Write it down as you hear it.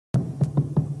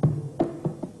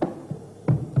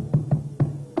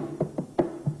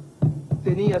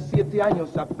Tenía 7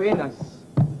 años apenas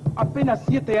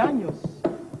 7 años.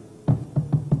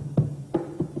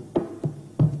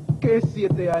 ¿Qué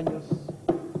 7 años?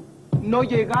 No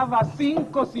llegaba a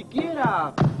 5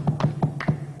 siquiera.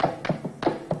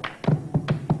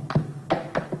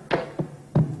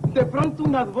 De pronto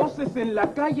unas voces en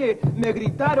la calle me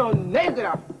gritaron: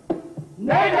 ¡Negra!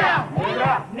 ¡Negra!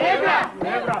 ¡Negra! ¡Negra!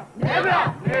 ¡Negra!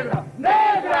 ¡Negra! ¡Negra!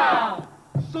 ¡Negra!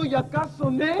 ¿Soy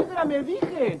acaso negra?, me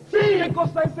dije. ¡Sí! ¿Qué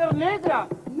cosa es ser negra?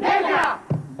 ¡Negra!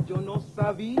 Yo no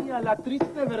sabía la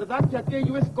triste verdad que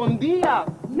aquello escondía.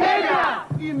 ¡Negra!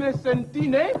 Y me sentí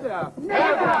negra.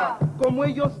 ¡Negra! Como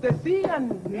ellos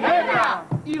decían. ¡Negra!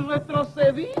 Y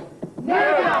retrocedí.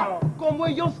 ¡Negra! Como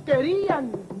ellos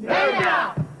querían.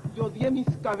 ¡Negra! Yo odié mis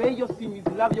cabellos y mis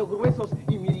labios gruesos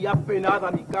y miré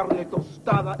apenada mi carne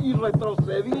tostada y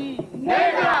retrocedí.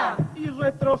 ¡Negra! Y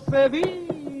retrocedí.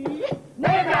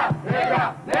 ¡Negra!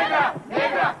 ¡Negra! ¡Negra!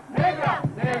 ¡Negra! ¡Negra!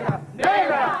 ¡Negra!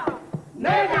 ¡Negra!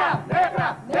 ¡Negra!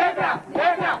 ¡Negra! ¡Negra!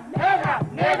 ¡Negra! ¡Negra!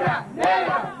 ¡Negra!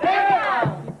 ¡Negra!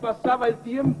 ¡Negra! Y pasaba el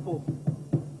tiempo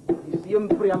y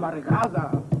siempre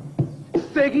amargada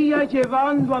seguía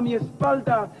llevando a mi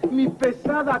espalda mi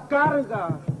pesada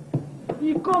carga.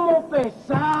 ¡Y cómo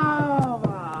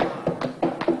pesaba!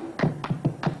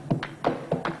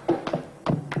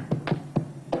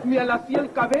 Me alacé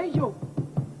el cabello,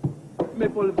 me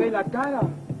polvé la cara,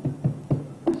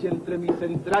 y entre mis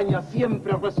entrañas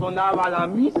siempre resonaba la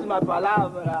misma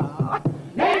palabra: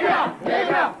 ¡Negra!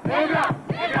 ¡Negra! ¡Negra!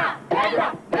 ¡Negra!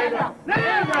 ¡Negra! ¡Negra!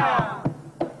 ¡Negra!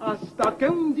 Hasta que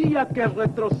un día que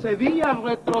retrocedía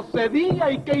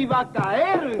y que iba a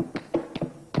caer.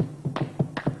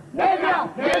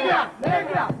 ¡Negra! ¡Negra!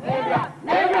 ¡Negra! ¡Negra!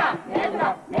 ¡Negra!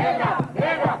 ¡Negra! ¡Negra!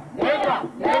 ¡Negra! ¡Negra!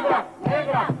 ¡Negra!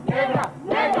 ¡Negra! ¡Negra!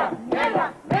 ¡Negra!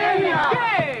 ¡Negra! ¡Negra!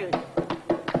 ¿Qué?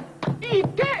 ¿Y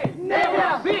qué?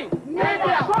 ¡Negra! ¡Sí!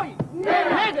 ¡Negra! ¡Soy!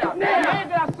 ¡Negra!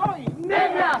 ¡Negra soy!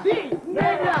 ¡Negra! ¡Sí!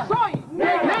 ¡Negra! ¡Soy!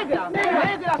 ¡Negra!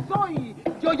 ¡Negra soy!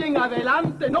 Yo en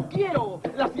adelante no quiero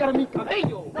laciar mi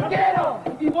cabello. ¡No quiero!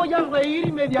 Y voy a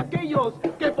reírme de aquellos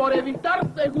que por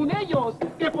evitar, según ellos,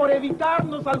 que por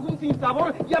evitarnos algún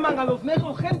sinsabor, llaman a los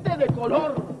negros gente de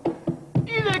color.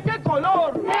 ¿Y de qué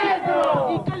color? ¡Negro!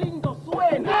 ¿Y qué lindo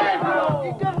suena? ¡Negro!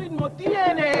 ¿Y qué ritmo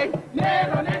tiene?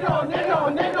 ¡Negro, negro,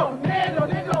 negro, negro, negro,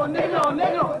 negro, negro, negro,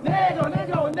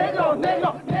 negro, negro, negro,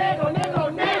 negro, negro,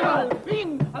 negro, negro!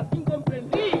 Al fin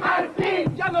comprendí. ¡Al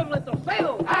fin! Ya no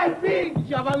retrocedo. ¡Al fin!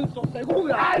 Y avanzo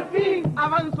segura. ¡Al fin!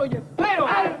 Avanzo y espero.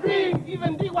 ¡Al fin! Y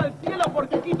bendigo al cielo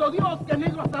porque quiso Dios que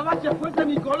negro azabache fuese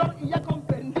mi color y ya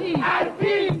comprendí. ¡Al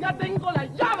fin! Ya tengo la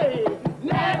llave.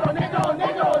 Negro, negro,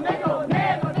 negro, negro,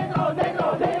 negro, negro,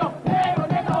 negro, negro, negro,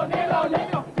 negro, negro, negro,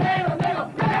 negro, negro,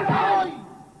 negro.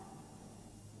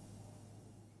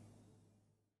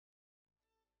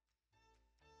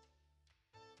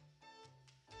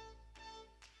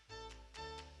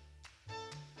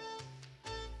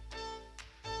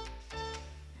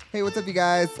 Hey, what's up, you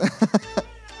guys?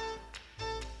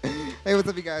 Hey, what's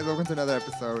up, you guys? Welcome to another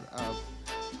episode of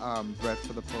Bread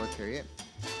for the Proletariat.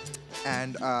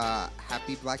 And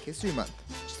happy Black History Month.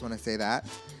 Just want to say that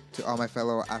to all my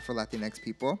fellow Afro-Latinx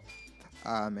people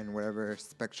in whatever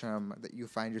spectrum that you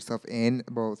find yourself in,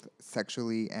 both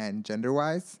sexually and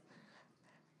gender-wise.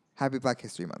 Happy Black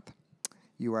History Month.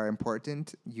 You are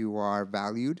important. You are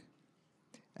valued.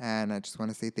 And I just want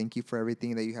to say thank you for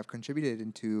everything that you have contributed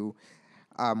into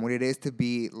what it is to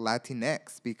be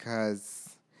Latinx,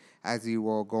 because as you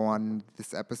will go on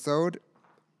this episode,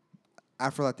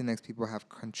 Afro-Latinx people have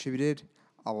contributed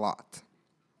a lot.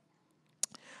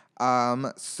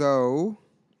 So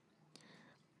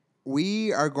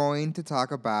we are going to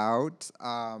talk about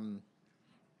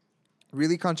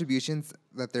really contributions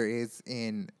that there is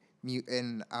in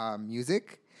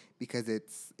music, because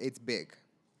it's big.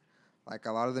 Like,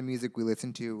 a lot of the music we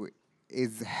listen to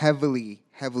is heavily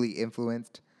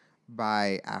influenced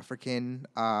by African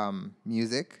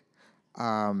music.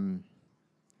 And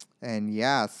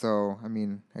yeah, so, I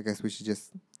mean, I guess we should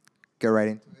just get right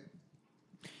into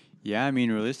it. Yeah, I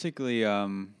mean, realistically,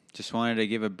 just wanted to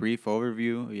give a brief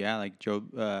overview. Yeah, like Joe,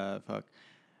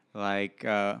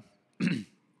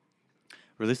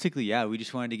 realistically, yeah, we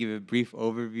just wanted to give a brief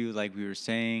overview, like we were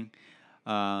saying.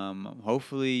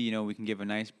 Hopefully, we can give a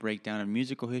nice breakdown of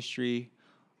musical history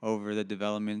over the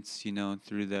developments,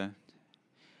 through the,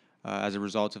 as a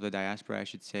result of the diaspora, I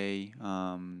should say,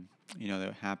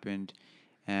 that happened.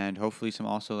 And hopefully some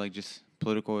also, like, just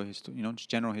political history, just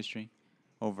general history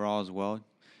overall as well,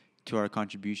 to our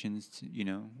contributions, to,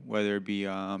 whether it be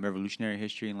revolutionary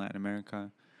history in Latin America,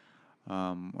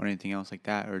 or anything else like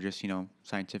that, or just,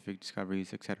 scientific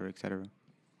discoveries, et cetera, et cetera.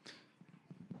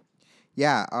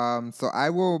 Yeah. So I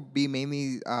will be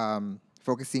mainly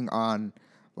focusing on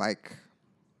like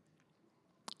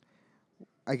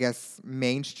I guess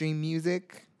mainstream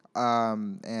music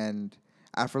and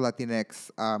Afro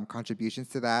Latinx contributions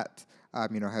to that.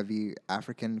 Heavy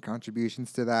African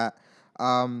contributions to that.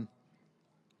 Um,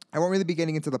 I won't really be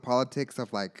getting into the politics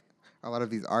of like a lot of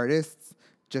these artists,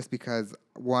 just because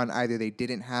one, either they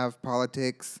didn't have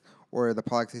politics or the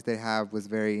politics they have was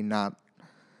very not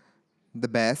the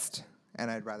best, and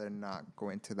I'd rather not go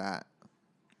into that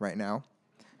right now.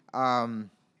 Um,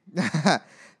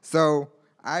 so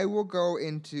I will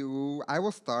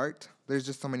start. There's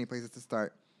just so many places to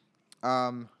start.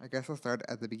 I guess I'll start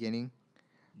at the beginning.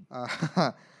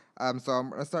 Uh, so I'm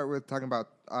gonna start with talking about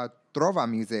trova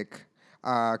music,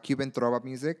 Cuban trova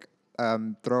music.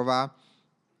 Trova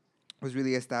was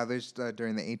really established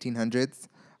during the 1800s.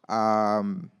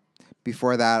 Um,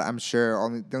 Before that, I'm sure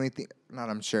only the only thing not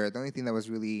I'm sure the only thing that was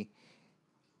really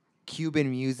Cuban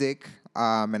music,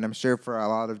 and I'm sure for a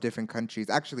lot of different countries,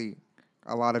 actually,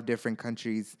 a lot of different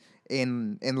countries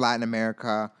in Latin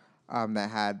America that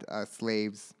had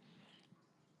slaves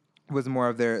was more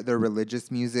of their religious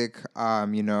music.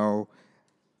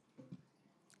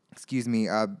 Excuse me.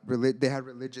 They had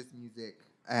religious music,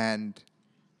 and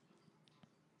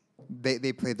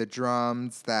they played the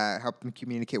drums that helped them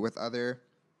communicate with other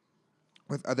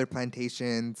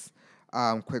plantations.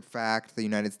 Quick fact: the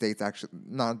United States actually,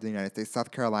 not the United States,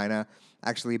 South Carolina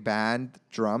actually banned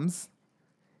drums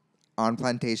on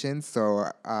plantations,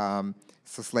 so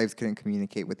slaves couldn't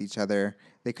communicate with each other.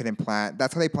 They couldn't plant.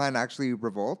 That's how they planned actually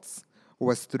revolts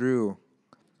was through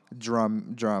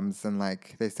drums, and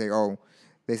like they say, oh,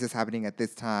 this is happening at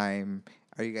this time.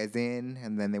 Are you guys in?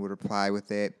 And then they would reply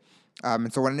with it.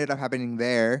 And so what ended up happening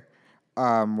there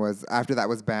was after that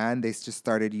was banned, they just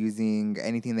started using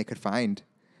anything they could find.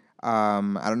 I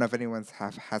don't know if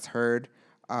has heard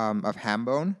of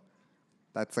Hambone.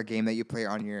 That's a game that you play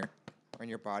on your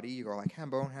body. You go like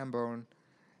ham bone,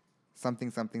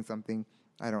 something, something, something.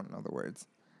 I don't know the words.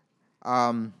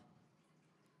 Um,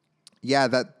 yeah,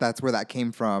 that's where that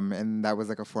came from, and that was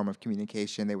like a form of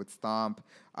communication. They would stomp.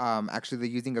 Actually, the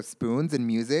using of spoons in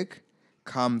music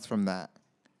comes from that.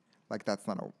 Like that's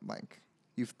not a like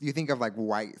you think of like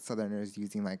white Southerners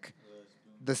using like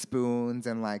the spoons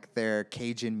and like their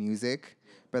Cajun music,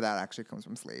 but that actually comes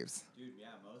from slaves. Dude, yeah,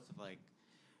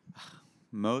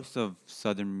 most of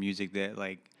southern music that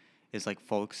like is like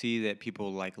folksy that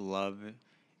people like love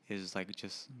is like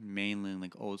just mainly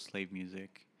like old slave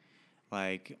music.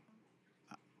 Like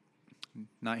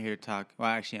not here to talk. Well,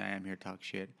 actually, I am here to talk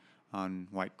shit on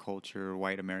white culture,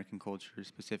 white American culture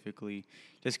specifically,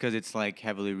 just because it's like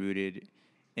heavily rooted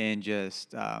in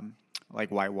just like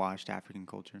whitewashed African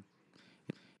culture.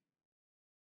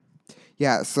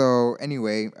 Yeah. So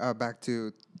anyway, back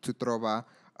to trova.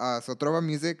 So trova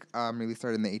music really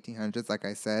started in the 1800s, like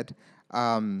I said.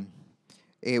 Um,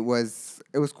 it was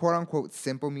quote unquote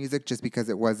simple music just because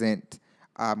it wasn't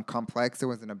complex. It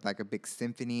wasn't like a big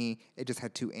symphony. It just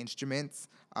had two instruments.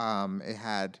 It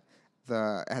had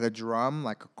a drum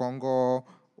like a congo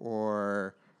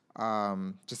or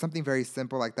just something very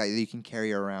simple like that you can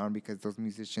carry around because those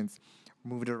musicians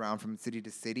moved around from city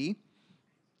to city,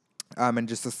 and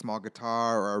just a small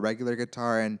guitar or a regular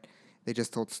guitar, and they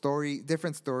just told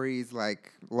different stories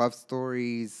like love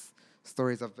stories,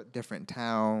 stories of different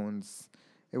towns.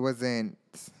 It wasn't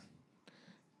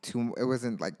it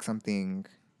wasn't like something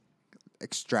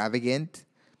extravagant.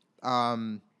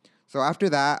 Um, so after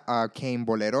that came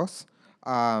boleros.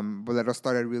 Boleros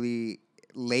started really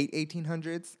late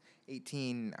 1800s,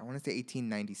 I want to say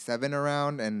 1897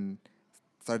 around, and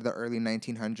started the early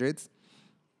 1900s.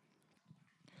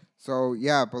 So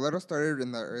yeah, bolero started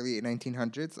in the early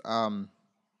 1900s.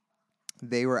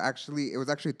 It was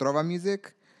actually trova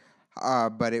music,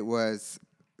 but it was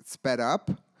sped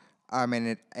up, and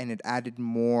it added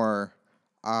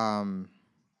um,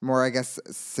 more I guess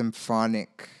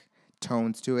symphonic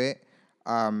tones to it.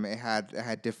 It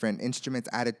had different instruments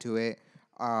added to it,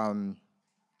 um,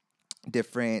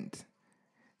 different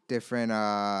different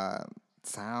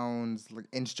sounds, like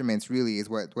instruments. Really, is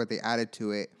what they added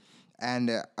to it, and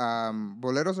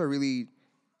boleros are really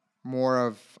more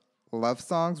of love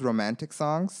songs, romantic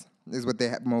songs, is what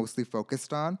they mostly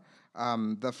focused on.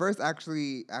 The first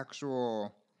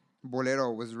actual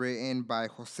bolero was written by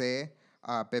Jose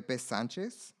Pepe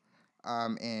Sanchez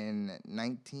in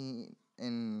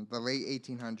the late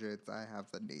 1800s. I have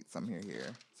the date somewhere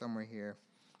here.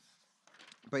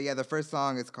 But yeah, the first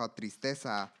song is called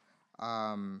Tristeza.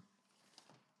 Um,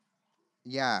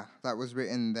 yeah, that was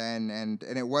written then, and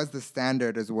it was the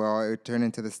standard as well. It turned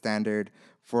into the standard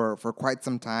for quite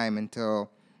some time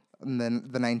until in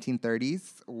the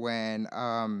 1930s when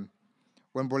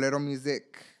bolero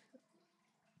music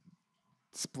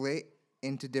split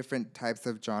into different types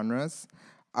of genres.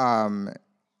 Um,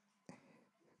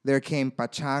 there came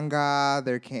pachanga.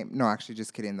 There came no, actually,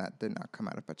 just kidding. That did not come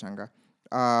out of pachanga.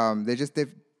 They just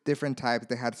different types.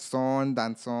 They had son,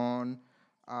 danzón.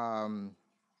 Um,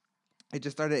 it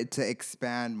just started to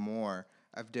expand more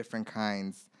of different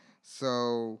kinds.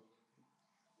 So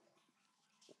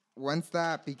once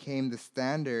that became the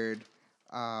standard,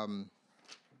 um,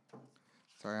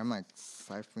 sorry, I'm like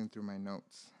siphoning through my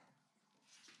notes.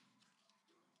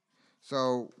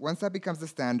 So once that becomes the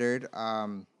standard,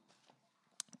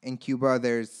 in Cuba,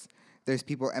 there's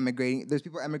people emigrating. There's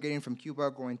people emigrating from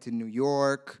Cuba, going to New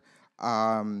York,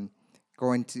 going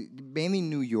to mainly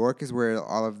New York is where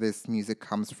all of this music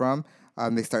comes from.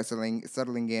 They start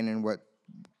settling in what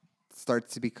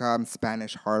starts to become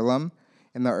Spanish Harlem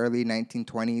in the early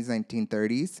 1920s,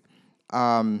 1930s.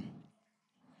 Um,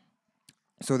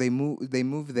 so they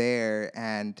move there,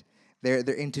 and they're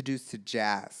introduced to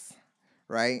jazz,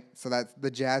 right? So that's the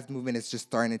jazz movement is just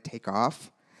starting to take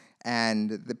off, and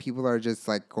the people are just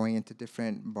like going into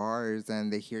different bars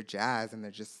and they hear jazz and they're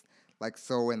just like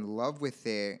so in love with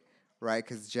it, right?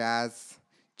 Because jazz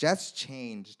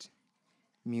changed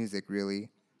music, really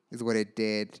is what it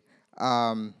did.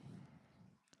 Um,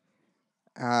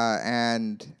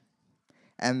 and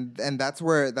that's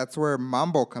where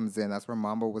mambo comes in. That's where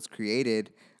mambo was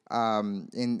created,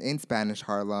 in Spanish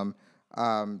Harlem.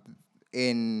 Um,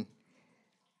 in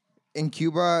in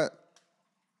Cuba,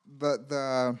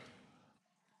 the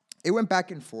it went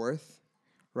back and forth,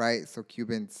 right? So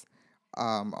Cubans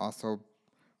also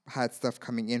had stuff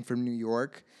coming in from New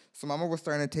York. So mambo was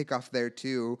starting to take off there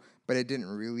too, but it didn't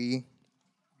really.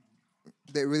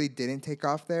 It really didn't take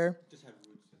off there.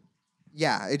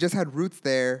 Yeah, it just had roots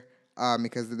there,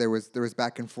 because there was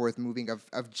back and forth moving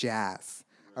of jazz,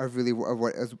 of really of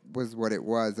what was what it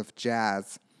was of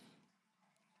jazz,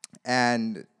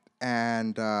 and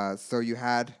so you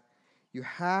had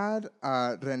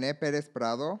René Pérez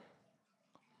Prado,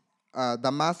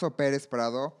 Damaso Pérez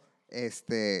Prado.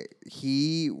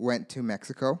 He went to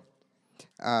Mexico.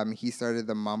 He started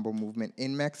the mambo movement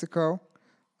in Mexico.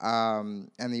 And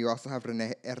then you also have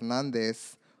Rene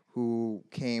Hernandez, who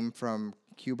came from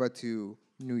Cuba to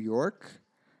New York,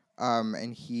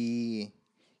 and he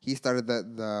started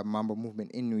the mambo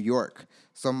movement in New York.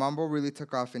 So mambo really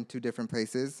took off in two different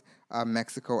places,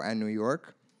 Mexico and New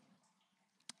York.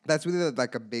 That's really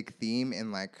like a big theme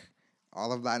in like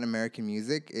all of Latin American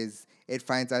music is it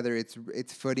finds either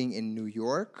its footing in New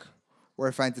York or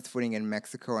it finds its footing in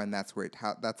Mexico, and that's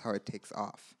how it takes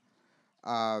off.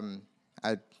 Um,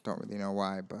 I don't really know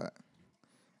why, but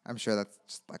I'm sure that's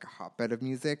just like a hotbed of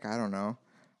music. I don't know.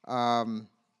 Um,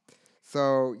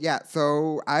 so yeah,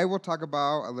 so I will talk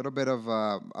about a little bit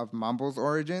of mambo's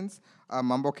origins.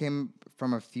 Mambo came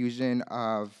from a fusion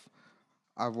of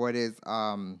what is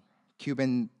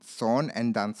Cuban son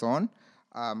and danzón,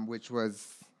 which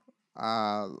was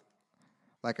uh,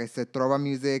 like I said, trova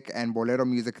music and bolero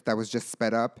music that was just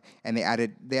sped up, and they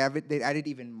added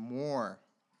even more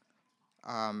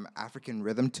African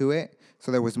rhythm to it.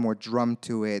 So there was more drum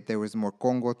to it. There was more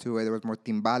congo to it. There was more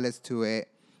timbales to it.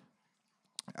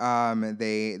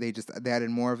 They added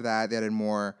more of that. They added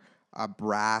more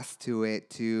brass to it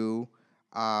too.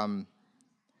 Um,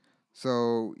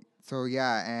 so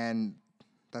yeah, and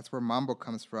that's where mambo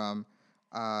comes from.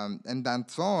 And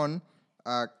danzón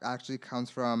actually comes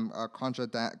from contra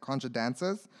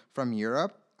dances from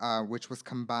Europe, which was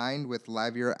combined with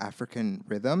livelier African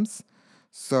rhythms.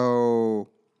 So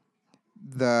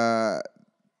the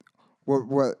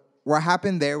what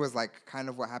happened there was like kind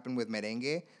of what happened with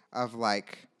merengue of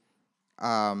like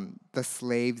the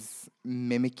slaves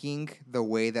mimicking the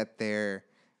way that their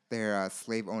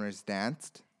slave owners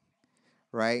danced,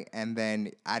 right? And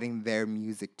then adding their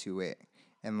music to it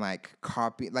and like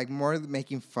like more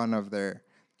making fun of their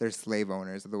slave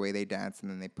owners of the way they dance, and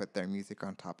then they put their music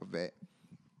on top of it.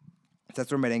 So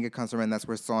that's where merengue comes from, and that's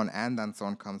where son and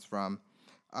danzón comes from.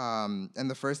 And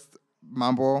the first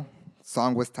mambo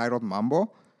song was titled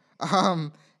Mambo.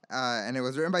 Um, and it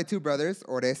was written by two brothers,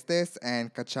 Orestes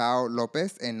and Cachao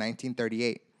Lopez, in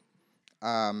 1938.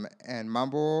 And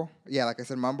mambo, yeah, like I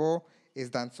said, mambo is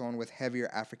danzón with heavier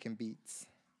African beats.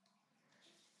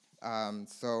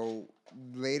 So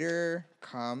later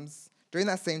during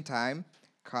that same time,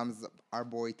 comes our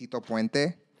boy Tito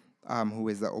Puente, who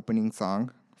is the opening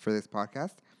song for this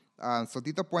podcast. So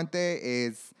Tito Puente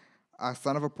is a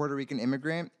son of a Puerto Rican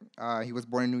immigrant. He was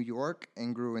born in New York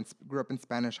and grew up in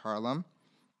Spanish Harlem.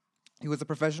 He was a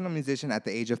professional musician at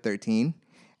the age of 13,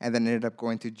 and then ended up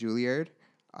going to Juilliard,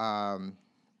 Um,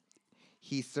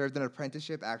 he served an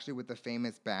apprenticeship actually with a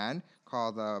famous band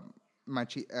called it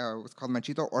was called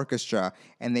Machito Orchestra,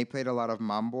 and they played a lot of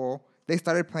mambo. They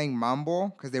started playing mambo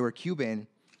because they were Cuban,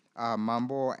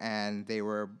 mambo, and they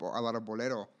were a lot of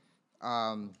bolero.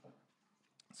 Um,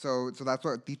 so that's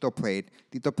what Tito played.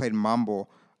 Tito played mambo,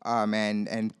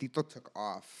 and Tito took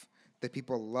off. The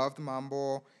people loved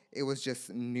mambo. It was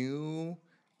just new.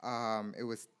 It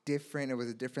was different. It was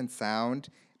a different sound.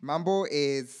 Mambo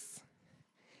is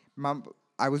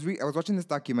I was watching this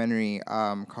documentary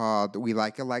called "We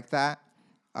Like It Like That."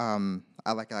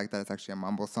 I like it like that. It's actually a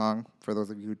mambo song. For those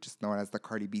of you who just know it as the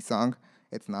Cardi B song,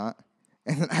 it's not.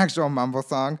 It's an actual mambo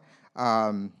song.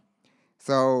 Um,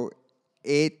 so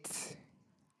it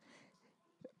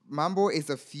mambo is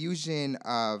a fusion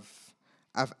of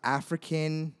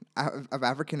African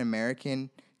American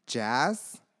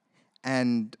jazz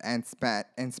and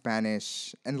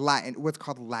Spanish and Latin, what's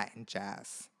called Latin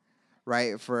jazz,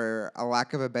 right? For a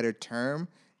lack of a better term,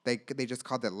 they just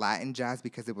called it Latin jazz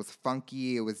because it was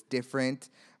funky, it was different.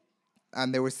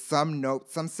 There was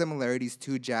some similarities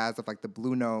to jazz of like the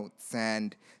blue notes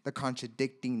and the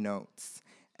contradicting notes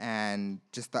and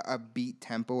just the upbeat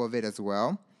tempo of it as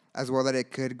well that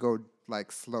it could go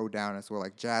like slow down as well,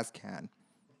 like jazz can.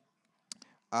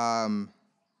 Um,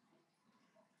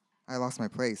 I lost my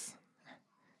place.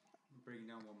 Breaking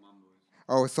down what mambo is.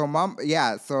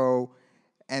 Oh,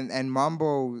 and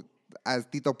mambo, as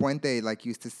Tito Puente like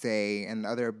used to say, and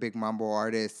other big mambo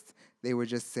artists, they would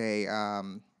just say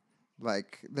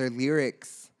like their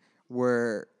lyrics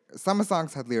were some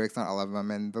songs had lyrics, not all of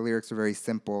them, and the lyrics were very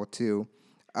simple too.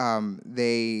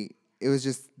 They it was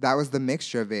just that was the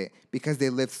mixture of it because they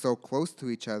lived so close to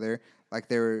each other. Like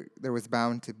there was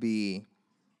bound to be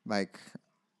like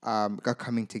a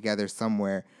coming together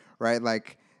somewhere, right?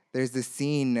 Like there's this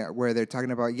scene where they're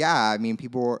talking about, yeah, I mean,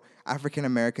 African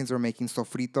Americans were making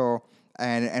sofrito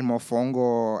and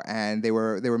mofongo, and they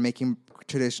were making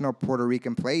traditional Puerto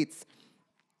Rican plates,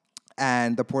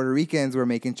 and the Puerto Ricans were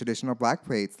making traditional black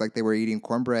plates, like they were eating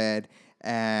cornbread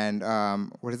and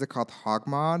what is it called,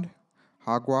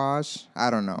 hogwash? I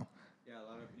don't know. Yeah, a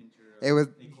lot of It was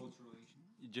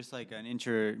intercultural, just like an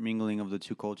intermingling of the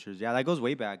two cultures. Yeah, that goes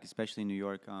way back, especially in New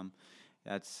York.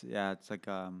 That's yeah, it's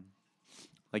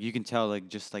like you can tell like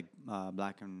just like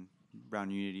black and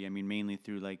brown unity. I mean, mainly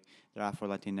through like the Afro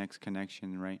Latinx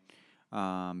connection, right?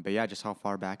 But yeah, just how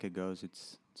far back it goes.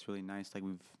 It's really nice. Like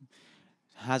we've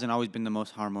hasn't always been the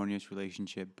most harmonious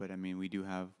relationship, but I mean, we do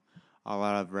have a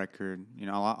lot of record, a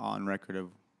lot on record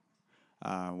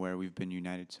of where we've been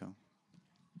united. So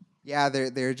Yeah,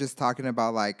 they're just talking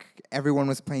about like everyone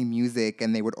was playing music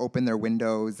and they would open their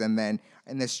windows and then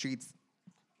in the streets,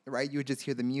 right, you would just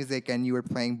hear the music and you were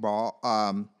playing ball.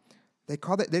 They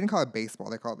didn't call it baseball,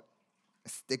 they called it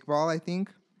stickball, I think.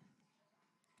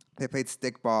 They played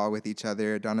stickball with each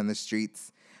other down in the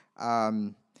streets.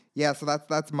 Um, yeah, so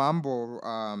that's Mambo,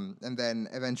 and then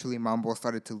eventually Mambo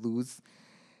started to lose.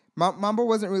 Mambo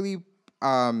wasn't really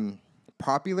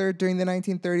popular during the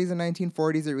 1930s and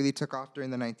 1940s. It really took off during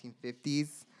the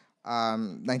 1950s,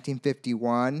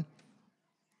 1951.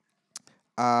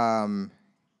 Um,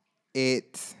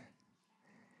 it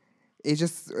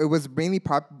it was mainly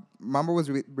Mambo was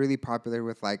really popular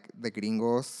with like the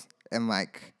gringos and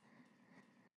like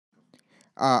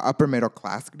upper middle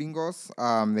class gringos.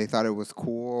 They thought it was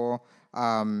cool,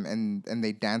 and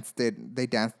they danced it.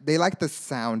 They liked the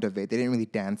sound of it. They didn't really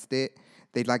dance it.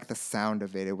 They liked the sound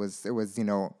of it. It was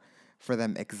for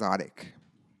them exotic.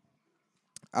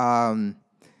 Um,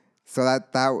 so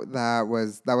that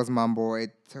was mambo.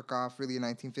 It took off really in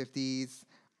 1950s.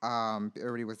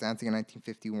 Everybody was dancing in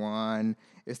 1951.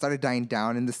 It started dying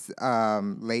down in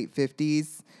the late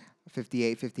 50s,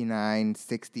 58, 59,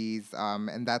 60s,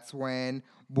 and that's when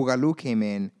Boogaloo came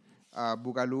in.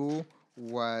 Boogaloo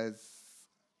was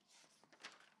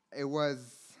it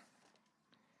was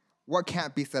what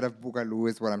can't be said of Boogaloo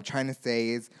is what I'm trying to say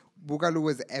is Boogaloo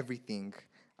was everything.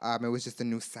 It was just a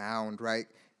new sound, right?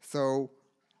 So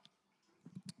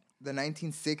the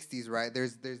 1960s, right?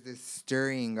 There's this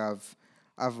stirring of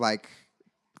like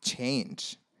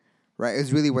change, right?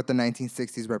 It's really what the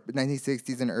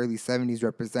 1960s and early 70s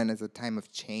represent as a time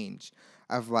of change,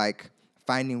 of like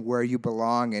finding where you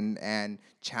belong and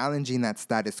challenging that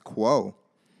status quo,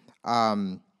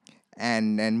 um,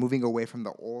 and moving away from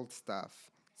the old stuff.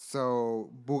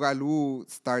 So Boogaloo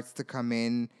starts to come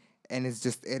in, and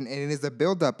and it is a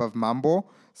buildup of mambo.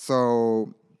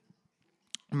 So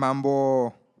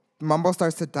mambo mambo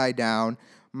starts to die down.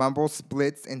 Mambo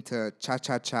splits into cha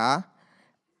cha cha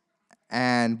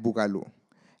and boogaloo.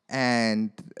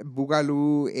 And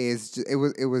boogaloo is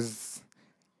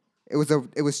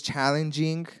it was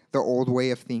challenging the old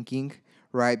way of thinking,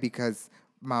 right? Because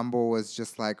mambo was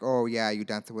just like, oh yeah, you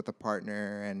dance it with a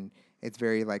partner, and it's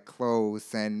very like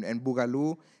close, and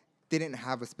boogaloo didn't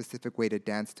have a specific way to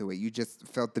dance to it. You just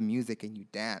felt the music and you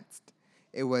danced.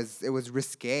 It was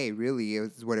risque, really. It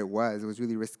was what it was. It was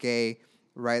really risque,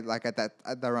 right? Like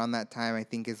around that time, I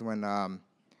think is when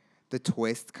the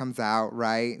twist comes out,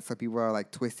 right? So people are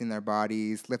like twisting their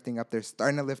bodies,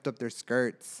 starting to lift up their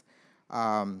skirts.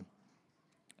 Um,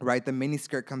 right, the mini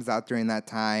skirt comes out during that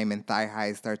time, and thigh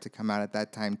highs start to come out at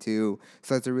that time too.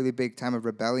 So it's a really big time of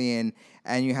rebellion,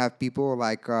 and you have people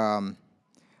like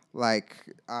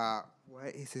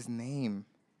what is his name?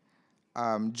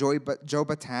 Joe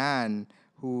Batan,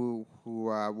 who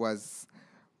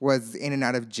was in and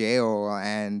out of jail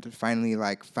and finally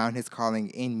like found his calling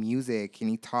in music, and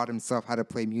he taught himself how to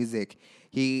play music.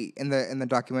 He in the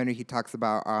documentary he talks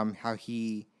about how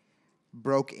he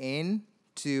broke in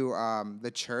to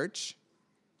the church.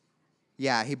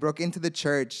 Yeah, he broke into the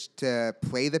church to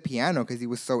play the piano because he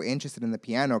was so interested in the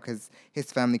piano because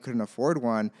his family couldn't afford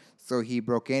one. So he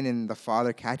broke in, and the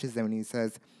father catches him, and he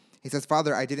says,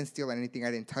 "Father, I didn't steal anything.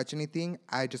 I didn't touch anything.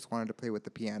 I just wanted to play with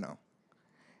the piano."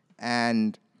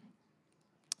 And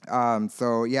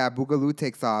so yeah, Boogaloo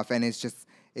takes off, and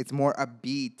it's more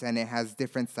upbeat, and it has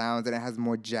different sounds, and it has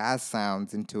more jazz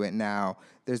sounds into it now.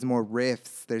 There's more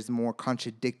riffs. There's more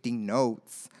contradicting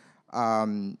notes,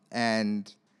 and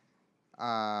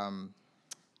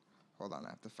hold on, I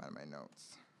have to find my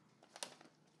notes.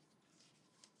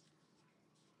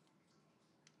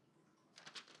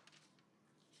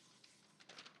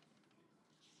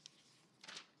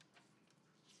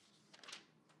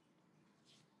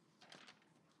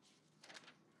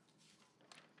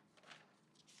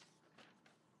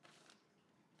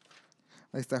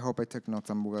 At least I hope I took notes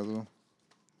on Boogaloo.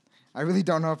 I really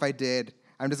don't know if I did.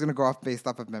 I'm just gonna go off based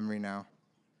off of memory now.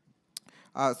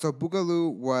 So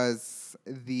Boogaloo was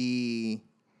the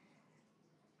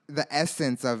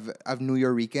essence of New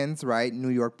Yorkers, right? New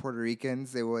York Puerto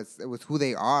Ricans. It was who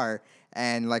they are,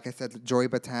 and like I said, Joe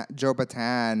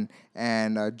Batan,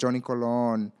 and Johnny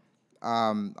Colon,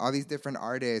 all these different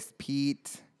artists.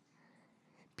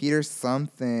 Peter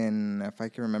something, if I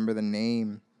can remember the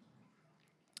name.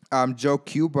 Joe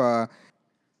Cuba.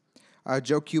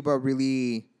 Joe Cuba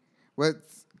really was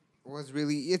was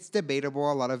really, it's debatable.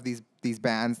 A lot of these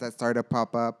bands that start to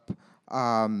pop up,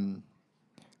 um,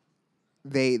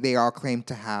 they all claim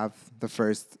to have the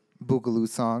first Boogaloo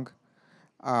song.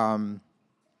 Um,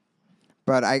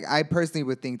 but I personally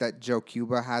would think that Joe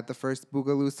Cuba had the first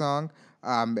Boogaloo song.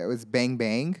 It was Bang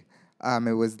Bang.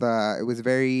 It was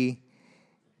very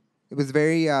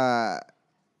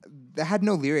that had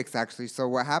no lyrics actually. So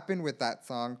what happened with that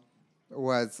song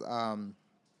was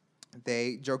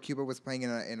they Joe Cuba was playing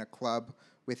in a club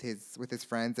with his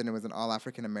friends, and it was an all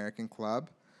African American club,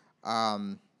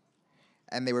 um,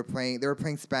 and they were playing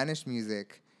Spanish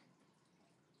music.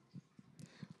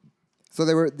 So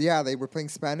they were playing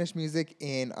Spanish music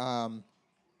in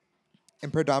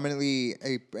predominantly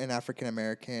an African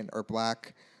American or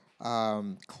black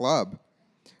club,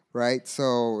 right?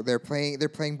 So they're playing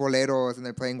boleros, and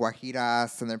they're playing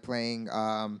guajiras, and they're playing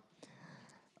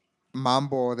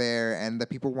mambo there, and the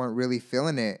people weren't really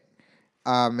feeling it.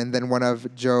 And then one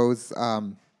of Joe's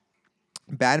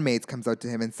bandmates comes up to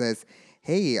him and says,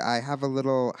 "Hey, I have a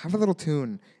little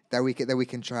tune that we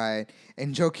can try."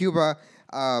 And Joe Cuba,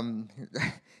 um,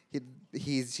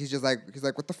 he, he's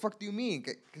like, "What the fuck do you mean?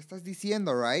 ¿Qué estás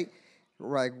diciendo?" Right?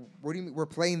 Like, what do you mean? We're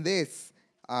playing this.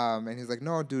 And he's like,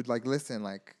 "No, dude. Like, listen.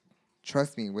 Like,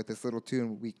 trust me. With this little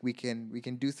tune, we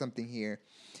can do something here."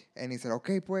 And he said,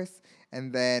 "Okay, pues."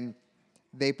 And then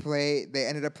they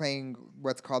ended up playing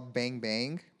what's called Bang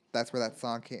Bang. That's where that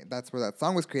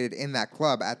song was created, in that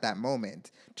club at that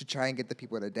moment, to try and get the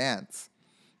people to dance.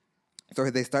 So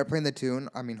they start playing the tune.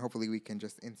 I mean, hopefully we can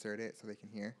just insert it so they can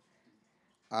hear.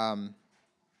 Um,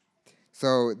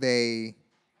 so they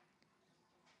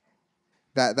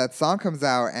that song comes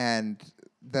out, and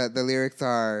the lyrics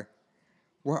are,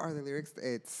 what are the lyrics?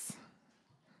 It's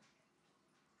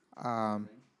um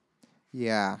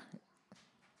yeah.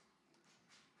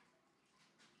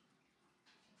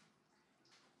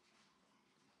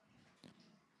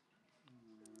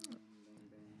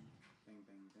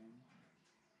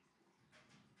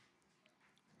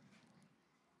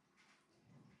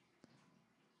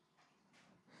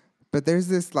 But there's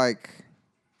this like,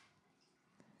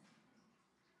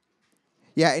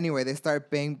 yeah, anyway, they start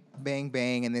bang bang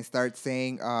bang, and they start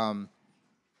saying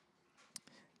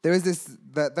there was this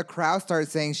the crowd started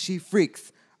saying, "She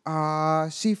freaks,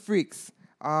 she freaks,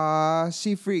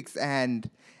 she freaks," and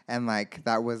like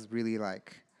that was really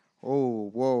like Oh,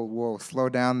 whoa, whoa, slow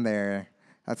down there.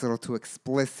 That's a little too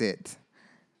explicit.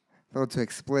 A little too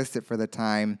explicit for the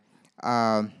time.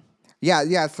 Um,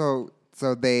 yeah. So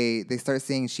they start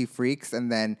saying "She Freaks,"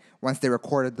 and then once they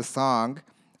recorded the song,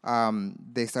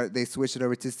 they switched it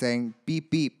over to saying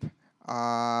 "Beep beep,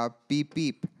 beep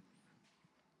beep."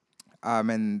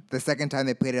 And the second time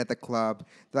they played it at the club,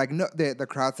 they're like, no, the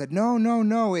crowd said, no, no,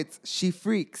 no, it's "She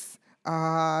Freaks,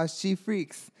 she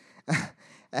freaks,"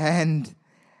 and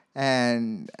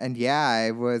and yeah,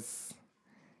 it was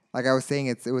like I was saying,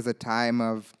 it was a time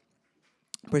of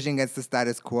pushing against the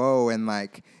status quo and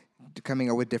like coming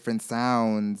up with different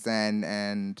sounds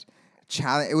and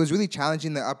challenge. It was really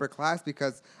challenging the upper class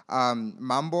because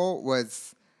mambo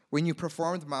was when you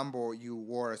performed mambo, you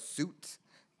wore a suit.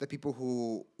 The people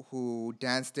who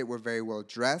danced it were very well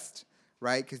dressed,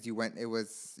 right? Because you went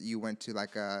to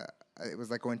like it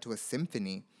was like going to a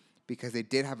symphony because they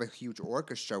did have a huge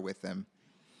orchestra with them,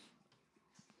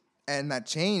 and that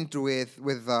changed with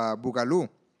Boogaloo.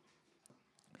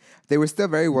 They were still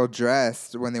very well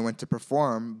dressed when they went to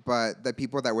perform, but the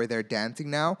people that were there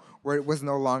dancing now was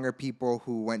no longer people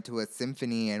who went to a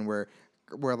symphony and were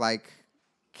like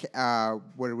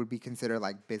what would be considered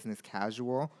like business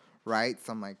casual, right?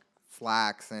 Some like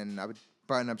slacks and a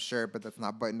button up shirt, but that's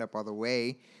not buttoned up all the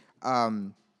way.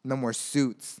 No more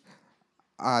suits.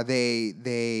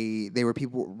 They were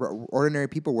ordinary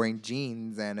people wearing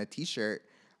jeans and a t-shirt,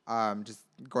 just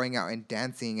going out and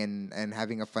dancing and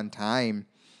having a fun time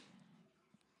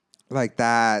like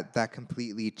that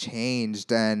completely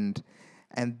changed and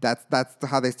that's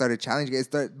how they started challenging it.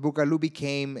 Boogaloo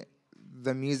became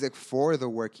the music for the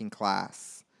working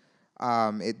class.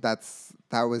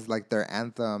 That was like their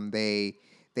anthem. They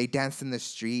danced in the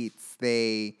streets.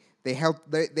 They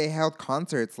held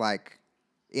concerts like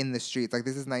in the streets. Like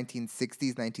this is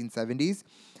 1960s, 1970s.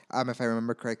 If I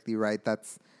remember correctly, right? That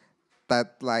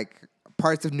like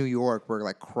parts of New York were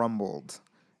like crumbled,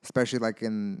 especially like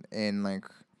in like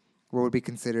what would be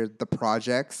considered the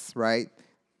projects, right?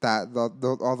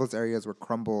 All those areas were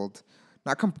crumbled,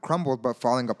 not crumbled, but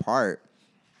falling apart.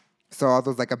 So all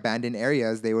those like abandoned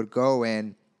areas, they would go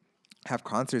and have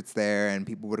concerts there, and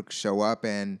people would show up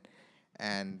and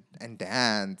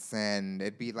dance, and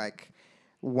it'd be like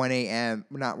 1 a.m.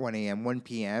 not 1 a.m. 1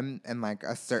 p.m. and like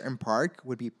a certain park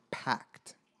would be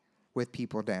packed with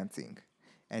people dancing,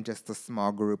 and just a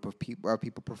small group of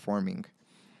people performing.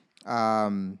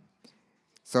 Um,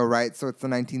 so it's the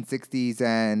 1960s,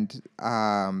 and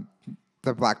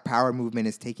the Black Power movement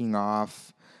is taking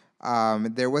off.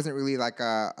 There wasn't really like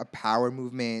a power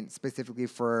movement specifically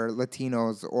for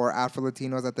Latinos or Afro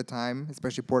Latinos at the time,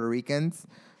 especially Puerto Ricans.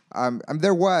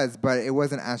 There was, but it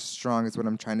wasn't as strong as what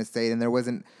I'm trying to say, and there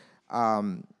wasn't.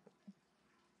 Um,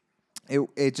 it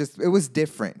was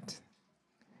different.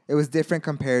 It was different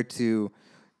compared to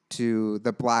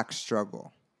the Black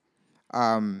struggle.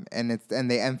 And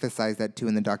they emphasize that too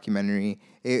in the documentary,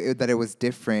 that it was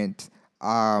different.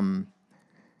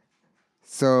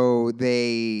 So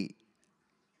they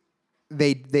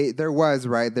there was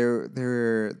right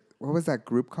there what was that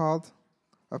group called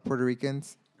of Puerto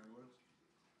Ricans?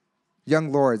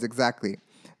 Young Lords, exactly.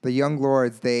 The Young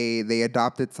Lords, they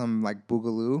adopted some like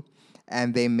boogaloo,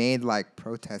 and they made like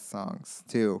protest songs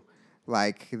too.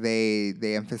 Like they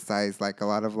emphasized like a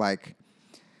lot of like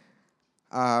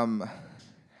um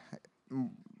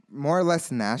more or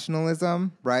less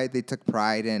nationalism, right? They took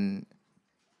pride in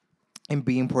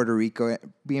being Puerto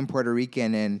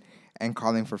Rican and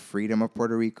calling for freedom of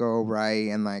Puerto Rico, right?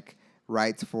 And like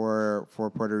rights for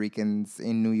Puerto Ricans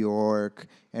in New York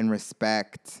and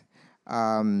respect.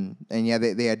 And yeah,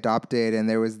 they adopted, and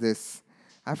there was this,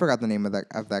 I forgot the name of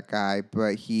that guy,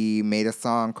 but he made a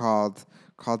song called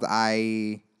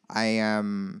I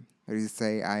am, what do you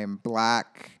say? I am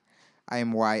black, I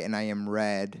am white, and I am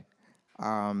red.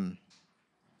 Um,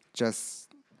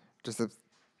 just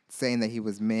saying that he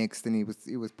was mixed and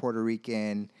he was Puerto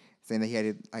Rican, saying that he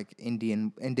had like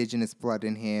indigenous blood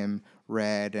in him,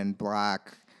 red and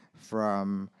black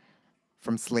from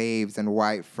slaves, and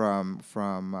white from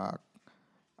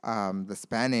the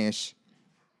Spanish.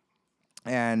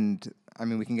 And I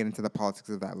mean, we can get into the politics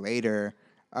of that later,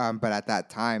 but at that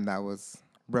time, that was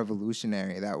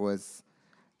revolutionary. That was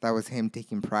him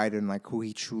taking pride in like who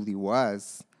he truly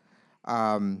was.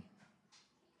 Um,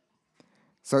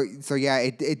 so yeah,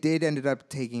 it did ended up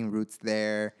taking roots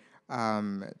there.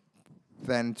 Um,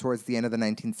 then towards the end of the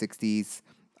 1960s,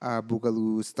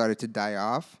 Boogaloo started to die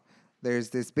off.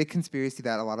 There's this big conspiracy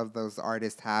that a lot of those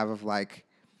artists have of like,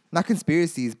 not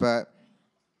conspiracies, but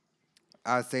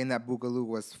saying that Boogaloo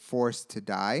was forced to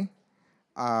die,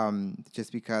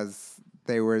 just because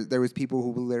There was people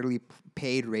who literally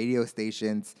paid radio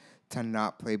stations to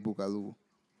not play Boogaloo.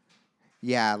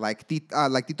 Yeah, like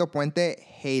Tito Puente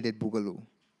hated Boogaloo.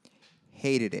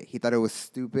 Hated it. He thought it was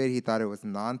stupid. He thought it was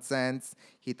nonsense.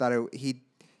 He thought he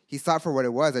saw it for what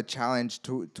it was, a challenge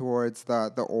towards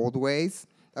the old ways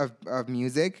of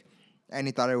music, and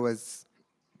he thought it was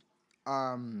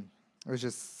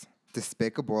just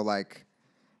despicable. Like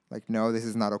no, this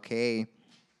is not okay.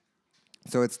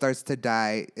 So it starts to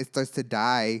die. It starts to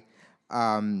die,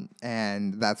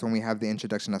 and that's when we have the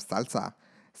introduction of salsa.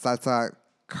 Salsa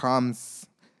comes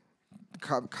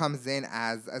comes in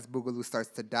as Boogaloo starts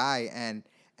to die, and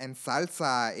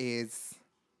salsa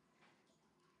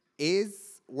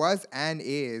was and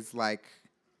is like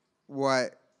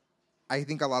what I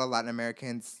think a lot of Latin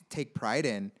Americans take pride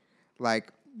in,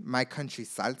 like my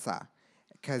country's salsa,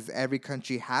 because every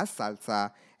country has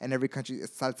salsa, and every country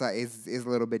salsa is a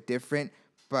little bit different,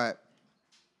 but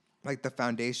like the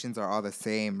foundations are all the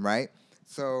same, right?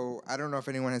 So I don't know if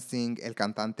anyone has seen El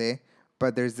Cantante,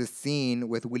 but there's this scene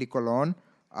with Willy Colon,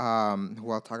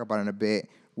 who I'll talk about in a bit.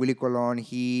 Willy Colon,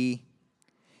 he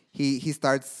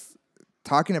starts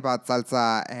talking about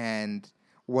salsa and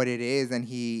what it is, and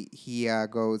he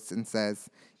goes and says,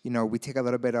 we take a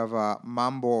little bit of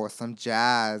mambo, some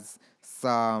jazz,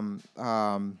 some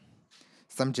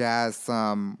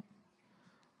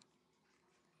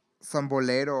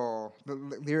bolero,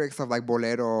 lyrics of like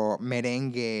bolero,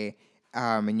 merengue,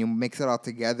 and you mix it all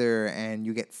together and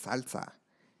you get salsa.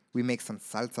 We make some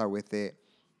salsa with it,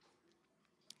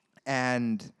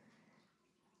 and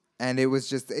it was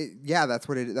just yeah, that's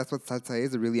what salsa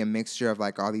is. Really a mixture of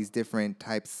like all these different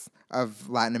types of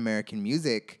Latin American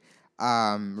music,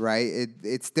 right?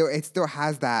 It still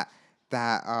has that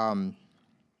that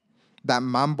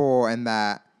mambo and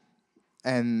that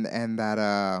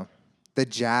the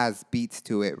jazz beats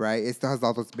to it, right? It still has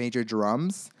all those major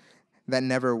drums that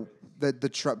never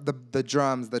the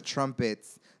drums, the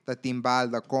trumpets, the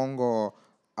timbal, the congo,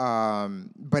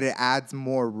 but it adds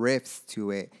more riffs to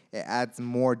it. It adds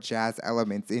more jazz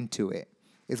elements into it.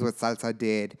 Is what salsa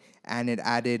did, and it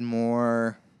added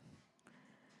more.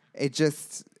 It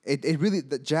really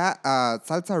the jazz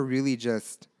salsa really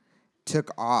just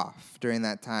took off during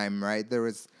that time, right? There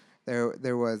was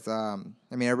I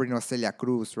mean everybody knows Celia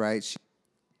Cruz, right?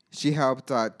 She helped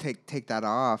take that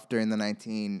off during the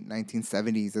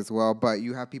 1970s as well. But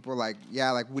you have people like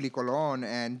Willy Colon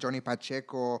and Johnny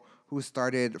Pacheco who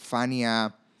started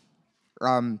Fania,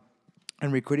 and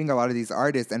recruiting a lot of these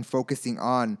artists and focusing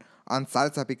on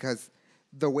salsa because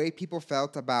the way people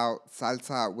felt about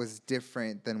salsa was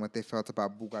different than what they felt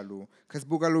about Boogaloo. Because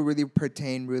Boogaloo really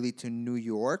pertained really to New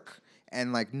York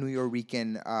and like New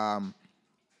Yorican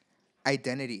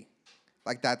identity.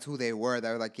 Like that's who they were. They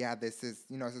were like, yeah, this is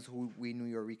who we New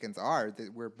Yorkers are.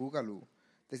 We're Boogaloo.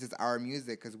 This is our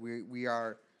music because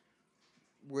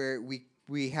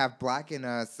we have black in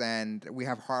us, and we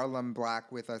have Harlem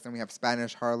black with us, and we have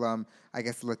Spanish Harlem. I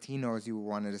guess Latinos you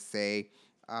wanted to say,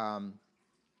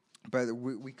 but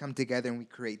we come together and we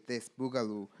create this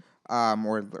Boogaloo,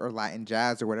 or Latin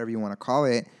jazz or whatever you want to call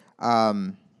it.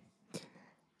 And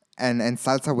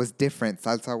salsa was different.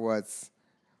 Salsa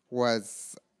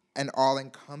was an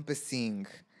all-encompassing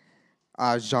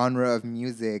genre of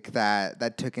music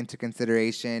that took into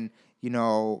consideration,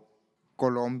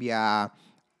 Colombia,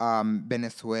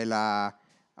 Venezuela,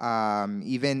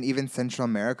 even Central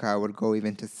America. I would go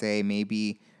even to say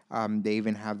maybe they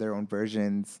even have their own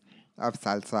versions of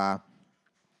salsa.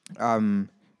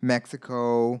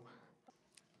 Mexico.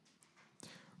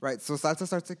 Right, so salsa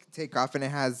starts to take off, and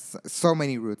it has so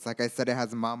many roots. Like I said, it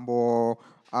has mambo.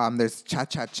 There's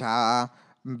cha-cha-cha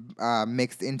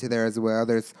mixed into there as well.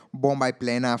 There's bomba y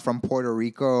plena from Puerto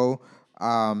Rico,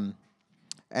 and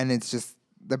it's just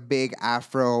the big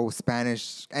Afro,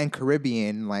 Spanish, and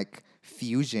Caribbean like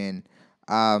fusion.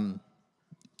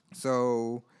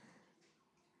 So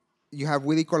you have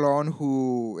Willy Colon,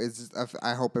 who is,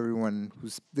 I hope everyone who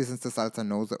listens to salsa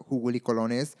knows who Willy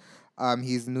Colon is.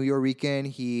 He's New Yorican.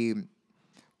 He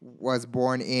was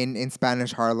born in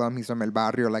Spanish Harlem. He's from El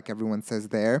Barrio, like everyone says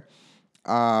there.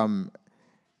 A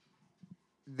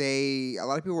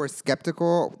lot of people were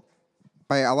skeptical.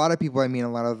 By a lot of people, I mean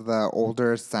a lot of the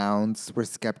older sounds were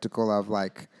skeptical of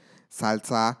like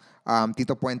salsa.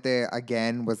 Tito Puente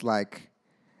again was like,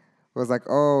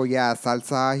 oh yeah,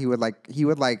 salsa.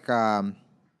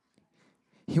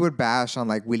 He would bash on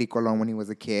like Willy Colon when he was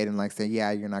a kid and like say,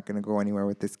 yeah, you're not gonna go anywhere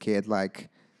with this kid. Like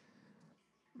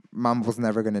Mambo's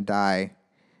never gonna die,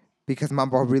 because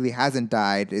Mambo really hasn't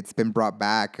died. It's been brought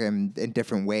back in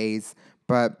different ways.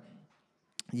 But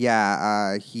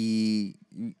yeah,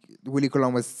 Willie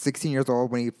Colon was 16 years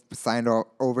old when he signed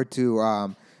over to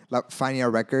La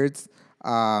Fania Records.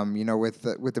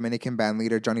 With Dominican band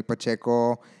leader Johnny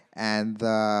Pacheco and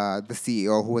the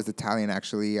CEO who was Italian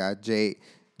actually,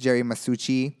 Jerry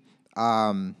Masucci.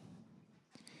 Um,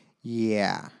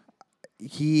 yeah,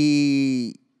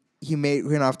 he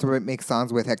went off to make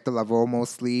songs with Hector Lavoe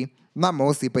mostly, not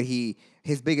mostly, but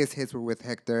his biggest hits were with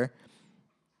Hector.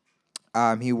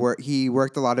 He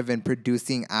worked a lot of in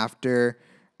producing after.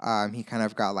 He kind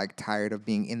of got like tired of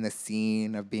being in the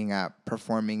scene, of being at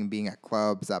performing, being at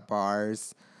clubs, at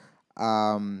bars.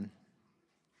 Um,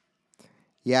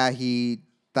 yeah,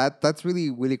 that's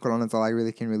really Willie Colon. That's all I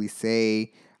really can really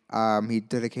say. He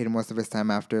dedicated most of his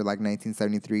time after like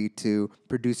 1973 to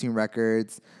producing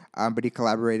records, but he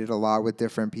collaborated a lot with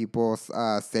different people.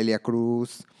 Celia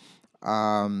Cruz.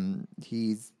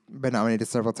 He's been nominated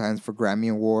several times for Grammy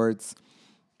Awards.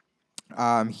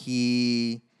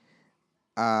 He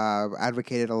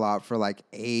advocated a lot for like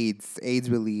AIDS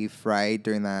relief, right,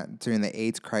 during the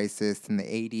AIDS crisis in the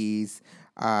 80s.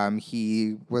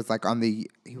 He was like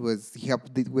he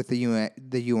helped with the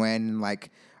UN and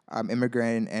like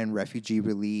immigrant and refugee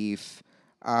relief.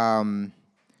 Um,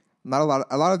 Not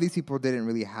a lot of these people didn't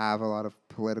really have a lot of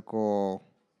political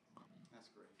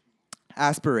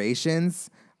aspirations,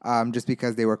 just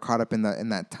because they were caught up in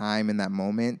that time, in that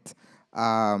moment.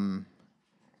 Um,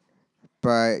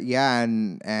 but yeah,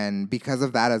 and because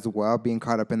of that as well, being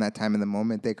caught up in that time in the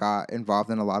moment, they got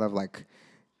involved in a lot of like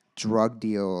drug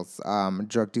deals.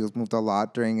 Drug deals moved a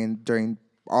lot during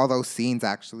all those scenes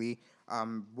actually.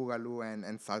 Boogaloo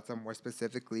and salsa more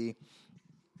specifically.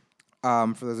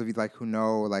 For those of you like who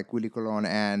know, like Willie Colon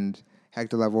and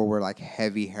Hector Lavoe were like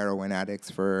heavy heroin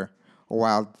addicts for a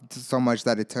while, so much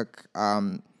that it took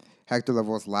Hector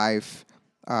Lavoe's life,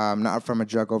 not from a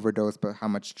drug overdose, but how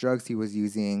much drugs he was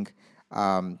using,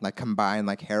 like combined,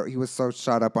 like he was so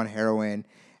shot up on heroin,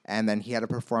 and then he had to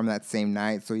perform that same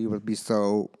night, so he would be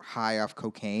so high off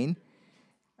cocaine,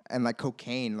 and like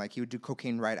cocaine, like he would do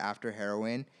cocaine right after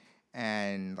heroin,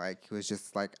 and like he was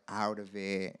just like out of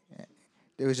it.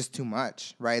 It was just too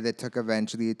much, right? That took a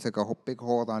big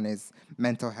hold on his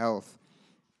mental health.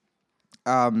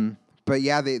 But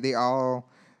yeah, they all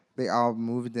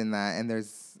moved in that, and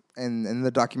there's and in the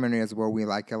documentary as well. We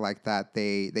like it like that.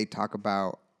 They talk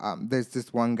about there's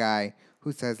this one guy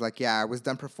who says like, yeah, I was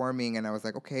done performing, and I was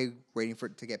like, okay, waiting for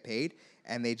it to get paid,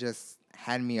 and they just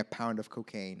had me a pound of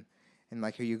cocaine, and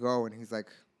like, here you go, and he's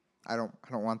like, I don't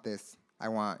want this. I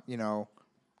want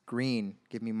green.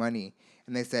 Give me money.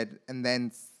 And they said, and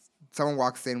then someone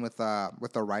walks in with a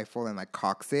rifle and like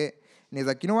cocks it, and he's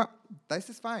like, you know what, this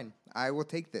is fine. I will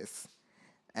take this.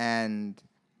 And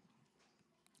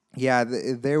yeah,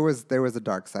 there was a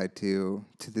dark side to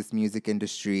this music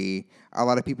industry. A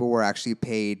lot of people were actually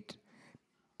paid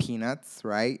peanuts,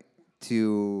 right,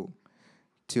 to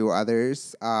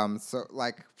others. So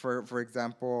like for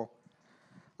example,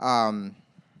 um,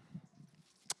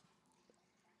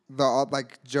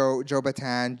 like Joe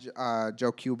Bataan,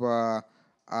 Joe Cuba,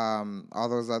 all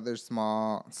those other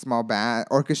small band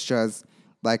orchestras,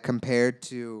 like compared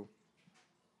to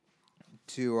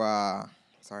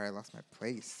sorry, I lost my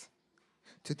place.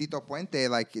 To Tito Puente,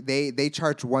 like they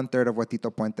charge 1/3 of what Tito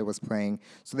Puente was playing.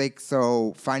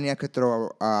 So Fania could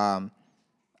throw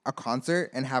a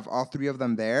concert and have all three of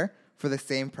them there for the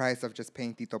same price of just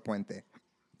paying Tito Puente,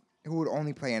 who would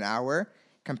only play an hour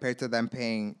compared to them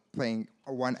playing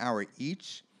 1 hour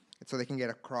each, so they can get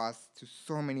across to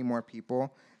so many more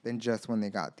people than just when they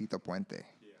got Tito Puente.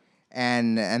 Yeah.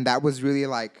 And that was really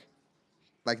like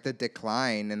the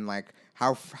decline, and like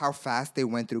how fast they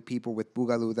went through people with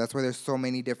Boogaloo. That's why there's so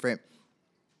many different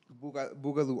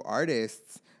Boogaloo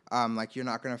artists. Like you're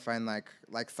not gonna find like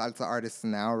salsa artists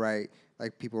now, right?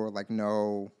 Like people were like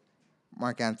no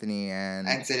Mark Anthony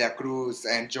and Celia Cruz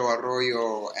and Joe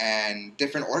Arroyo and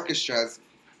different orchestras.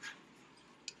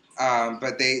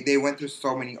 But they went through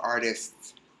so many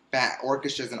artists,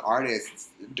 orchestras and artists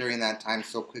during that time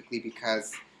so quickly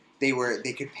because they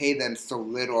could pay them so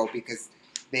little because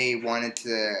they wanted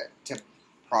to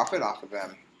profit off of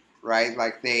them, right?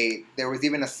 Like there was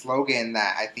even a slogan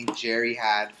that I think Jerry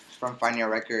had from Fania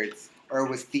Records, or it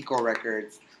was Tico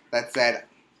Records, that said,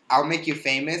 "I'll make you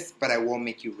famous, but I won't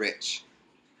make you rich."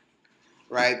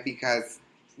 Right? Because,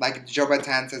 like Joe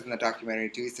Bataan says in the documentary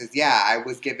too, he says, "Yeah, I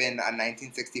was given a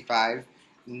 1965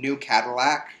 new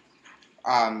Cadillac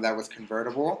that was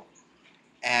convertible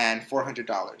and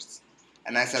 $400."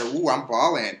 And I said, "Ooh, I'm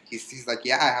balling." He's like,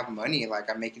 "Yeah, I have money. Like,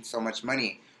 I'm making so much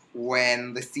money."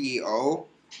 When the CEO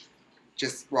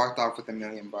just walked off with $1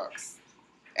 million,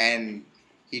 and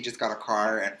he just got a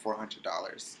car and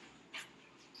 $400.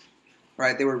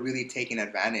 right? They were really taking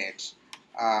advantage.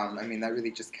 I mean, that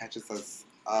really just catches us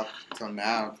up till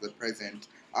now, to the present.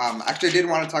 Actually, I did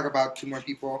want to talk about two more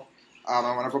people. I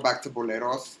want to go back to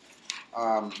boleros.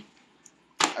 Um,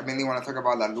 I mainly want to talk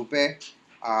about La Lupe.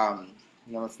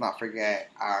 Let's not forget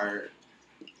our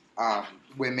um,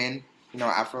 women,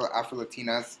 Afro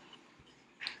Latinas.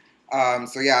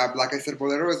 So yeah, like I said,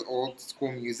 bolero is old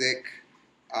school music.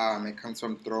 It comes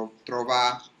from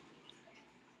trova.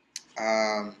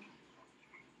 Um,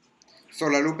 so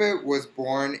La Lupe was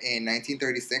born in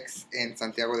 1936 in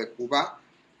Santiago de Cuba.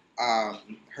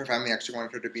 Her family actually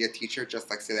wanted her to be a teacher, just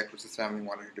like Celia Cruz's family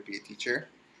wanted her to be a teacher.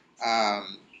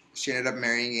 Um, she ended up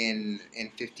marrying in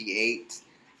 58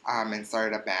 and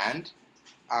started a band.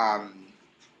 Um,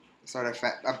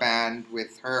 a band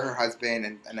with her husband,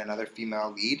 and another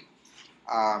female lead.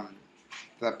 Um,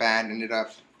 the band ended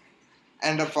up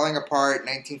falling apart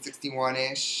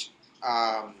 1961-ish.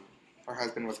 Her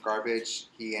husband was garbage.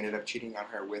 He ended up cheating on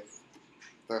her with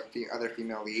the other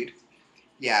female lead.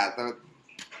 Yeah,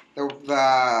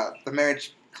 the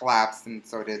marriage collapsed, and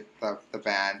so did the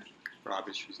band. For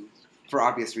obvious reasons. For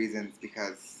obvious reasons,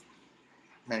 because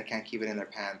men can't keep it in their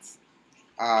pants.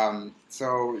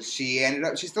 So she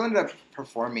still ended up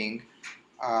performing.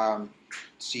 Um,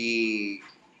 she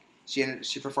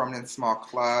performed in small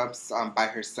clubs by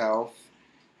herself.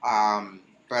 But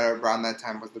around that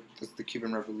time was the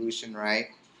Cuban Revolution, right?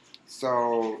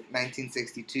 So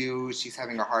 1962, she's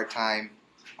having a hard time.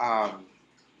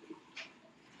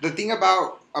 The thing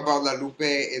about La Lupe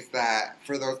is that,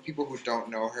 for those people who don't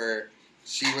know her,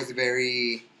 she was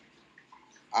very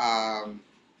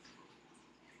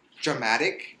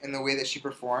dramatic in the way that she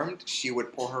performed. She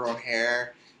would pull her own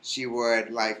hair. She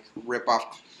would rip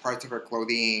off parts of her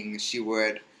clothing. She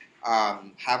would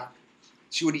yell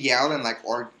and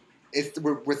it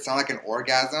would sound like an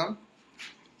orgasm.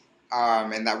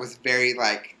 And that was very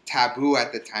taboo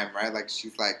at the time, right? Like,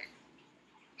 she's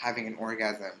having an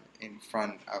orgasm in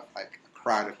front of a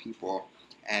crowd of people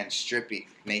and stripping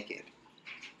naked.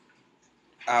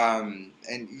 And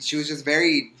she was just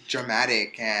very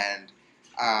dramatic and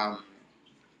I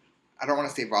don't want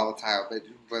to say volatile, but it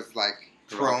was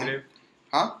Provocative.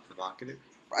 Huh? Provocative.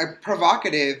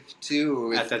 Provocative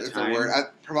too At that is time. the word.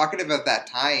 Provocative at that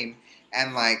time,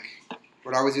 and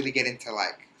would always really get into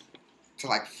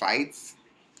fights.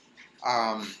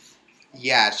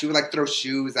 Yeah, she would throw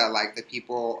shoes at the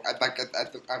people at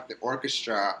the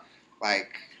orchestra,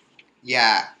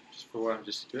 yeah, Just for what?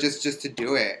 Just to do it? just to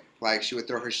do it. She would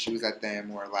throw her shoes at them,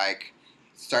 or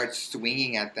start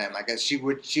swinging at them. I guess she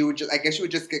would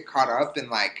just get caught up in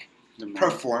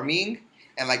performing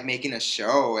and making a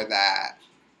show that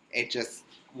it just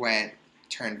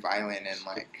turned violent and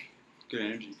Good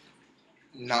energy.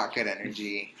 not good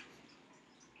energy.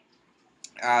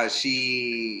 So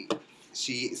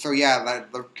yeah,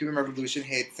 the Cuban Revolution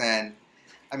hits, and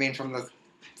I mean, from the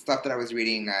stuff that I was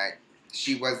reading,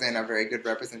 she wasn't a very good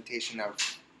representation of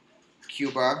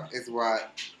Cuba, is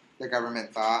what the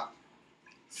government thought.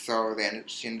 So then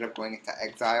she ended up going into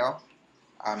exile.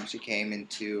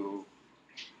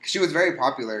 She was very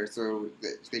popular, so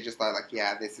they just thought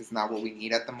yeah, this is not what we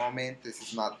need at the moment. This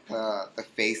is not the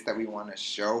face that we want to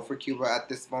show for Cuba at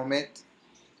this moment.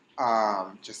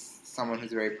 Just someone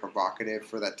who's very provocative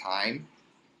for that time.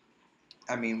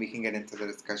 I mean, we can get into the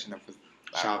discussion of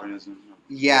Chauvinism.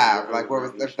 Yeah,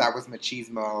 if that was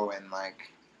machismo and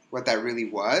what that really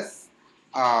was.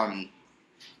 I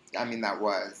mean, that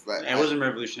was. It wasn't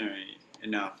revolutionary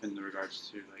enough in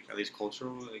regards to at least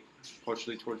culturally towards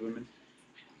women.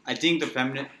 I think the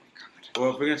feminine.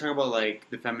 Well, if we're gonna talk about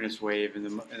the feminist wave and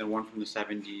the one from the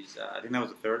 70s, I think that was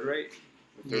the third, right?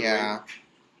 Yeah. Wave?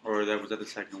 Or was that the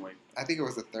second wave? I think it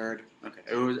was the third. Okay,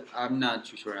 it was. I'm not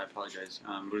too sure. I apologize.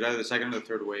 It was either the second or the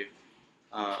third wave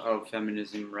of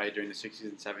feminism, right, during the 60s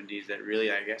and 70s that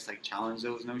really, I guess, challenged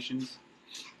those notions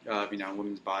of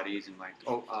women's bodies and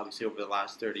obviously over the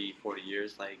last 30, 40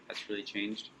 years, that's really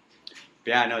changed.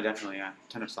 But yeah, no, definitely, a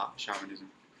ton of chauvinism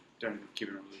during the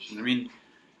Cuban Revolution. I mean,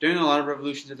 during a lot of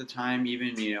revolutions at the time,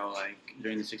 even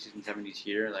during the 60s and 70s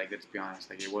here, let's be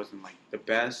honest, it wasn't the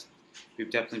best.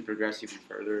 We've definitely progressed even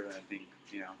further. I think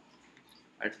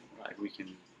we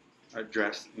can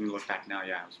address and look back now.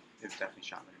 Yeah, it's definitely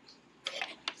chauvinist.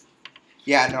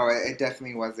 Yeah, no, it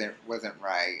definitely wasn't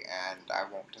right, and I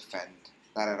won't defend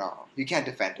that at all. You can't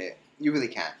defend it. You really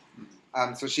can't.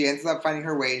 Mm-hmm. So she ends up finding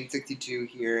her way in '62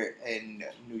 here in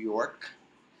New York.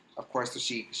 Of course, so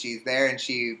she's there, and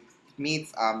she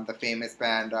meets the famous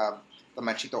band, the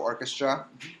Machito Orchestra,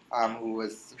 who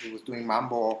was doing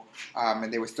mambo,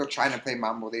 and they were still trying to play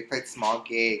mambo. They played small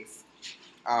gigs.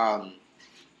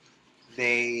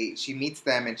 she meets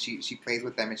them and she plays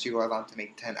with them, and she goes on to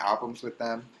make 10 albums with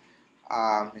them.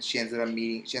 And she ends up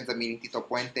meeting Tito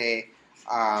Puente,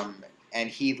 and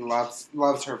he loves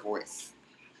her voice.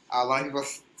 A lot of people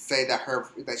say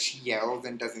that she yells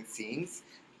and doesn't sing,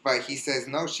 but he says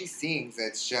no, she sings.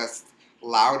 It's just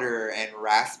louder and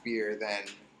raspier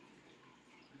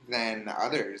than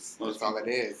others. That's all it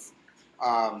is.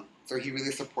 So he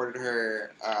really supported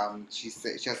her. She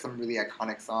has some really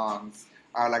iconic songs.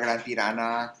 La Gran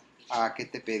Tirana, Que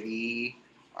Te Pedí,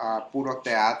 Puro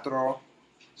Teatro.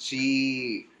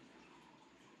 She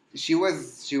she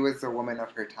was a woman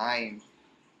of her time.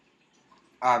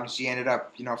 She ended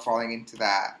up falling into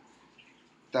the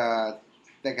I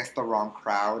guess the wrong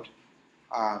crowd.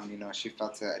 She fell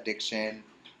to addiction.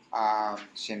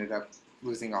 She ended up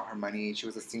losing all her money. She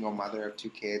was a single mother of 2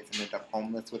 kids, and ended up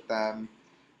homeless with them.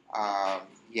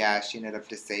 Yeah, she ended up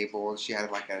disabled. She had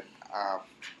like an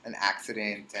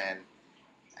accident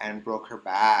and broke her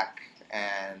back,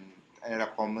 and ended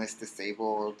up homeless,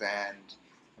 disabled, and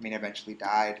eventually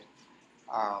died.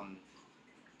 Um,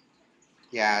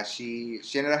 yeah, she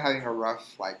ended up having a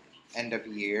rough like end of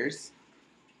years,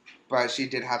 but she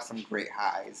did have some great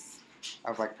highs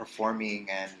of like performing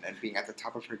and being at the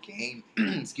top of her game.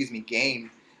 Excuse me,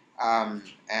 game. And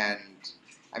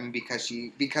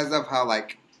because of how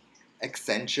like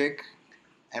eccentric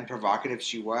and provocative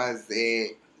she was,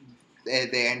 they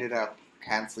ended up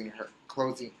canceling her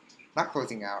closing, not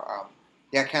closing out.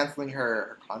 Yeah, canceling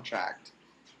her contract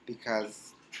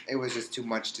because it was just too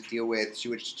much to deal with.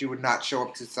 She would not show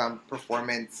up to some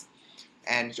performance,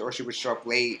 or she would show up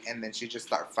late, and then she'd just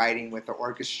start fighting with the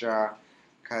orchestra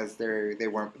because they're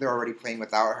already playing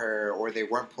without her, or they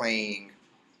weren't playing.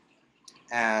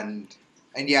 And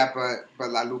yeah, but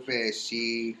La Lupe,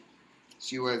 she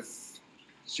was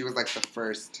she was like the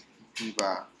first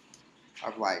diva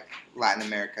of like Latin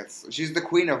America. She's the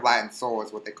queen of Latin soul,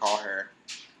 is what they call her.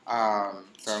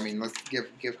 So let's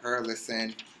give her a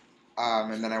listen.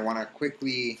 And then I want to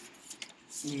quickly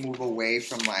move away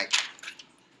from like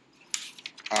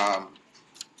um,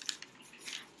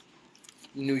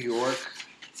 New York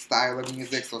style of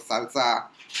music, so salsa.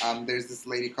 There's this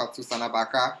lady called Susana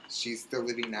Baca. She's still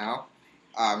living now.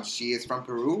 She is from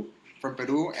Peru,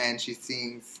 and she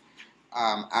sings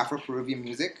Afro-Peruvian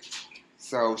music.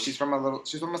 So she's from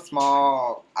a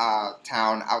small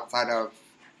town outside of.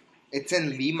 It's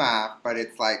in Lima, but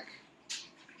it's like,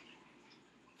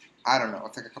 I don't know.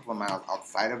 It's like a couple of miles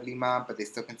outside of Lima, but they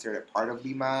still consider it part of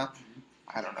Lima.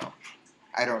 I don't know.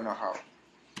 I don't know how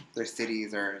their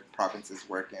cities or provinces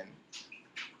work in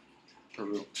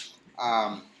Peru.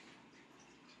 Um,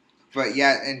 but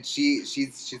yeah, and she's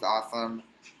awesome.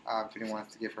 If anyone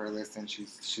wants to give her a listen,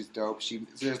 she's dope.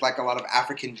 There's like a lot of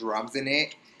African drums in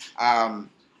it, um,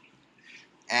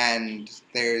 and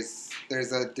there's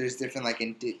different like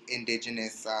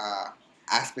indigenous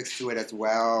aspects to it as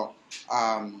well.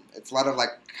 It's a lot of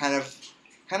like kind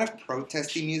of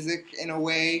protesty music in a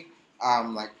way.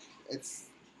 Like it's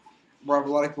what a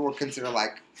lot of people would consider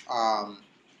like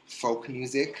folk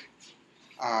music.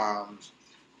 Um,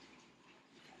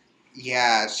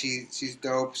 yeah, she's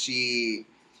dope. She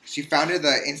founded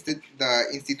the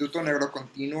Instituto Negro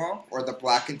Continuo, or the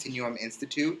Black Continuum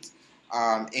Institute,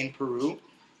 in Peru.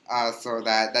 So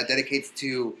that dedicates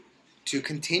to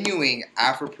continuing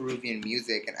Afro-Peruvian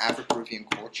music and Afro-Peruvian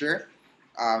culture.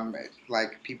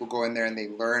 Like people go in there and they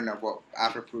learn of what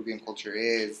Afro-Peruvian culture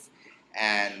is,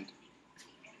 and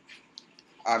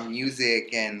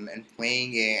music and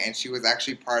playing it. And she was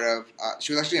actually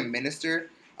she was actually a minister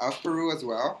of Peru as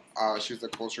well. She was the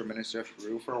cultural minister of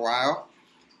Peru for a while.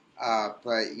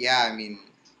 But yeah,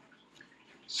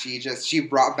 she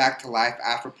brought back to life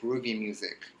Afro-Peruvian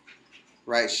music,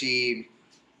 right? She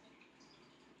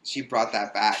brought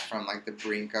that back from like the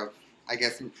brink of, I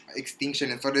guess,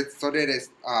 extinction, and so did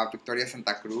Victoria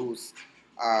Santa Cruz,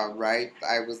 right?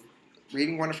 I was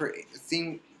reading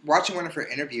watching one of her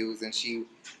interviews, and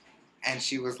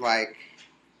she was like,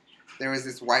 there was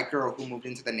this white girl who moved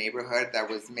into the neighborhood that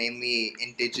was mainly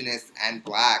indigenous and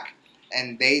black,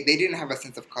 and they didn't have a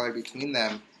sense of color between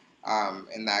them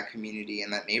in that community, in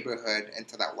that neighborhood,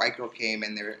 until that white girl came,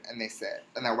 and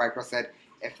that white girl said,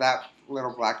 if that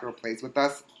little black girl plays with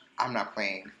us, I'm not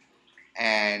playing.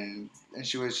 And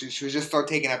she was just so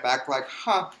taken aback, like,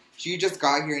 huh, so you just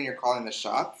got here and you're calling the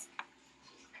shots.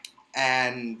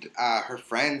 And her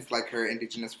friends, like her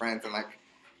indigenous friends, and like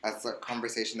that's a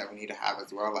conversation that we need to have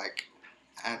as well, like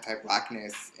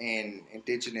anti-blackness in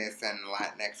indigenous and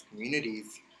Latinx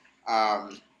communities.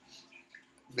 Um,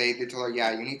 they told her,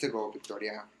 yeah, you need to go,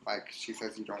 Victoria. Like she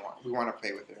says, we want to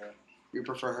play with her. We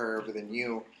prefer her over than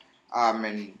you.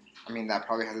 And I mean that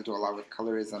probably has to do a lot with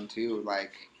colorism too,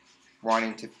 like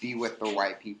wanting to be with the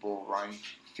white people, wanting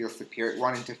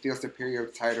to feel superior,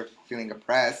 tired of feeling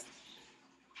oppressed.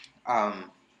 Um,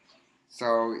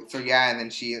 so yeah, and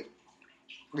then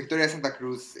Victoria Santa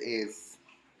Cruz is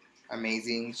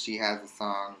amazing. She has a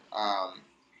song,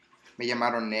 Me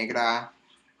Llamaron Negra,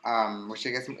 which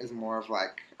I guess is more of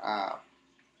like,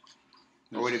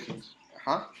 what would it be? Resistance.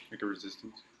 Huh? Like a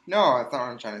resistance. No, that's not what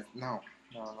I'm trying to. No.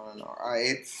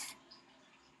 It's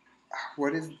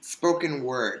what is spoken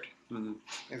word Mm-hmm.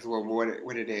 is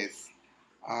what it is.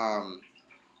 Um,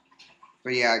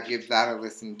 but yeah, give that a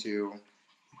listen to.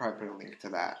 Probably put a link to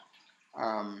that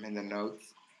in the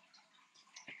notes.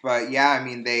 But yeah, I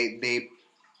mean they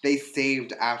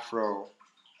saved Afro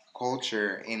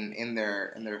culture in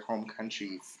their home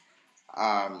countries,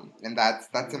 and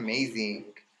that's amazing,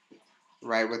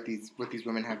 right? What these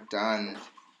women have done,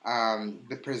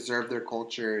 to preserve their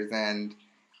cultures and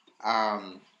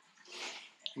um,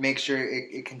 make sure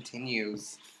it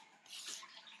continues.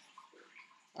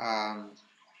 Um,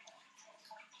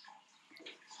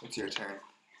 it's your turn.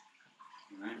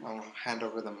 I'll hand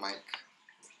over the mic.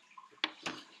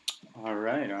 All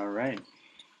right, all right.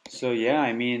 So yeah,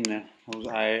 I mean,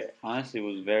 I honestly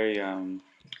was very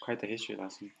quite the history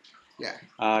lesson. Yeah.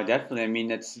 Definitely. I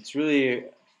mean, it's really,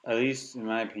 at least in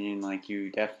my opinion, like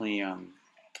you definitely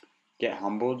get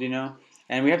humbled, you know.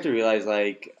 And we have to realize,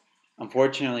 like,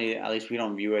 unfortunately, at least we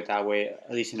don't view it that way.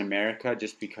 At least in America,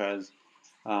 just because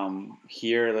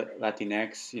here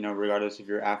Latinx, you know, regardless if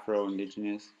you're Afro,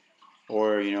 Indigenous,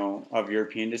 or you know of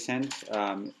European descent,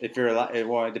 if you're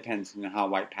well, it depends on how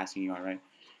white passing you are, right?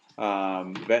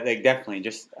 But like definitely,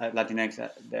 just Latinx,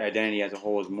 the identity as a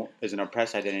whole is an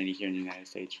oppressed identity here in the United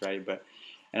States, right? But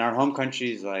in our home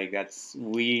countries, like that's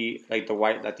we like the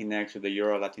white Latinx or the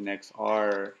Euro Latinx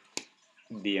are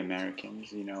the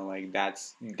Americans, you know, like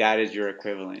that is your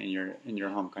equivalent in your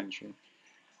home country.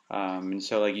 And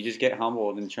so like you just get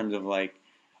humbled in terms of like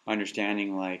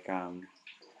understanding like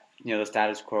you know the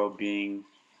status quo being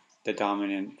the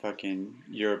dominant fucking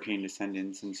European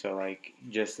descendants, and so like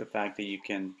just the fact that you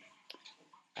can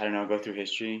I don't know go through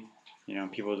history, you know,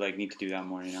 people like need to do that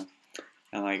more, you know,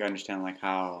 and like understand like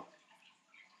how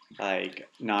like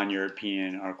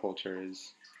non-European our culture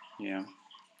is, you know.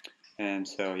 And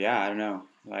so, yeah, I don't know.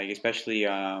 Like, especially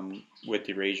with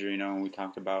erasure, you know, we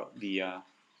talked about the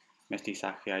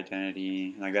mestizaje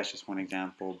identity. Like, that's just one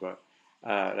example, but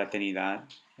Latinidad,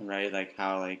 right? Like,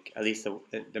 how, like, at least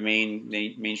the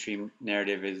mainstream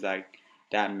narrative is like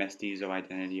that mestizo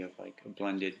identity of like a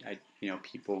blended, you know,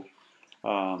 people.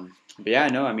 But yeah,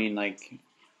 no, I mean, like,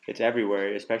 it's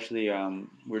everywhere, especially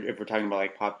if we're talking about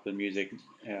like popular music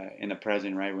in the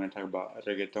present, right? We're going to talk about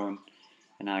reggaeton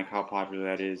and like how popular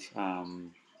that is.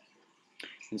 And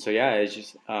so yeah, it's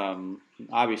just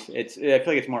obvious. I feel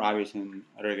like it's more obvious in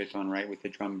reggaeton, right, with the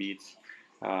drum beats.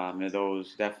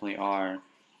 Those definitely are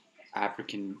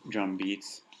African drum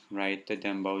beats, right? The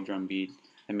dembo drum beat,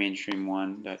 the mainstream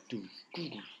one, that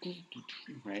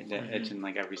right, that it's in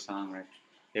like every song, right,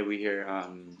 that we hear. Uh,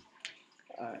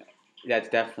 that's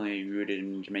definitely rooted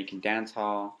in Jamaican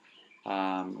dancehall,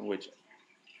 which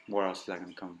where else is that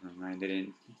going to come from, right? They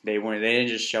didn't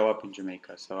just show up in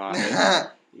Jamaica. So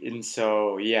and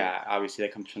so yeah, obviously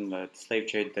that comes from the slave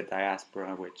trade, the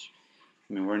diaspora, which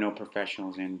I mean we're no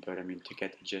professionals in, but I mean to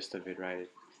get the gist of it, right?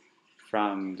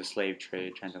 From the slave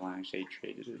trade, transatlantic slave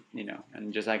trade, you know,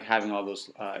 and just like having all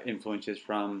those influences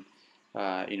from,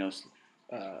 you know,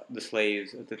 the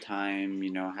slaves at the time,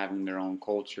 you know, having their own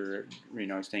culture, you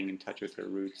know, staying in touch with their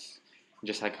roots,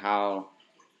 just like how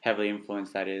heavily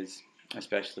influenced that is,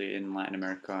 especially in Latin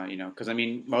America, you know, because I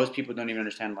mean, most people don't even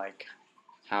understand like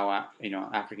how you know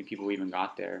African people even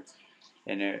got there,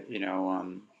 and it, you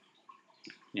know,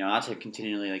 not to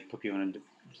continually like put people in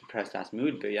a depressed ass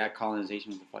mood, but yeah,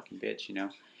 colonization was a fucking bitch, you know,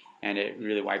 and it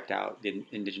really wiped out the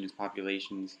indigenous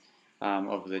populations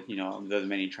of the you know the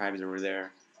many tribes that were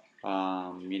there.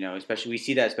 You know, especially we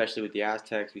see that especially with the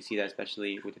Aztecs. We see that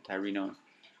especially with the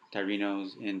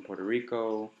Taínos in Puerto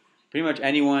Rico. Pretty much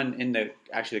anyone in the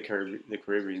actually the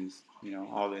Caribbeans, you know,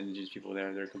 all the indigenous people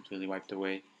there, they're completely wiped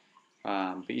away.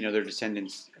 But you know, their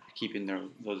descendants keeping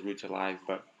those roots alive.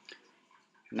 But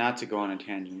not to go on a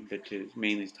tangent, but to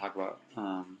mainly talk about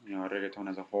you know reggaeton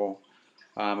as a whole.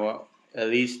 Well, at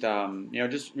least you know,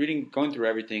 just going through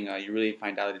everything, you really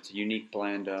find out it's a unique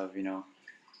blend of you know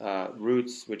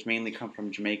roots, which mainly come from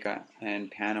Jamaica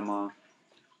and Panama.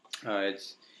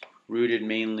 It's rooted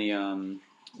mainly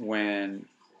when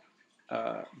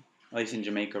at least in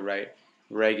Jamaica, right?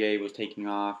 Reggae was taking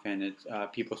off, and it's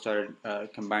people started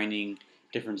combining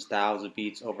different styles of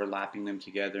beats, overlapping them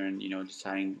together, and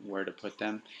deciding where to put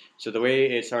them. So the way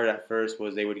it started at first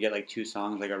was they would get like two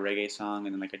songs, like a reggae song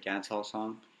and then like a dancehall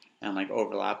song, and like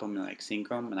overlap them and like sync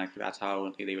them, and like that's how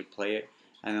like, they would play it.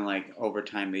 And then like over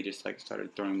time they just like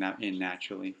started throwing that in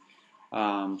naturally.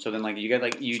 So then like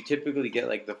you typically get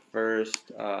like the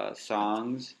first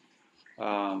songs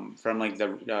from like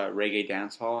the reggae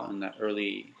dance hall in the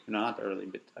early, no, not the early,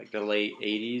 but like the late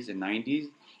 80s and 90s,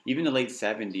 even the late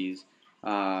 70s.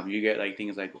 You get like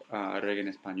things like reggae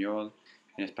en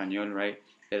español, right?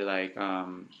 It like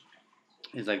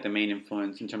is like the main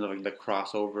influence in terms of like the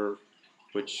crossover,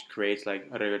 which creates like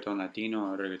reggaeton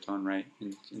latino or reggaeton, right,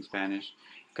 in Spanish.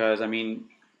 Because I mean,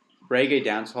 reggae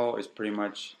dancehall is pretty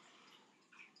much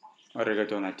a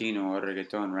reggaeton latino or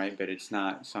reggaeton, right? But it's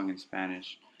not sung in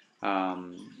Spanish.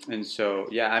 And so,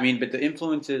 yeah, I mean, but the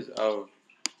influences of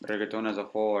reggaeton as a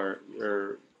whole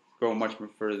go much more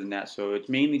further than that. So it's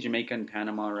mainly Jamaica and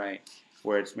Panama, right?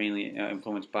 Where it's mainly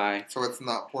influenced by. So it's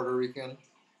not Puerto Rican?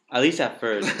 At least at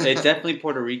first. It's definitely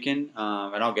Puerto Rican,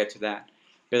 and I'll get to that.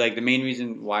 But like the main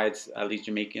reason why it's at least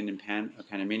Jamaican and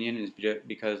Panamanian is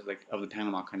because like of the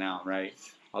Panama Canal, right?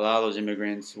 A lot of those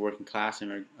immigrants, working class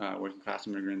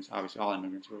immigrants, obviously all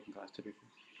immigrants are working class typically.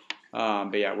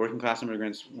 But yeah, working class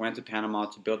immigrants went to Panama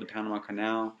to build the Panama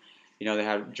Canal. They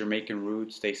have Jamaican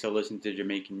roots. They still listen to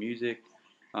Jamaican music.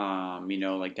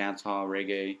 Like dancehall,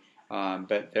 reggae.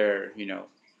 But they're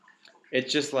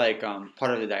it's just like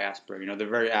part of the diaspora. They're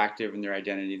very active in their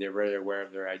identity. They're very aware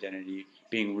of their identity,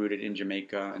 being rooted in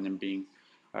Jamaica, and then being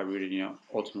rooted,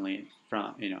 ultimately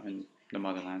from in the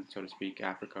motherland, so to speak,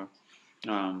 Africa,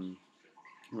 um,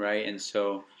 right? And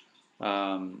so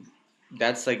um,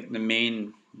 that's like the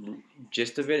main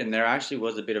gist of it. And there actually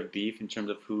was a bit of beef in terms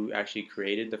of who actually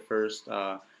created the first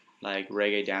like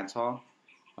reggae dancehall.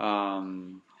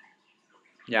 Um,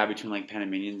 yeah, between like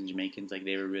Panamanians and Jamaicans, like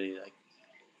they were really like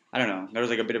I don't know. There was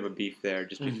like a bit of a beef there,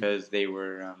 just because they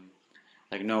were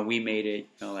like, no, we made it.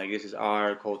 Like this is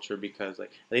our culture because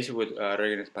like at least with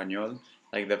reggae en español,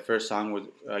 like the first song was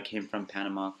came from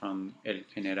Panama from El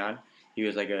General. He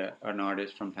was like an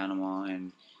artist from Panama,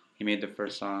 and he made the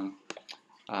first song.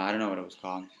 I don't know what it was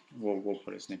called. We'll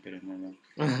put a snippet in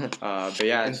there. Then. But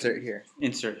yeah, Insert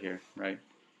here, right?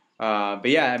 But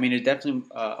yeah, I mean, it's definitely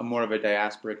a more of a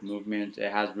diasporic movement. It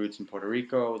has roots in Puerto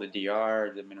Rico, the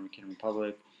DR, the Dominican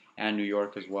Republic, and New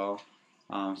York as well.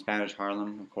 Spanish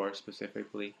Harlem, of course,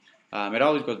 specifically. It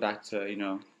always goes back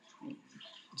to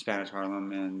Spanish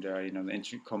Harlem and the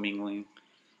intercommingling.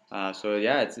 So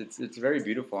yeah, it's very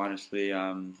beautiful, honestly.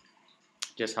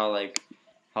 Just how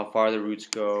far the roots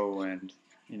go and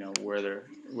where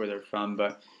they're from,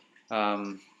 but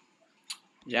um,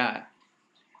 yeah,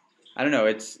 I don't know.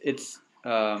 It's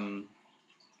at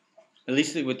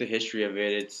least with the history of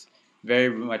it, it's very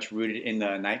much rooted in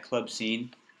the nightclub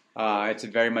scene. It's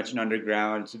very much an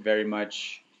underground. It's very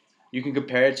much you can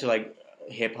compare it to like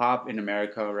hip hop in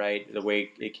America, right? The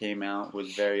way it came out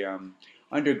was very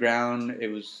underground. It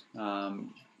was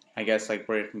I guess like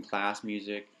working class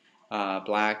music,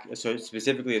 black, so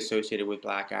specifically associated with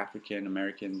Black African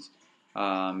Americans,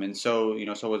 and so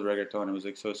so was reggaeton. It was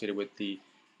associated with the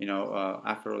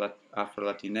Afro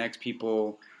Latinx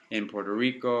people in Puerto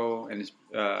Rico, and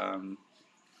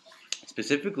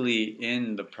specifically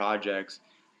in the projects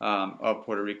of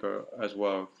Puerto Rico as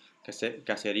well.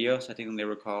 Caseríos, I think they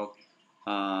were called,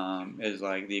 is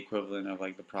like the equivalent of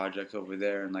like the projects over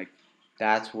there, and like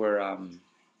that's where a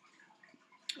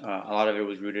lot of it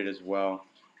was rooted as well,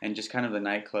 and just kind of the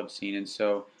nightclub scene. And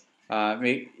so,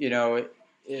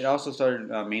 it also started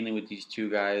mainly with these two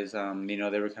guys. They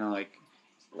were kind of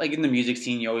like in the music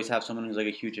scene, you always have someone who's like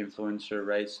a huge influencer,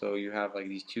 right? So you have like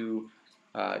these two,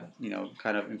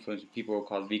 kind of influential people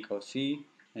called Vico C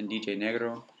and DJ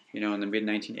Negro. In the mid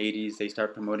 1980s, they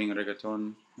start promoting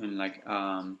reggaeton and like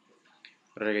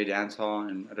reggae dancehall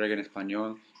and reggae en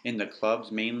español in the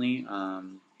clubs mainly,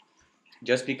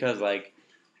 just because like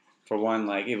for one,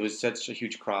 like it was such a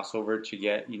huge crossover to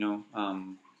get reggae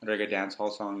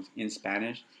dancehall songs in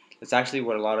Spanish. That's actually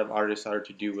what a lot of artists started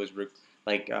to do was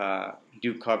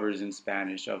do covers in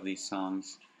Spanish of these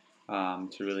songs to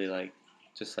really like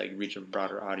just like reach a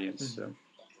broader audience. Mm-hmm. So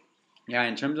yeah,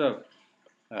 in terms of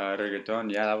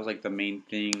reggaeton, yeah, that was like the main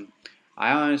thing.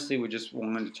 I honestly would just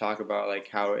wanted to talk about like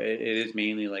how it is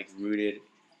mainly like rooted.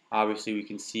 Obviously,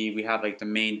 we have like the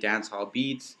main dancehall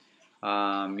beats,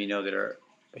 that are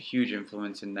a huge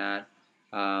influence in that.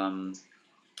 The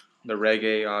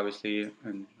reggae, obviously,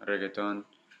 and reggaeton,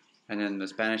 and then the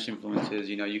Spanish influences.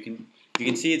 You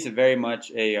can see it's a very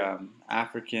much a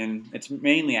African. It's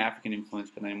mainly African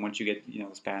influence, but then once you get the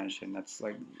Spanish, and that's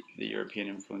like the European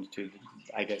influence too,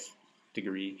 I guess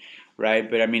degree, right?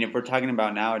 But I mean, if we're talking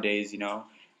about nowadays,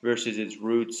 versus its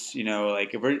roots,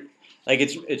 like if we're like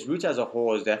its roots as a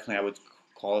whole is definitely I would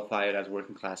qualify it as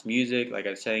working class music. Like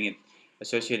I was saying, it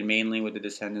associated mainly with the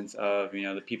descendants of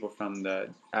the people from the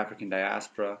African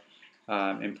diaspora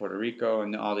in Puerto Rico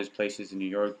and all these places in New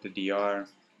York, the DR.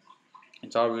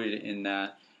 It's all rooted in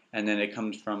that, and then it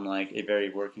comes from like a very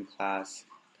working class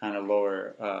kind of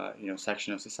lower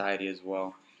section of society as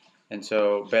well. And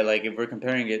so, but like if we're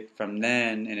comparing it from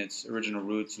then and its original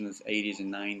roots in the 80s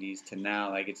and 90s to now,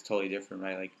 like it's totally different,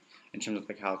 right? Like in terms of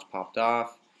like how it's popped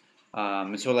off.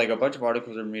 And so like a bunch of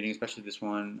articles I'm reading, especially this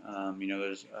one,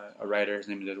 there's a writer, his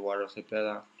name is Eduardo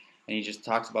Cepeda, and he just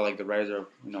talks about like the rise of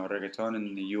reggaeton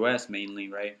in the U.S. mainly,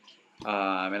 right?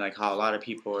 And like how a lot of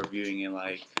people are viewing it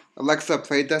like Alexa,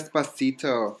 play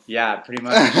Despacito. yeah, pretty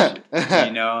much.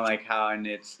 Like how, and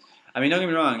it's, I mean, don't get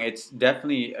me wrong, it's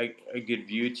definitely a good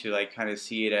view to like kind of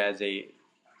see it as a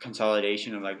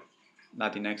consolidation of like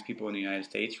Latinx people in the United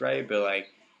States, right? But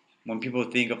like when people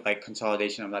think of like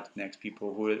consolidation of Latinx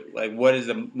people, who like what is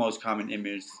the most common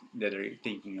image that they're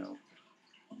thinking of?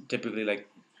 Typically, like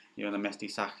the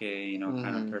mestizaje,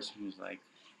 kind of person who's like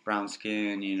brown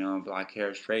skin, black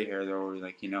hair, straight hair, though,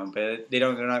 like but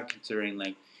they're not considering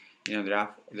like the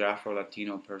Afro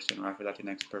Latino person or Afro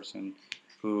Latinx person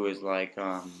who is like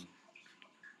the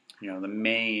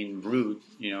main root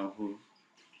who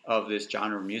of this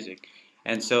genre of music,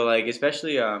 and so like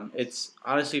especially it's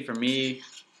honestly for me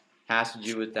has to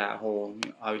do with that whole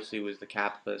obviously was the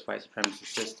capitalist white supremacy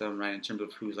system, right, in terms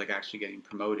of who's like actually getting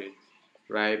promoted,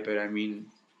 right? But I mean,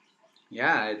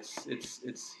 yeah,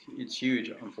 it's huge.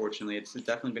 Unfortunately, it's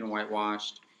definitely been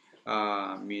whitewashed. A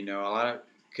lot of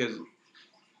because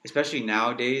especially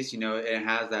nowadays, it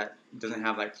has that doesn't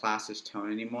have like classist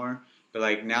tone anymore. But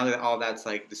like now that all that's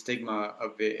like the stigma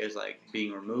of it is like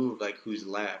being removed, like who's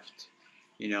left,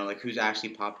 like who's actually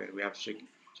popular. We have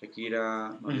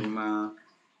Shakira, Maluma,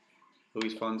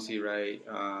 Luis Fonsi, right?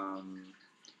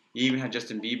 You even have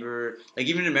Justin Bieber. Like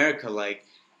even in America, like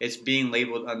it's being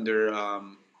labeled under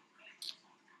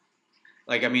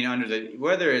like I mean under the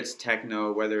whether it's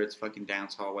techno, whether it's fucking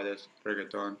dancehall, whether it's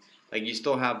reggaeton, like you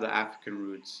still have the African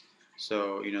roots.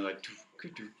 So like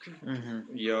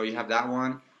you have that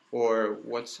one, or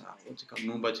what's it called,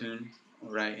 Moomba tune,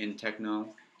 right, in techno,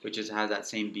 which has that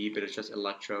same beat, but it's just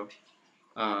electro.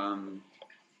 Um,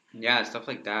 yeah, stuff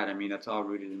like that. I mean, that's all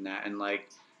rooted in that, and like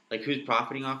who's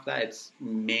profiting off that? It's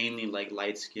mainly like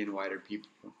light skinned, whiter people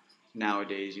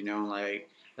nowadays. Like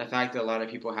the fact that a lot of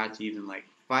people had to even like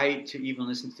fight to even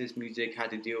listen to this music,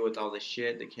 had to deal with all the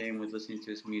shit that came with listening to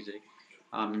this music,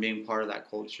 and being part of that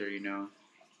culture.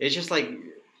 It's just like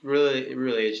really,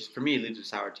 it's just for me, it leaves a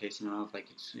sour taste in my mouth. Like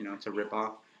it's a rip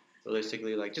off.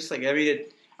 Realistically, like just like I mean,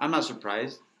 I'm not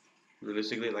surprised.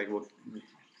 Realistically, like what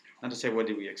not to say what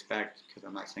did we expect, because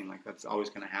I'm not saying like that's always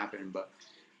going to happen, but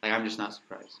like I'm just not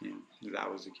surprised,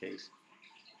 that was the case.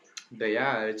 But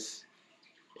yeah,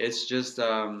 it's just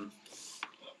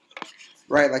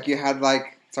Right, like you had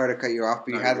like, sorry to cut you off,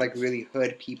 but you had like really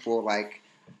hood people like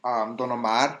Don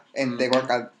Omar and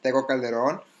Tego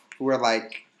Calderon, who were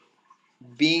like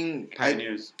being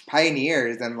pioneers,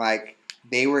 and like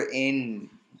they were in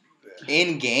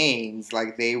games,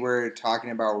 like they were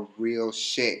talking about real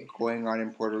shit going on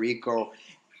in Puerto Rico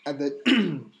and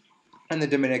the and the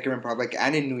Dominican Republic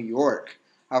and in New York,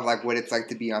 of like what it's like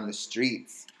to be on the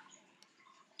streets,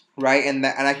 right? And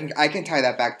I can tie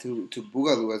that back to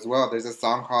Boogaloo as well. There's a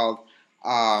song called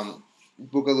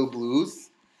Boogaloo Blues,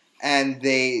 and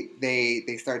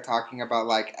they start talking about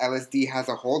like LSD has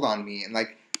a hold on me, and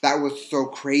like that was so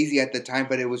crazy at the time,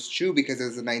 but it was true because it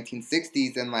was the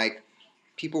 1960s, and like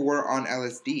people were on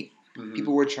LSD. Mm-hmm.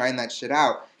 People were trying that shit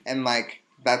out. And, like,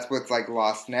 that's what's, like,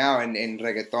 lost now in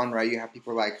reggaeton, right? You have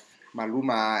people like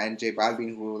Maluma and J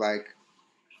Balvin who, like,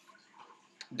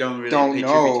 don't pay tribute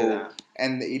to that.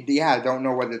 And, yeah, don't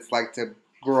know what it's like to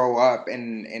grow up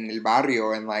in El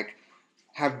Barrio and, like,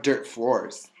 have dirt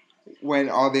floors when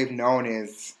all they've known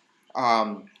is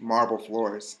marble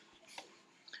floors.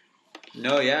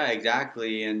 No, yeah,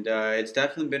 exactly, and it's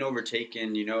definitely been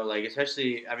overtaken. Like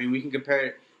especially, I mean, we can compare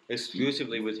it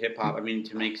exclusively with hip hop. I mean,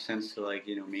 to make sense to like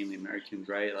mainly Americans,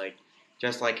 right? Like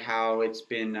just like how it's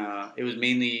been. It was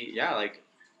mainly like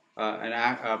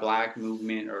a black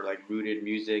movement or like rooted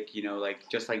music. Like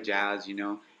just like jazz.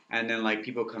 And then like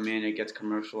people come in, it gets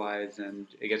commercialized and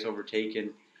it gets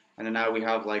overtaken, and then now we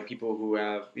have like people who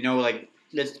have like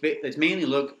let's mainly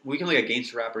look. We can look at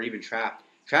gangster rap or even trap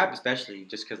especially,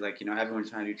 just because like everyone's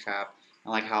trying to do trap,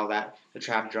 and like how that the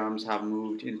trap drums have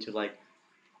moved into like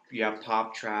you have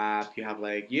pop trap, you have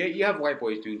like you have white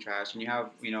boys doing trash, and you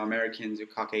have Americans or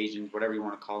Caucasians, whatever you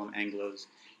want to call them, Anglos,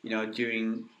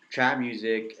 doing trap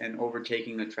music and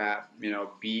overtaking the trap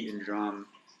beat and drum.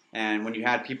 And when you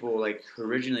had people like who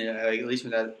originally, at least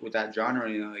with that genre,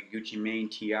 like Gucci Mane,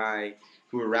 Ti,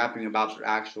 who were rapping about their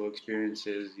actual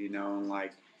experiences, and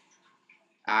like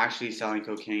actually selling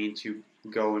cocaine to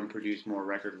go and produce more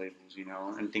record labels,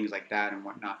 and things like that and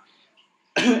whatnot.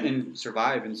 And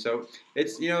survive. And so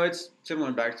it's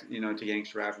similar back to to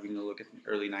gangster rap. We can look at the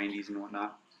early '90s and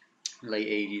whatnot, late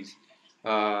 '80s.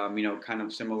 Kind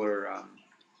of similar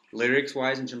lyrics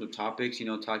wise in terms of topics.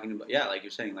 Talking about like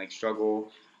you're saying, like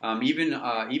struggle. Even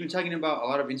talking about a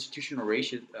lot of institutional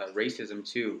racism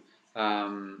too.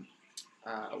 Um,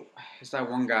 uh, it's that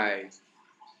one guy.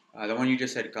 The one you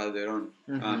just said, Calderon.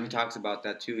 He talks about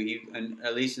that too. And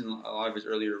at least in a lot of his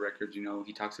earlier records,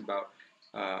 he talks about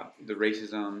the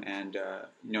racism and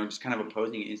just kind of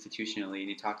opposing it institutionally. And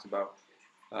he talks about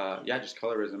just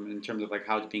colorism in terms of like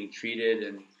how it's being treated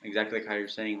and exactly like how you're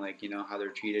saying, like how they're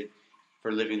treated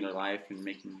for living their life and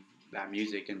making that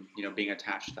music and being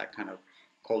attached to that kind of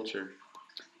culture.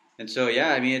 And so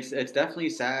I mean it's definitely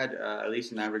sad, at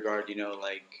least in that regard.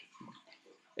 Like,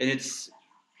 and it's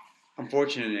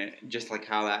unfortunate, just like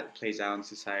how that plays out in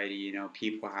society.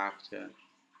 People have to,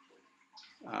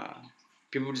 uh,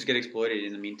 people just get exploited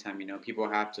in the meantime. People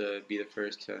have to be the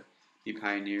first to be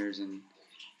pioneers, and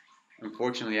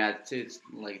unfortunately, it's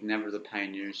like never the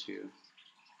pioneers who,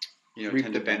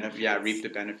 tend to reap the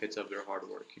benefits of their hard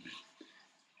work.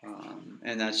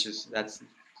 And that's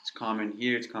it's common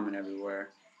here. It's common everywhere.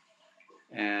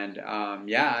 And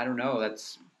I don't know.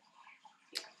 That's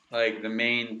like the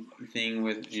main thing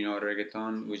with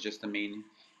reggaeton was just the main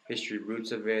history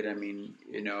roots of it. I mean,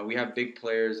 we have big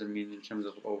players. I mean, in terms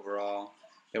of overall,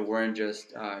 that weren't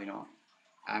just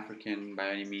African by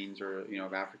any means or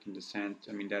of African descent.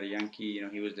 I mean, Daddy Yankee,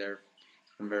 he was there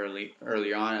from very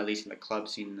early on, at least in the club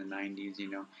scene in the '90s.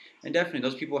 And definitely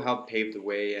those people helped pave the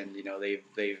way, and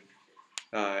they've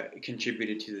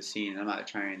contributed to the scene. I'm not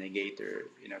trying to negate their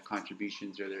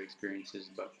contributions or their experiences,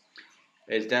 but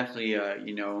it's definitely I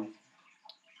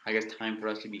guess time for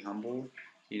us to be humble,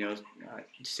 to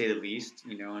say the least,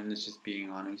 and it's just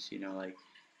being honest, like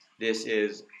this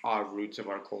is our roots of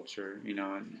our culture,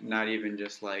 and not even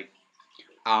just like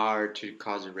our to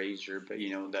cause erasure, but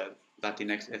the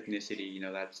Latinx ethnicity,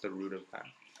 that's the root of that,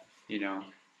 you know,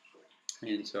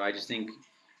 and so I just think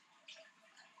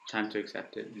time to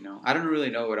accept it, I don't really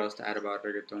know what else to add about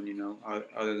reggaeton,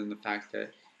 other than the fact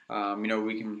that,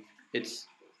 we can, it's,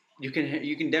 you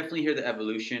can definitely hear the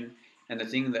evolution. And the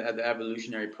thing, the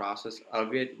evolutionary process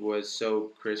of it was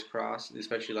so crisscross,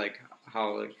 especially like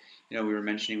how, like, we were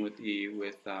mentioning with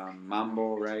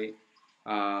mambo, right,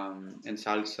 and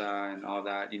salsa and all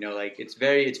that. Like it's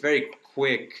very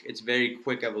quick. It's very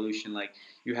quick evolution. Like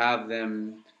you have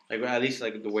them, like at least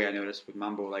like the way I noticed with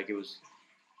mambo, like it was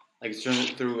like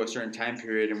through a certain time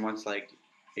period, and once like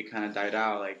it kind of died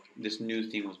out, like this new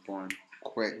thing was born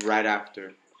Quick. right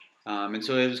after. And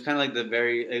so it was kind of like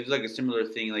it was like a similar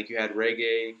thing. Like you had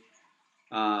reggae,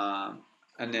 um,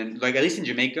 and then like at least in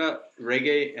Jamaica,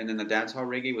 reggae, and then the dancehall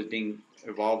reggae was being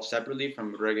evolved separately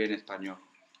from reggae in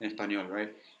español,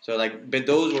 right? So like, but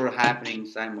those were happening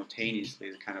simultaneously.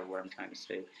 Is kind of what I'm trying to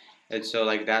say. And so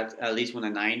like that, at least when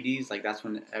the '90s, like that's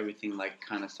when everything like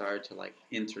kind of started to like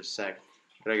intersect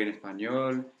reggae en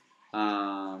español,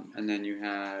 and then you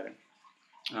had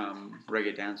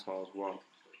reggae dancehall as well.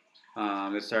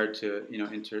 That started to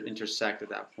intersect at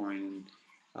that point. And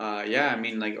I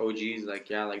mean like OGs like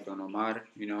like Don Omar,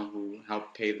 who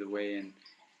helped pave the way. And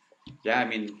I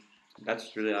mean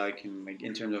that's really all I can like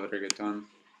in terms of reggaeton.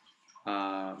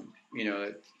 That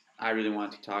I really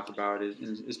want to talk about it,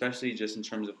 and especially just in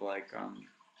terms of like I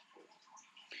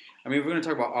mean if we're gonna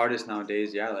talk about artists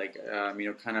nowadays, like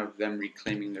kind of them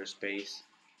reclaiming their space,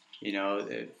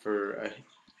 for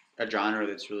a genre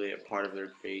that's really a part of their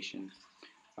creation.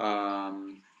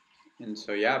 Um, And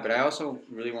so but I also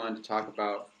really wanted to talk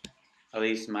about, at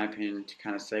least in my opinion, to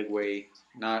kind of segue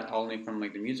not only from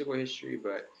like the musical history,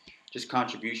 but just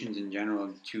contributions in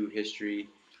general to history,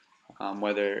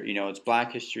 whether it's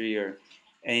Black history or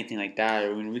anything like that. I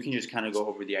mean, we can just kind of go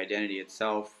over the identity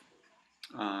itself,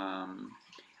 um,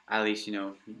 at least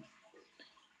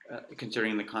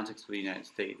considering the context of the United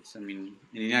States. I mean,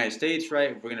 in the United States,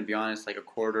 right? If we're gonna be honest, like a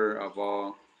quarter of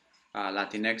all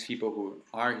Latinx people who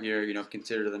are here,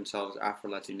 consider themselves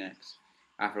Afro-Latinx,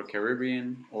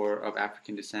 Afro-Caribbean, or of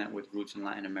African descent with roots in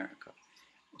Latin America,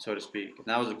 so to speak. And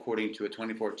that was according to a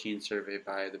 2014 survey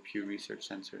by the Pew Research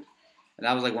Center. And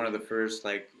that was like one of the first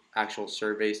like actual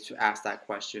surveys to ask that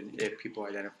question if people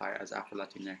identify as Afro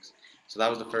Latinx. So that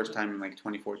was the first time in like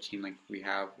 2014, like we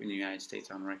have in the United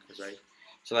States on records, right?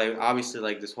 So like obviously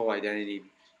like this whole identity,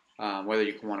 whether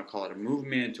you want to call it a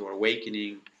movement or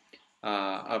awakening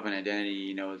of an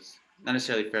identity, it's not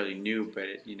necessarily fairly new, but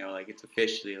like it's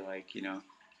officially like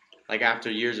like after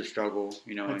years of struggle,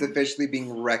 It's and officially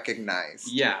being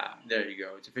recognized. yeah, there you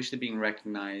go. It's officially being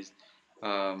recognized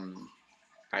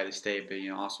by the state, but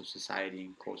also society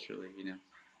and culturally,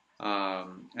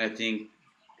 I think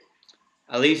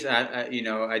at least I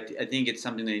think it's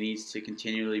something that needs to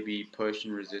continually be pushed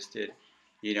and resisted,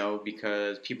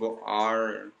 because people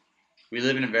are we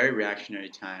live in a very reactionary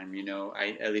time,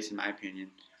 at least in my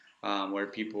opinion, where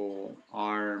people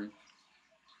are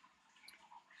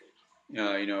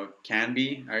can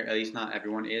be, or at least not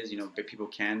everyone is, but people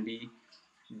can be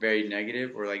very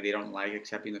negative or like they don't like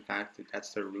accepting the fact that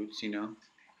that's their roots,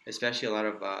 especially a lot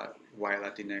of white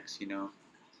Latinx,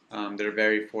 that are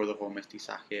very for the whole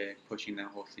mestizaje, pushing that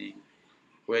whole thing,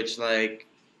 which like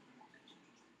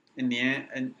in the end,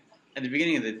 and at the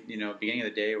beginning of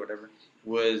the day or whatever,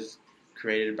 was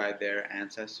created by their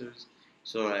ancestors.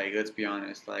 So like, let's be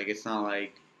honest, like it's not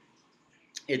like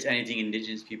it's anything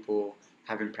indigenous people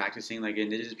have been practicing. Like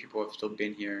indigenous people have still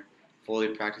been here, fully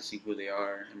practicing who they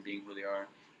are and being who they are,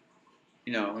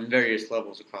 in various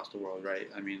levels across the world, right?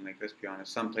 I mean, like, let's be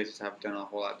honest. Some places have done a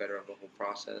whole lot better of the whole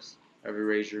process of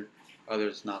erasure.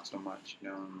 Others not so much,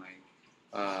 and like,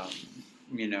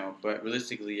 but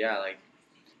realistically, yeah, like,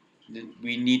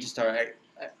 we need to start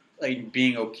like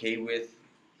being okay with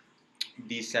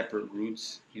these separate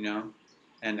roots,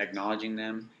 and acknowledging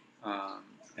them, um,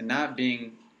 and not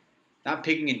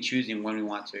picking and choosing when we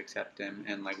want to accept them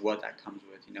and like what that comes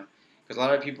with, because a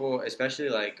lot of people, especially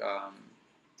like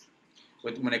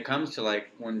when it comes to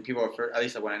like when people are first, at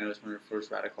least like when I noticed when we were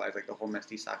first radicalized, like the whole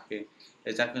mestizaje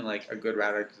is definitely like a good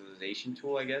radicalization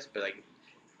tool, I guess. But like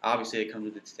obviously it comes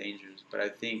with its dangers. But I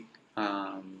think,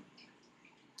 yeah,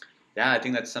 I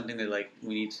think that's something that like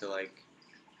we need to like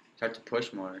start to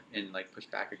push more and like push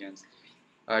back against.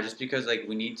 Just because like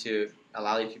we need to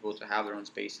allow these people to have their own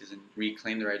spaces and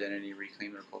reclaim their identity,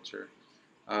 reclaim their culture,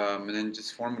 and then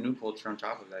just form a new culture on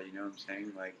top of that. You know what I'm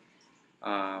saying? Like,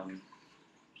 um,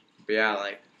 but yeah,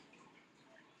 like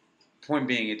point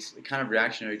being, it's kind of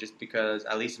reactionary just because,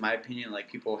 at least in my opinion,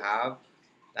 like people have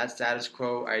that status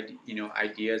quo,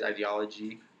 ideas,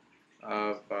 ideology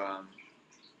of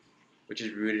which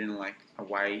is rooted in like a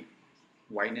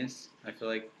whiteness. I feel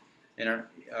like in our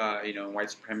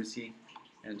white supremacy,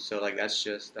 and so like that's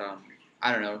just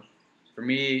I don't know. For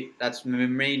me, that's the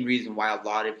main reason why a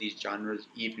lot of these genres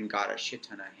even got a shit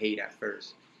ton of hate at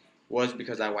first, was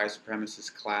because that white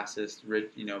supremacist, classist, rich,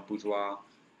 bourgeois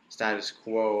status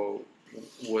quo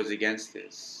was against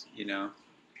this, And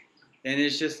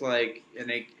it's just like, and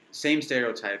they, same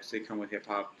stereotypes that come with hip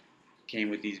hop came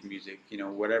with these music,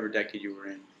 whatever decade you were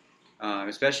in.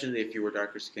 Especially if you were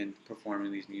darker skinned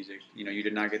performing these music, you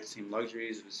did not get the same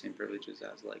luxuries or the same privileges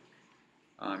as like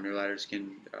your lighter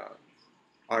skinned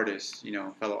artists,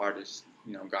 fellow artists,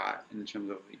 got in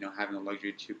terms of having the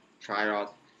luxury to try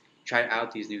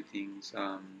out these new things,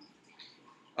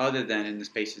 other than in the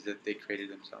spaces that they created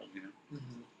themselves,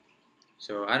 Mm-hmm.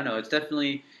 So I don't know. It's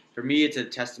definitely, for me, it's a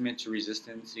testament to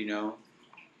resistance,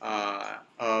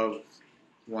 of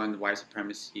one, white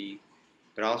supremacy,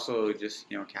 but also just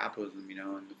capitalism,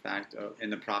 and the fact of in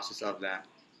the process of that,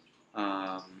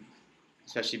 um,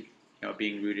 especially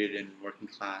being rooted in working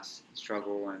class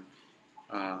struggle and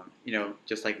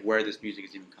just like where this music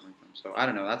is even coming from. So I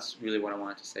don't know. That's really what I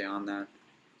wanted to say on that.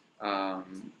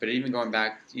 But even going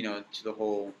back, to the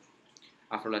whole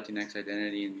Afro Latinx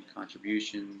identity and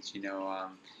contributions,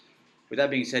 with that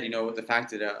being said, the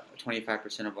fact that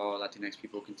 25% of all Latinx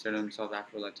people consider themselves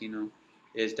Afro Latino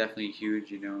is definitely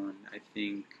huge, and I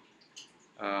think,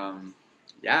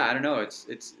 yeah, I don't know,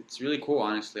 it's really cool,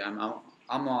 honestly. I'm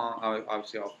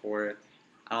obviously all for it.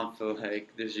 I don't feel like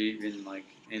there's even like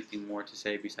anything more to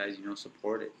say besides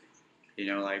support it.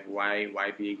 Like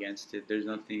why be against it? There's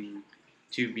nothing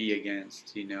to be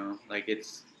against. Like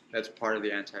that's part of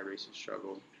the anti-racist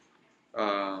struggle.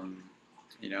 Um,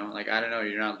 like I don't know,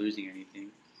 you're not losing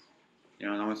anything.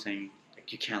 No one's saying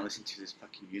like you can't listen to this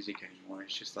fucking music anymore.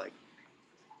 It's just like,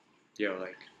 yo,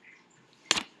 like,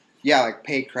 Yeah, like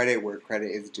pay credit where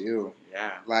credit is due.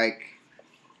 yeah, Like,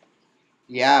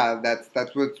 yeah,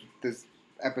 that's what this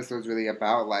episode's really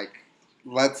about. Like,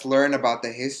 let's learn about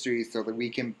the history so that we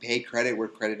can pay credit where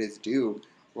credit is due.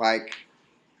 Like,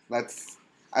 let's,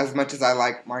 as much as I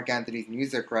like Mark Anthony's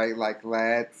music, right? Like,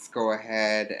 let's go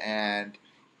ahead and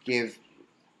give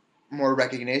more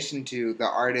recognition to the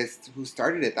artists who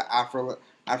started it, the Afro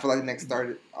Afro Latinx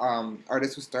started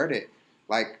artists who started,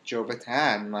 like Joe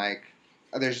Bataan, like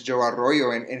there's Joe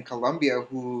Arroyo in Colombia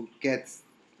who gets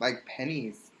like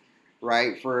pennies,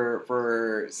 right,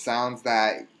 for sounds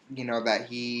that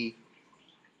that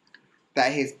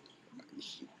that his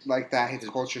that his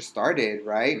culture started,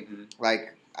 right? Mm-hmm.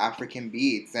 Like African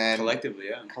beats and Collectively,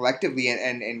 yeah.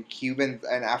 and Cubans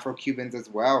and Afro Cubans as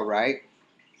well, right?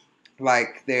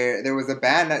 Like there was a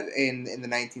band in the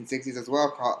 1960s as well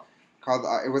called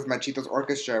it was Machito's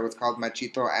Orchestra. It was called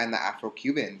Machito and the Afro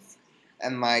Cubans,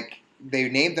 and like they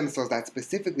named themselves that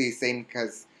specifically, saying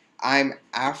because I'm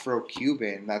Afro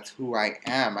Cuban, that's who I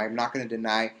am. I'm not going to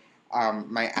deny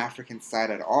my African side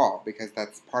at all because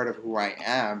that's part of who I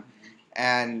am,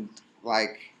 and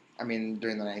like I mean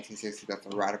during the 1960s, that's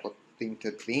a radical thing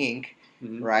to think.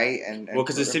 Mm-hmm. Right, well,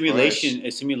 because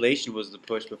assimilation was the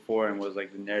push before and was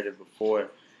like the narrative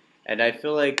before, and I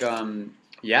feel like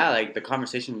yeah, like the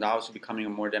conversation is obviously becoming a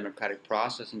more democratic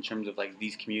process in terms of like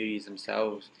these communities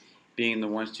themselves being the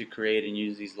ones to create and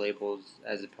use these labels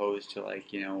as opposed to like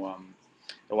the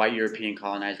white European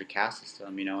colonizer caste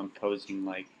system, imposing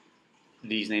like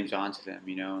these names onto them,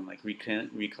 and like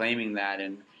reclaiming that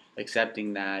and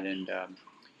accepting that, and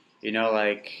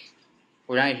like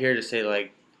we're not here to say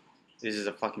like this is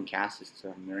a fucking caste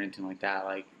system or anything like that.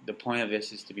 Like the point of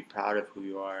this is to be proud of who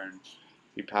you are and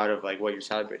be proud of like what you're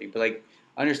celebrating. But like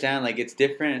understand like it's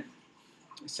different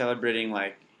celebrating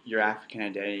like your African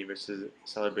identity versus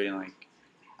celebrating like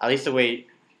at least the way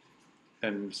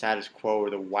the status quo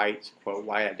or the white quote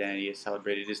white identity is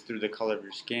celebrated is through the color of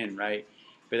your skin, right?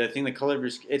 But I think the color of your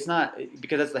skin, it's not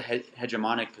because that's the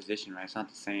hegemonic position, right? It's not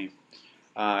the same.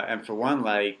 And for one,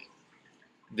 like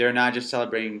they're not just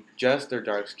celebrating just their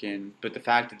dark skin, but the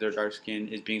fact that their dark skin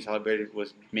is being celebrated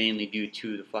was mainly due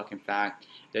to the fucking fact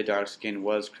that dark skin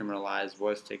was criminalized,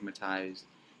 was stigmatized,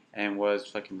 and was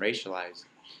fucking racialized.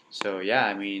 So yeah,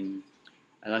 I mean,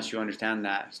 unless you understand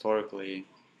that historically,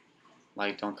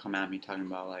 like don't come at me talking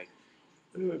about like,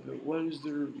 but what is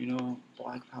their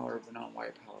black power but not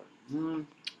white power?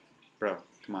 Bro,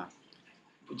 come on,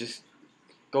 just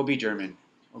go be German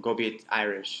or go be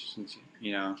Irish, since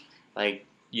like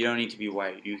you don't need to be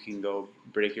white. You can go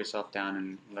break yourself down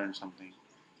and learn something,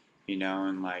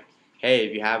 and like, hey,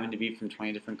 if you happen to be from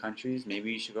 20 different countries,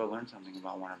 maybe you should go learn something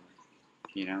about one of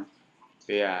them.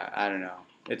 But yeah, I don't know.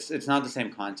 It's not the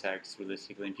same context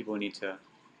realistically, and people need to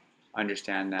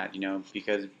understand that,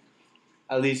 because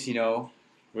at least we're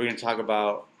gonna talk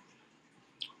about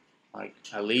like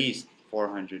at least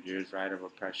 400 years, right, of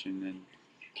oppression and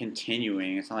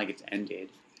continuing. It's not like it's ended.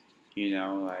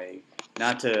 Like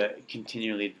not to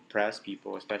continually depress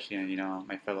people, especially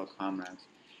my fellow comrades,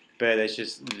 but let's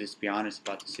just be honest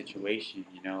about the situation.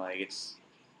 Like it's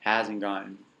hasn't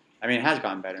gotten. I mean, it has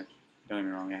gotten better. Don't get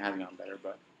me wrong, it has gotten better,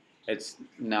 but it's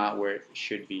not where it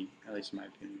should be, at least in my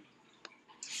opinion.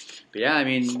 But yeah, I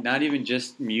mean, not even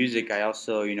just music. I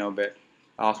also, but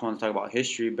I also want to talk about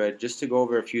history. But just to go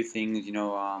over a few things,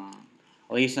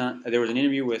 Elisa, there was an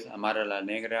interview with Amara La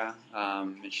Negra,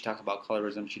 and she talked about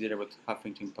colorism. She did it with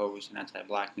Huffington Post and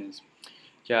anti-blackness.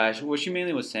 Yeah, what she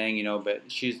mainly was saying, but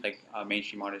she's like a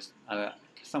mainstream artist,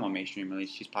 somewhat mainstream at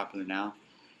least. She's popular now.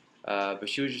 But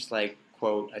she was just like,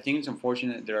 quote, I think it's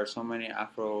unfortunate there are so many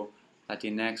Afro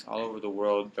Latinx all over the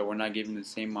world that we're not given the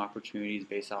same opportunities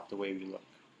based off the way we look.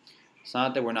 It's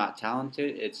not that we're not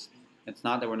talented. It's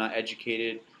not that we're not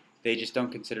educated. They just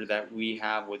don't consider that we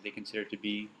have what they consider to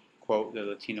be, quote, the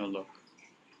Latino look.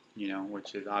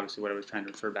 Which is obviously what I was trying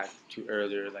to refer back to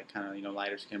earlier, like kind of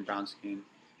lighter skin, brown skin,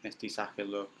 mestizaje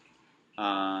look.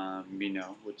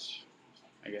 Which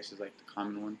I guess is like the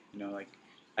common one. Like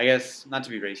I guess not to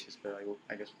be racist, but like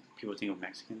I guess people think of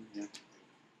Mexican. The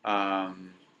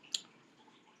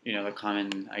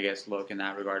common I guess look in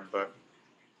that regard, but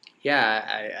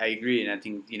yeah, I agree, and I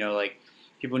think like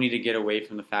people need to get away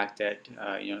from the fact that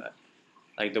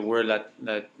like the word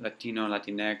Latino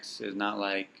Latinx is not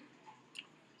like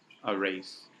a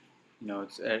race.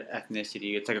 It's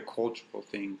ethnicity. It's like a cultural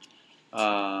thing.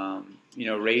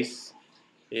 Race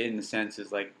in the sense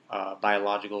is like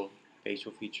biological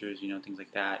facial features. Things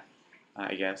like that.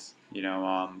 I guess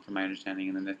from my understanding,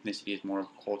 and then ethnicity is more of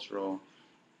cultural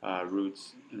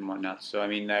roots and whatnot. So I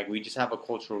mean, like we just have a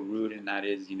cultural root, and that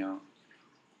is the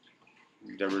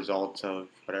result of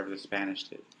whatever the Spanish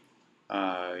did,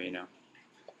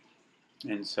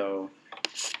 and so,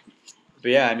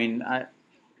 but yeah, I mean,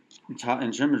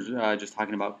 in terms of just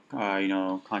talking about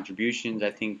contributions,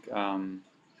 I think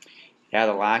yeah,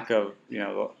 the lack of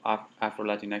Afro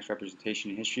Latinx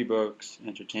representation in history books,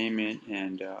 entertainment,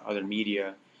 and other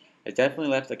media it definitely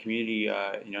left the community,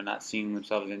 not seeing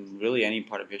themselves in really any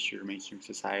part of history or mainstream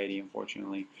society,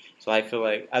 unfortunately. So I feel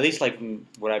like, at least like from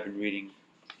what I've been reading,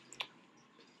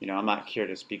 I'm not here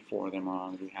to speak for them or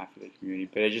on behalf of the community,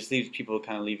 but it just leaves people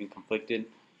kind of leaving conflicted.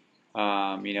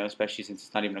 Especially since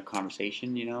it's not even a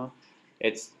conversation.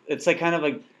 It's like kind of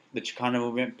like the Chicano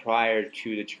movement prior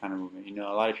to the Chicano movement. A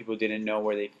lot of people didn't know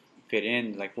where they fit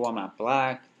in. Like, well, I'm not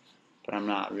black, but I'm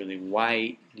not really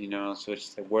white. So it's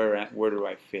just like where do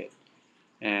I fit?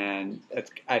 And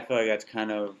I feel like that's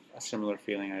kind of a similar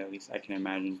feeling. At least I can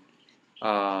imagine.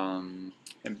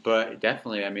 But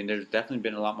definitely, I mean, there's definitely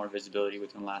been a lot more visibility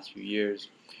within the last few years.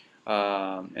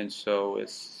 And so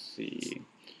let's see.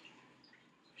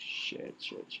 Shit.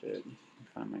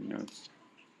 Find my notes.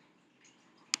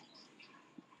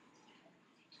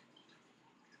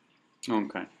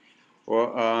 Okay.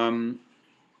 Well,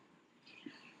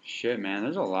 shit, man.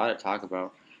 There's a lot to talk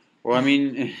about. Well, I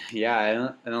mean, yeah.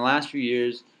 In the last few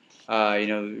years,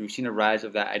 we've seen a rise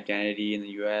of that identity in the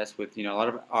U.S. with a lot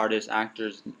of artists,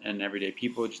 actors, and everyday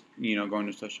people just going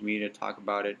to social media to talk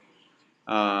about it.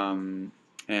 And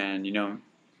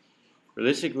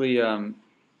realistically,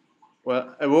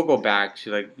 well, I will go back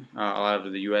to like a lot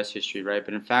of the U.S. history, right?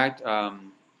 But in fact,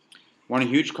 one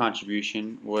huge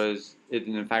contribution was, and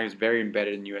in fact, it's very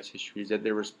embedded in U.S. history, is that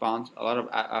a lot of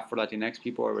Afro Latinx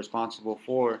people are responsible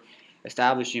for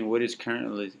establishing what is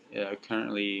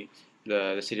currently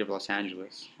the city of Los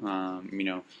Angeles. So in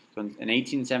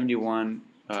 1871,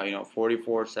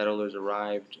 44 settlers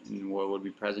arrived in what would be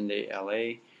present day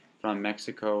L.A. from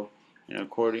Mexico, and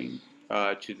according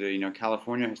to the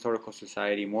California Historical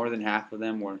Society, more than half of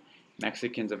them were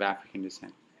Mexicans of African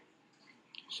descent.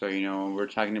 So we're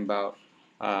talking about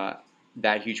uh,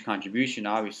 that huge contribution.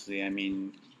 Obviously, I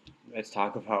mean, let's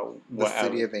talk about The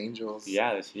City of Angels.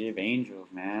 Yeah, the City of Angels,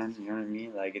 man. You know what I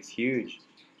mean? Like, it's huge.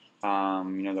 The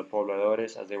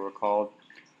pobladores, as they were called.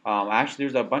 Actually,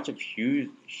 there's a bunch of huge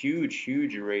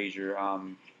erasure.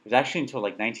 It was actually until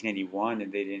like 1981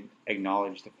 that they didn't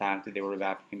acknowledge the fact that they were of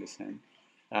African descent.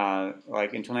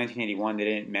 Like until 1981, they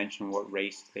didn't mention what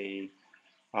race they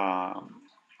um,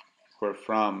 were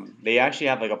from. They actually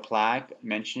have like a plaque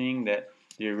mentioning that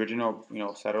the original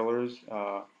settlers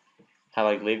had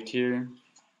like lived here,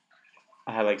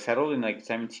 had like settled in like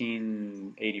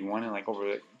 1781, and like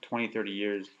over 20, 30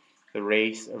 years, the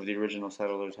race of the original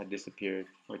settlers had disappeared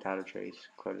without a trace,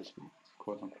 quote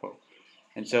unquote.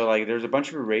 And so like there's a bunch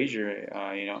of erasure,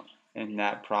 in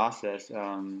that process.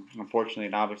 Unfortunately,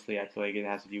 and obviously, I feel like it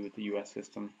has to do with the U.S.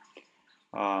 system.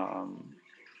 Um,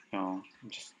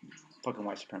 just fucking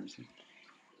white supremacy.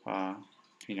 Uh,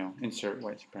 insert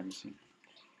white supremacy.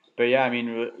 But yeah, I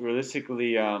mean,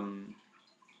 realistically, yeah,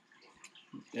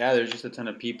 there's just a ton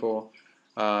of people.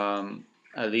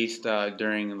 At least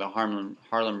during the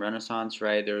Harlem Renaissance,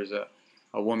 right? There was a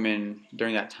woman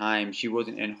during that time. She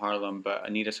wasn't in Harlem, but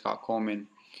Anita Scott Coleman,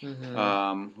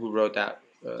 who wrote that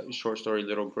short story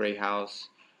 "Little Gray House."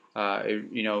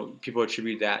 People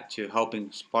attribute that to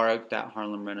helping spark that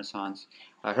Harlem Renaissance.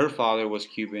 Her father was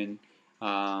Cuban,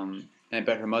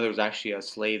 but her mother was actually a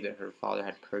slave that her father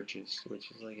had purchased,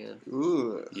 which is like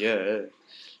Ooh. yeah,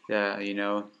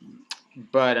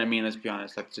 But I mean, let's be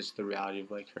honest, that's just the reality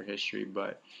of like her history.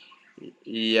 But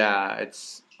yeah,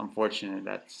 it's unfortunate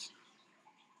that's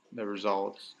the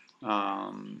results.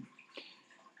 Um,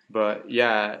 but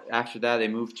yeah, after that, they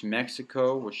moved to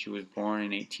Mexico, where she was born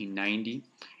in 1890.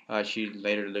 She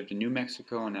later lived in New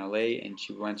Mexico and LA, and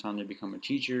she went on to become a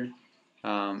teacher.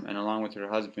 And along with her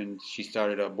husband, she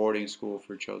started a boarding school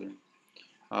for children,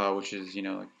 which is,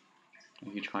 like a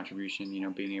huge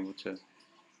contribution, being able to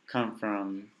come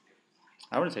from,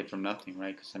 I wouldn't say from nothing,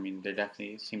 right? Because, I mean, there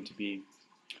definitely seemed to be,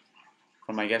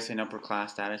 from, I guess, an upper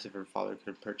class status if her father could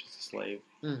have purchased a slave.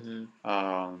 Mm-hmm.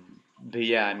 But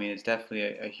yeah, I mean, it's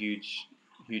definitely a huge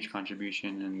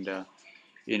contribution, and a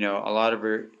lot of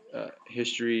her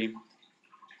history,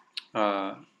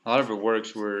 a lot of her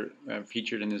works were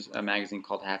featured in this magazine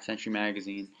called Half Century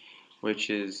Magazine, which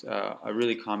is a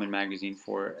really common magazine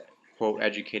for quote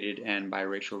educated and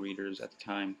biracial readers at the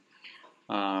time.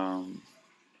 Um,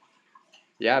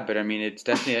 yeah, but I mean, it's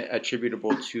definitely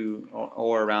attributable to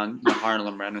or around the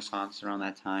Harlem Renaissance around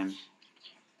that time.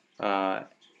 Uh,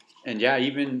 and yeah,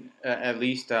 even at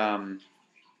least in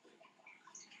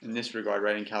this regard,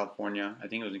 right in California, I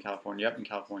think it was in California. Yep, in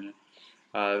California.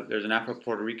 There's an Afro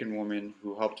Puerto Rican woman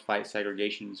who helped fight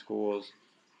segregation in schools.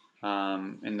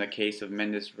 In the case of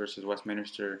Mendes versus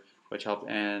Westminster, which helped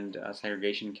end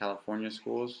segregation in California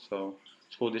schools, so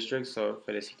school districts. So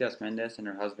Felicitas Mendes and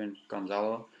her husband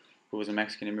Gonzalo, who was a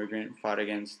Mexican immigrant, fought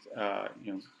against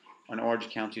an Orange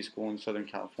County school in Southern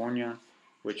California.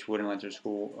 which wouldn't let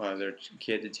their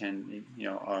kids attend,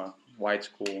 a white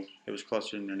school. It was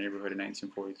closer in their neighborhood in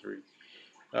 1943.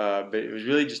 But it was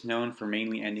really just known for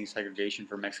mainly ending segregation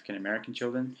for Mexican American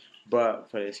children.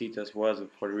 But Fresitas was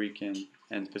of Puerto Rican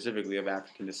and specifically of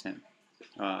African descent.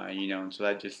 And so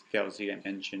that just fails to get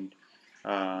mentioned,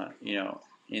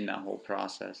 in that whole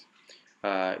process.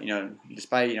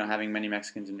 Despite having many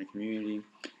Mexicans in the community,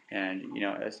 and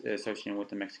associating with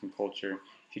the Mexican culture,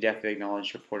 she definitely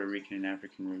acknowledged her Puerto Rican and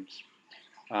African roots.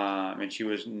 And she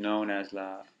was known as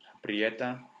La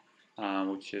Prieta,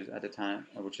 which is at the time,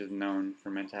 which is known for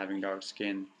meant to having dark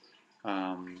skin,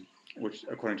 which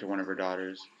according to one of her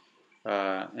daughters,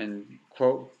 and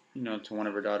quote, to one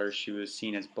of her daughters, she was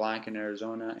seen as black in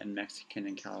Arizona and Mexican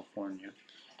in California.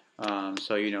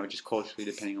 So just culturally,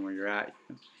 depending on where you're at,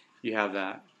 you have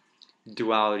that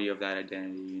duality of that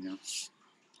identity,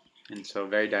 and so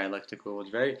very dialectical.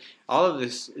 It's very all of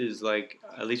this is like,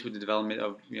 at least with the development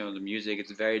of the music,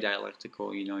 it's very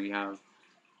dialectical. You have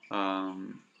I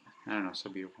don't know, so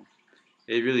beautiful.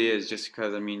 It really is, just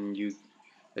because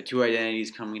the two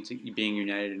identities coming to being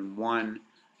united in one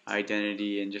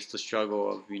identity, and just the struggle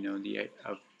of the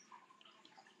of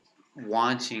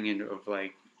wanting and of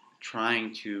like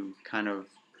trying to kind of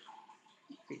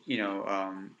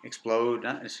explode,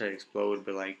 not necessarily explode,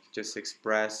 but like just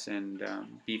express and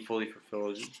be fully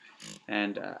fulfilled.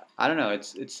 And I don't know,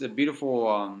 it's a beautiful.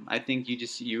 I think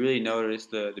you really notice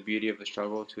the beauty of the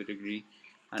struggle to a degree.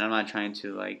 And I'm not trying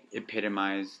to like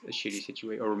epitomize a shitty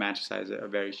situation or romanticize a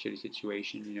very shitty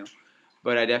situation,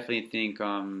 But I definitely think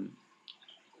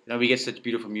we get such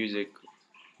beautiful music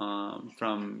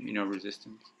from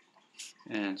resistance,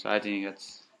 and so I think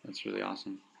that's really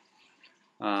awesome.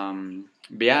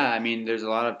 But yeah, there's a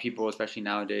lot of people, especially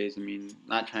nowadays.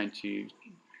 Not trying to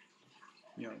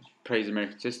praise the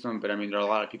American system, but there are a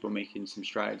lot of people making some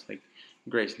strides, like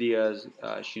Grace Diaz.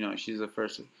 She's the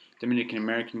first Dominican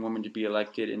American woman to be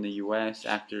elected in the U.S.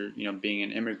 after being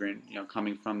an immigrant,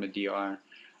 coming from the D.R.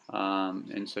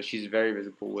 And so she's very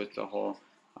visible with the whole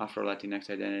Afro Latinx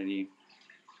identity.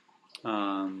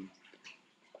 But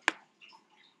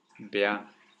yeah,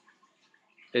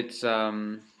 it's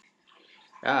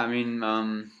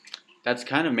that's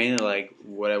kind of mainly like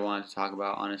what I wanted to talk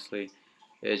about. Honestly,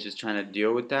 is just trying to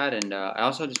deal with that, and I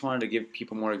also just wanted to give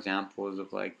people more examples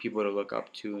of like people to look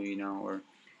up to, or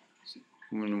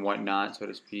and whatnot, so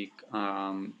to speak.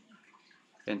 And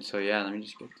so yeah, let me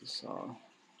just get this all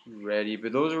ready.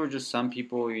 But those were just some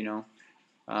people,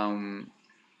 Um,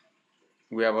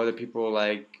 we have other people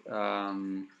like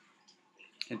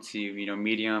let's see,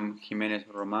 Miriam Jimenez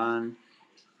Roman.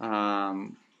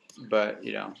 But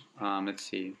let's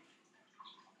see.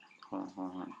 Hold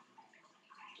on.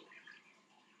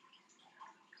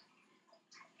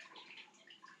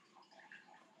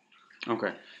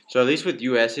 Okay, so at least with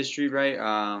U.S. history, right?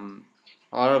 A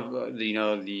lot of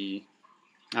the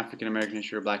African American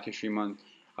History or Black History Month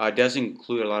does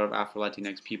include a lot of Afro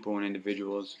Latinx people and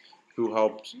individuals who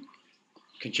helped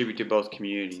contribute to both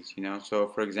communities. So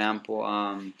for example,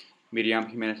 Miriam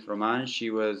Jimenez Roman,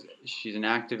 she's an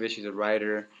activist, she's a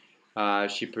writer.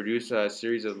 She produced a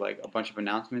series of like a bunch of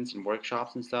announcements and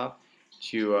workshops and stuff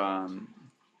to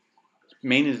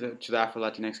mainly to the Afro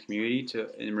Latinx community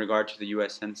in regard to the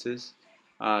U.S. Census.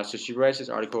 So she writes this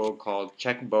article called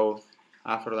 "Check Both: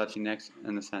 Afro Latinx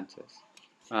and the Census."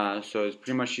 So it's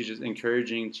pretty much she's just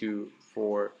encouraging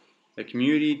for the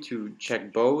community to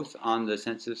check both on the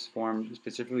census form,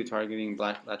 specifically targeting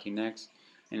Black Latinx,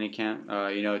 and it can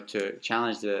to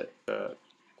challenge the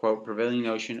quote prevailing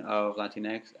notion of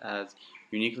Latinx as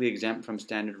uniquely exempt from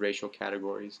standard racial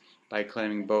categories by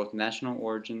claiming both national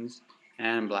origins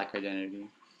and Black identity.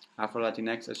 Afro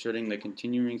Latinx asserting the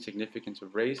continuing significance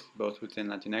of race, both within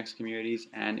Latinx communities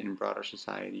and in broader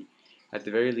society. At the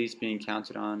very least, being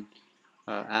counted on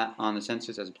the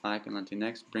census as Black and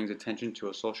Latinx brings attention to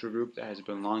a social group that has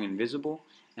been long invisible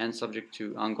and subject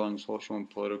to ongoing social and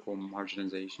political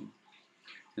marginalization.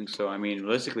 And so,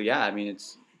 realistically, yeah,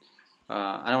 it's.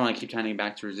 I don't want to keep tying it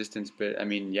back to resistance, but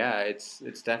yeah, it's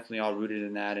definitely all rooted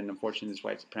in that, and unfortunately, this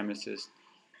white supremacist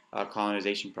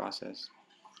colonization process.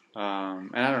 And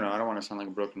I don't know, I don't want to sound like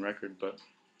a broken record, but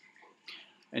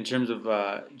in terms of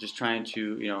just trying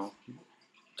to,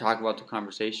 talk about the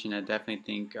conversation, I definitely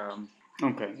think.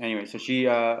 Okay, anyway, so she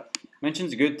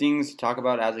mentions good things to talk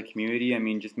about as a community.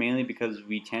 Just mainly because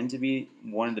we tend to be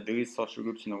one of the biggest social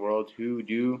groups in the world who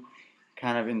do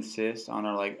kind of insist on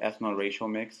our like ethno-racial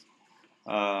mix.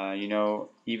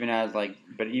 Even as like,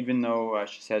 but even though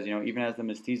she says, even as the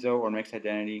mestizo or mixed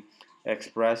identity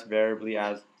expressed variably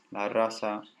as la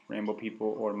raza, rainbow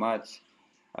people, or mutts,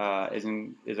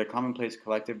 is a commonplace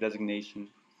collective designation.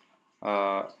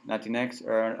 Latinx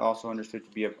are also understood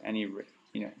to be of any,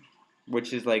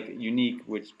 which is like unique,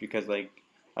 which because like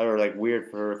or like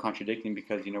weird for contradicting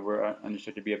because we're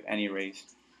understood to be of any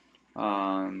race.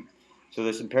 Um, so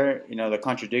this the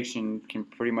contradiction can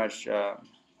pretty much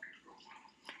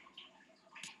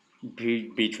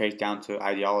be traced down to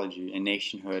ideology and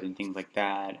nationhood and things like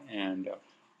that, and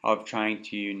of trying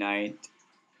to unite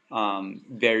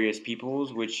various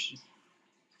peoples, which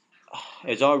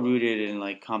is all rooted in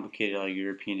like complicated like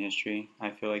European history. I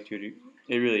feel like it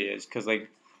really is because like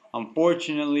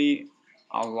unfortunately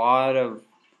a lot of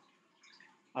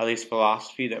at least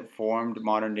philosophy that formed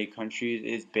modern day countries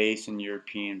is based in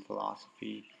European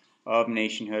philosophy of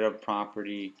nationhood, of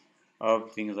property,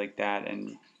 of things like that.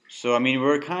 And so, I mean,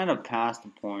 we're kind of past the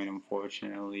point,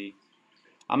 unfortunately.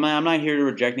 I'm not here to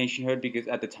reject nationhood because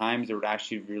at the times they were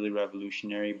actually really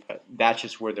revolutionary, but that's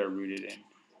just where they're rooted in,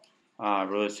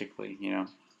 realistically.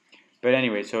 But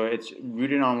anyway, so it's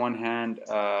rooted on one hand,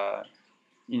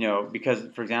 because,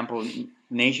 for example,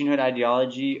 nationhood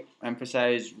ideology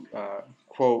emphasized,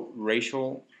 quote,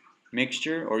 racial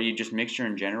mixture, or you just mixture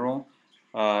in general,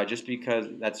 just because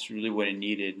that's really what it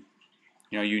needed.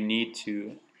 You need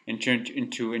to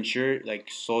ensure like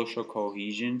social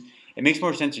cohesion. It makes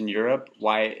more sense in Europe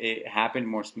why it happened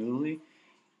more smoothly.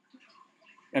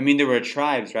 I mean, there were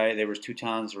tribes, right? There was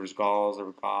Teutons, there was Gauls, there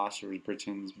were Goths, there was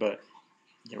Britons, but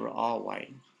they were all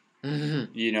white.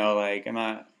 Like I'm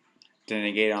not to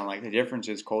negate on like the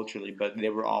differences culturally, but they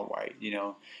were all white.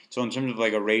 So in terms of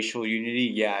like a racial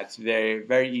unity, yeah, it's very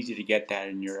very easy to get that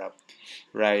in Europe,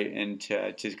 right? And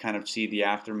to kind of see the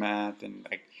aftermath and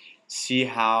like see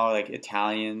how like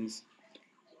Italians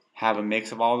have a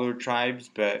mix of all their tribes,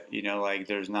 but like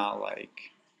there's not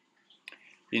like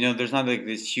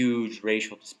this huge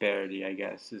racial disparity. I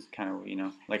guess is kind of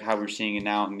like how we're seeing it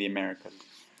now in the Americas.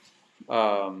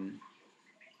 Um,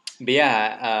 But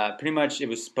yeah, pretty much it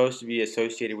was supposed to be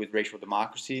associated with racial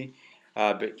democracy,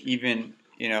 but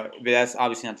but that's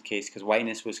obviously not the case because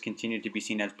whiteness was continued to be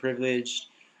seen as privileged,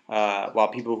 while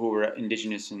people who were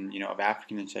indigenous and of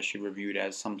African ancestry were viewed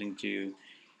as something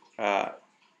uh,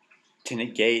 to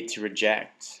negate, to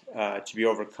reject, to be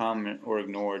overcome or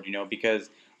ignored. Because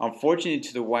unfortunately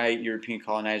to the white European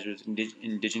colonizers,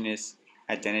 indigenous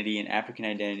identity and African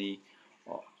identity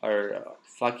are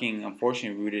fucking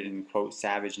unfortunately rooted in quote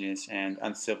savageness and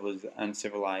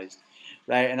uncivilized,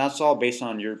 right? And that's all based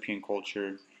on European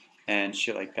culture and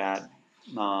shit like that.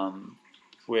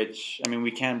 Which I mean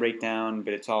we can break down,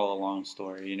 but it's all a long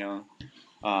story.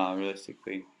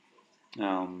 Realistically,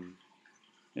 um,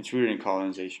 it's rooted in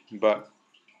colonization. But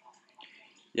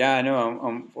yeah, I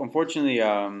know. Unfortunately,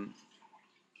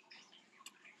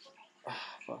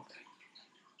 fuck.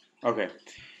 Okay,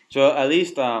 so at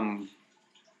least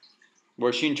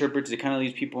where she interprets it kind of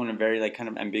leaves people in a very like kind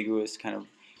of ambiguous kind of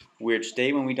weird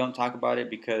state when we don't talk about it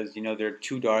because they're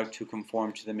too dark to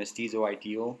conform to the mestizo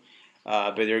ideal,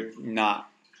 but they're not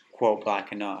quote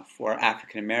black enough or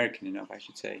African American enough, I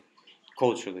should say,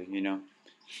 culturally,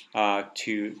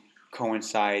 to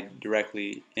coincide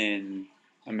directly in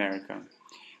America,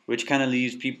 which kind of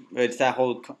leaves people. It's that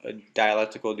whole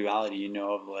dialectical duality,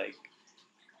 of like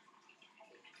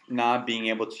not being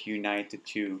able to unite the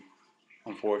two.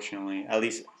 Unfortunately, at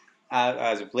least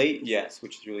as of late, yes,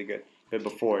 which is really good. But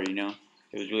before, it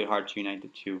was really hard to unite the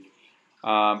two.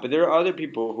 But there are other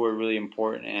people who are really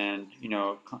important and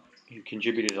who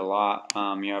contributed a lot.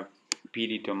 You have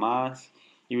P.D. Tomas.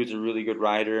 He was a really good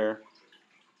writer.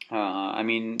 I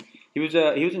mean, he was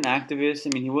an activist. I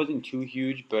mean, he wasn't too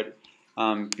huge, but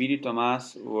P.D.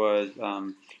 Tomas was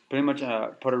pretty much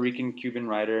a Puerto Rican Cuban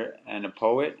writer and a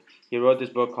poet. He wrote this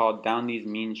book called Down These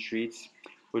Mean Streets,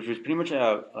 which was pretty much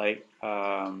it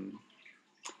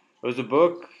was a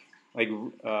book like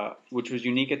which was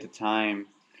unique at the time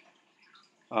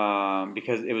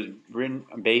because it was written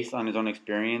based on his own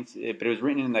experience, but it was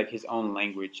written in like his own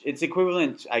language. It's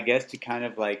equivalent, I guess, to kind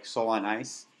of like Soul on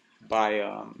Ice by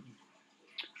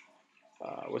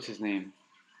what's his name?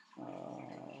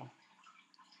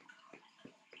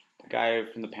 The guy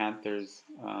from the Panthers,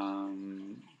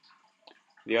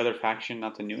 the other faction,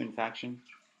 not the Newton faction.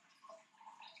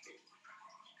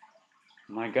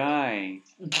 My guy.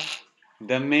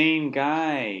 The main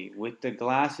guy with the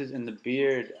glasses and the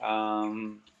beard.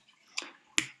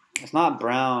 It's not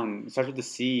Brown. It starts with the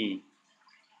C.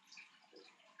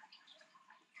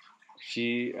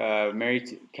 She married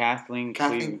to Kathleen.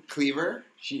 Kathleen Cleaver.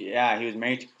 He was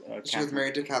married to. She was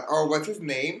married to Oh, what's his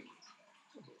name?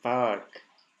 Fuck.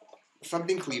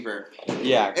 Something Cleaver.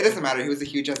 Yeah. It doesn't matter. He was a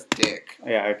huge ass dick.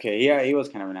 Yeah. Okay. Yeah, he was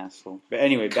kind of an asshole. But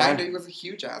anyway, He was a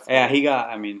huge asshole. Yeah, he got.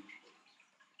 I mean,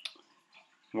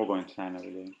 we'll go into that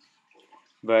another day.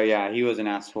 But yeah, he was an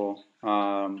asshole.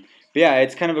 But yeah,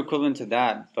 it's kind of equivalent to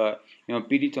that. But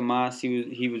Pidi Tomas,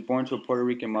 he was born to a Puerto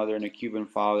Rican mother and a Cuban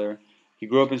father. He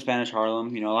grew up in Spanish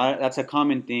Harlem. That's a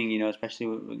common thing.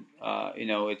 Especially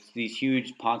it's these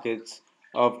huge pockets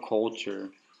of culture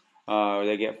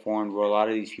that get formed where a lot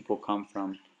of these people come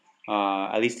from.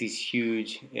 At least these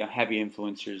huge, heavy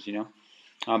influencers.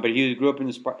 But he grew up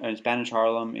in Spanish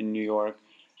Harlem in New York,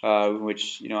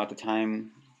 which at the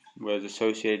time was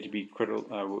associated to be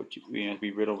to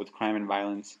be riddled with crime and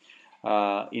violence.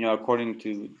 According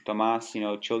to Tomas,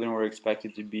 children were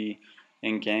expected to be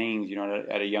in gangs,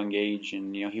 at a young age,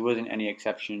 and he wasn't any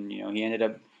exception. He ended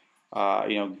up,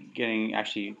 getting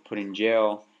actually put in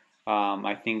jail.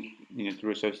 I think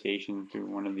through association, through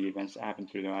one of the events that happened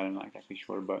through there. I'm not exactly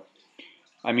sure, but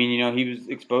I mean, he was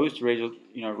exposed to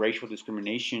racial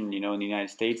discrimination. In the United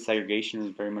States, segregation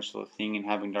was very much still a thing, and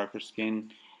having darker skin,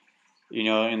 in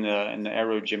the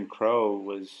era of Jim Crow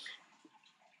was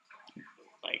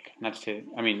like not to.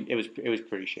 I mean, it was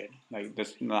pretty shit. Like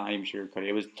that's not even sugarcoat it.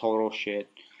 It was total shit.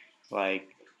 Like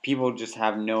people just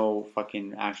have no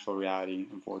fucking actual reality,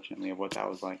 unfortunately, of what that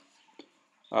was like.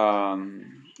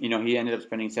 He ended up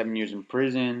spending 7 years in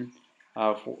prison,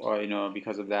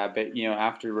 because of that. But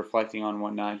after reflecting on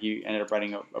whatnot, he ended up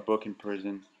writing a book in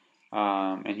prison,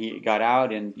 and he got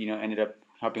out and ended up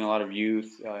helping a lot of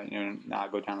youth,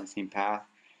 not go down the same path.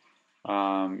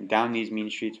 Down These Mean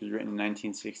Streets was written in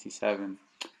 1967,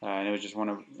 and it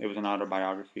was an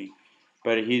autobiography.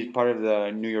 But he's part of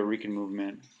the New York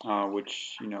movement,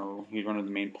 which he's one of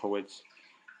the main poets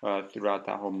throughout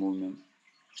that whole movement.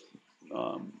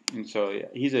 And so yeah,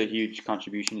 he's a huge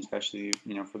contribution, especially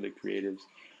for the creatives.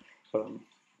 Um,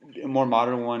 a more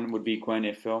modern one would be Gwen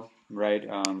Ifill, right?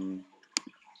 I'll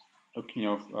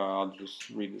just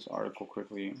read this article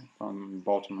quickly from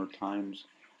Baltimore Times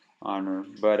on her.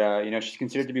 But she's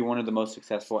considered to be one of the most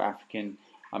successful African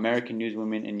American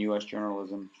newswomen in U.S.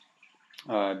 journalism.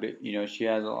 But she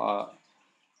has a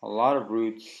lot of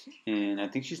roots in. I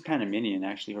think she's Panamanian.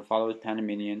 Actually, her father was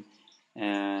Panamanian,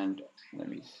 and let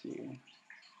me see.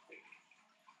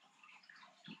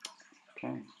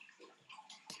 Okay.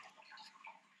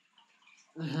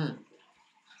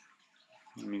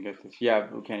 Let me get this. Yeah.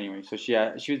 Okay. Anyway, so she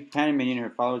was Panamanian. Her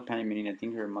father was Panamanian. I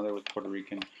think her mother was Puerto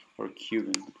Rican or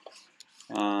Cuban.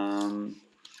 Um,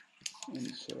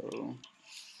 and so.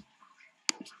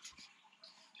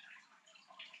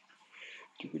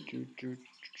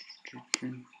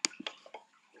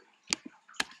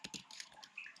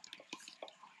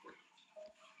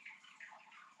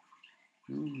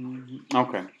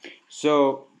 Okay,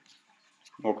 so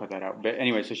we'll cut that out. But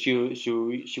anyway, so she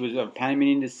was of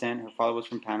Panamanian descent. Her father was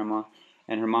from Panama,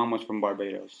 and her mom was from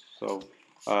Barbados. So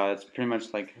it's pretty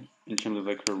much like in terms of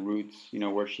like her roots,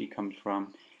 where she comes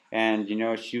from, and she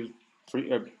was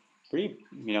pretty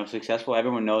successful.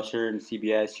 Everyone knows her in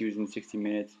CBS. She was in 60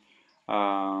 Minutes,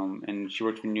 and she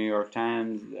worked for New York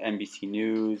Times, NBC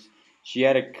News. She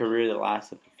had a career that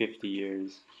lasted for 50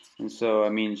 years, and so I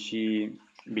mean she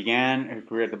began her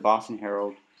career at the Boston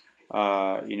Herald.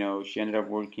 She ended up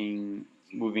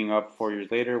moving up 4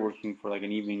 years later, working for like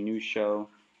an evening news show.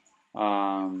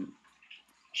 Um,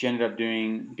 she ended up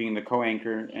being the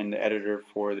co-anchor and the editor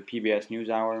for the PBS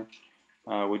NewsHour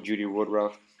with Judy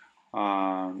Woodruff,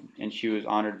 and she was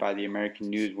honored by the American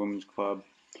News Women's Club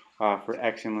for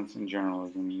excellence in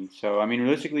journalism. So, I mean,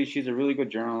 realistically, she's a really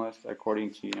good journalist,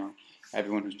 according to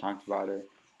everyone who's talked about her,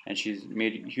 and she's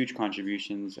made huge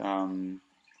contributions.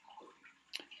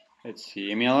 Let's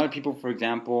see. I mean, a lot of people, for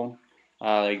example,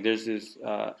 like there's this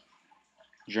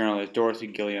journalist, Dorothy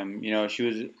Gilliam.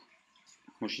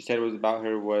 What she said was about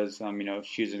her was,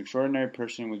 she's an extraordinary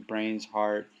person with brains,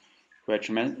 heart, who had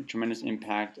tremendous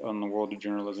impact on the world of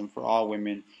journalism for all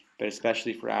women, but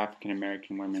especially for African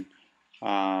American women.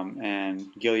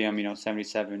 And Gilliam,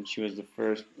 77, she was the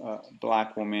first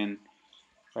black woman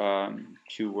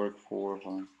to work for.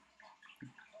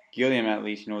 Gilliam, at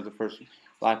least, was the first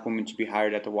black woman to be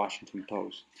hired at the Washington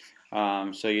Post.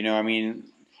 So, I mean,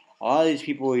 a lot of these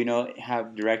people,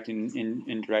 have direct and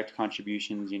indirect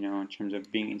contributions, in terms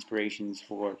of being inspirations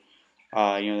for,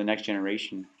 the next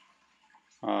generation.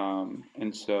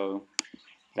 And so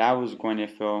that was Gwen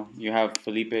Ifill. You have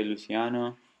Felipe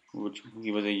Luciano, which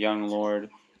he was a young lord.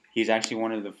 He's actually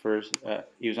one of the first.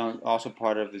 He was also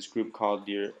part of this group called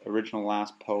the Original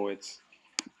Last Poets,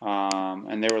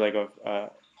 and they were like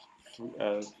a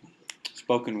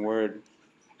spoken word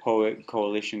poet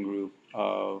coalition group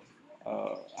of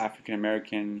African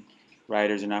American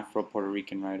writers and Afro Puerto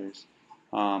Rican writers,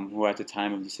 who at the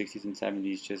time of the 60s and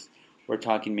 70s just were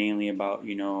talking mainly about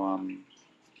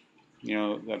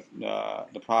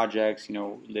the projects,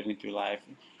 living through life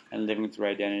and living through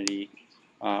identity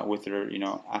with their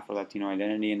Afro Latino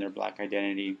identity and their Black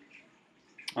identity.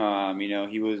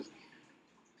 He was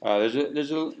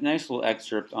there's a nice little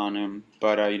excerpt on him,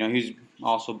 but he was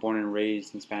also born and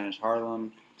raised in Spanish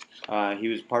Harlem. He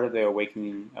was part of the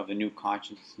awakening of the new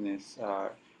consciousness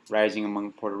rising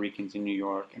among Puerto Ricans in New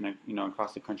York and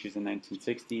across the countries in the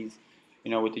 1960s.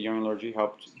 With the Young Lords, he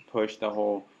helped push the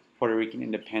whole Puerto Rican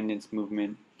independence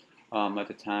movement at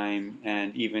the time,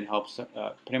 and even helped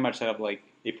pretty much set up like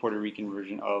a Puerto Rican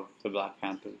version of the Black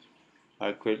Panthers.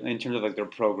 In terms of like their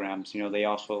programs, they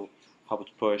also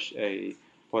helped push a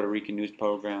Puerto Rican news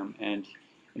program, and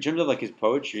in terms of like his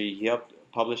poetry, he helped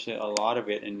publish a lot of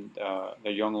it in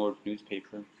the Young Lords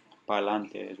newspaper.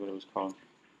 Parlante is what it was called,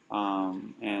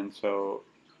 and so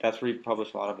that's where he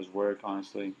published a lot of his work,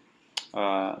 honestly.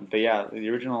 But yeah, the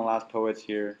original Last Poets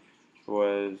here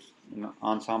was an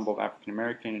ensemble of African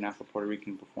American and Afro Puerto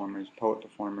Rican performers, poet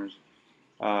performers,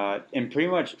 and pretty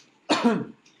much a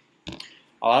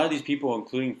lot of these people,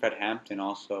 including Fred Hampton,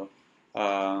 also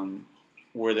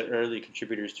were the early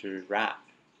contributors to rap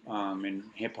and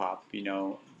hip hop.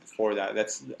 Before that,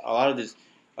 that's a lot of this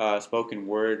spoken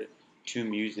word to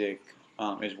music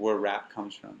is where rap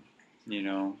comes from.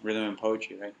 Rhythm and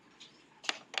poetry, right?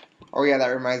 Oh yeah, that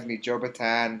reminds me. Joe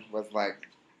Bataan was like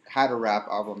had a rap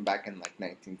album back in like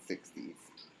 1960s.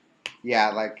 Yeah,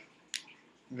 like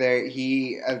there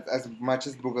he as much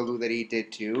as Boogaloo that he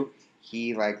did too,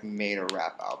 he like made a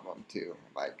rap album too.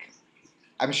 Like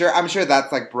I'm sure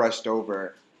that's like brushed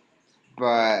over,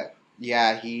 but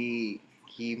yeah, he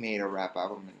made a rap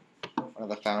album and one of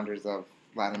the founders of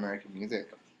Latin American music.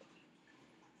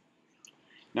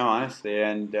 No, honestly,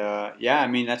 and yeah, I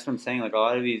mean that's what I'm saying. Like a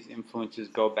lot of these influences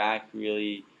go back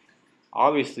really,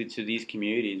 obviously, to these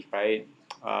communities, right?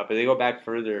 But they go back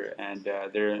further, and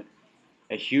they're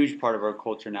a huge part of our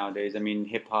culture nowadays. I mean,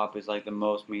 hip hop is like the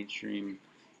most mainstream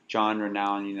genre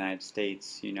now in the United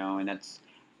States, and that's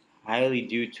highly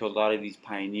due to a lot of these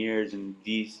pioneers and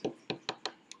these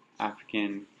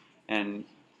African and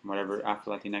whatever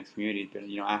Afro Latinx communities, but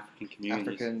African communities,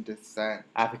 African descent.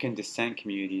 African descent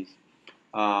communities,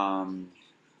 um,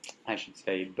 I should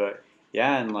say. But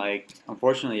yeah, and like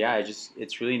unfortunately, yeah,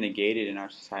 it's really negated in our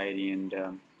society, and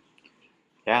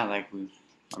yeah, like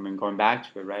I mean, going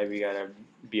back to it, right? We gotta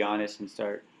be honest and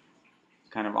start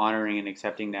kind of honoring and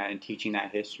accepting that and teaching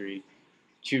that history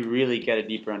to really get a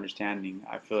deeper understanding.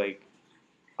 I feel like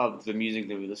of the music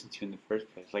that we listen to in the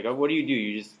first place. Like, what do?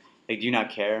 You just like do you not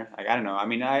care? Like, I don't know. I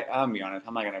mean, I'll be honest.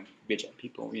 I'm not gonna bitch at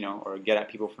people, or get at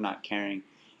people for not caring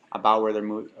about where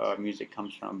their music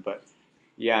comes from. But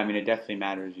yeah, I mean, it definitely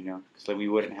matters, because like we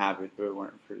wouldn't have it if it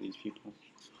weren't for these people,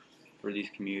 for these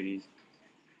communities.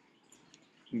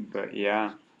 But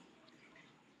yeah,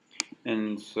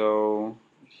 and so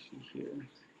let's see here.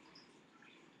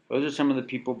 Those are some of the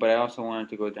people, but I also wanted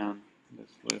to go down this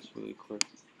list really quick.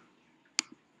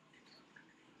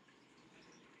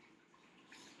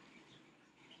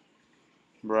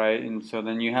 Right, and so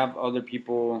then you have other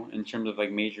people in terms of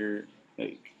like major,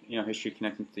 like, history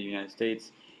connecting to the United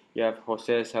States. You have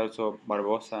Jose Celso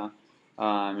Barbosa,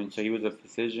 and so he was a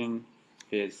physician,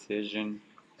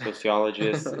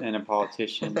 sociologist, and a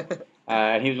politician.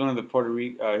 He was one of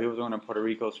he was one of Puerto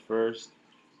Rico's first,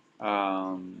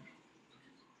 um,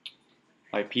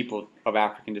 like people of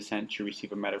African descent to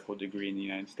receive a medical degree in the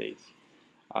United States.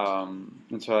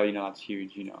 And so that's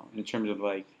huge. In terms of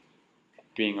like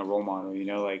being a role model,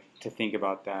 like to think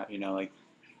about that, like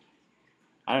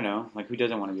I don't know, like who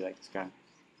doesn't want to be like this guy?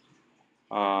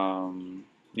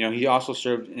 He also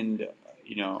served in,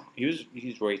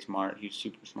 he's very smart. He's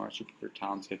super smart, super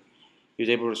talented. He was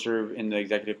able to serve in the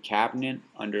executive cabinet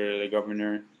under the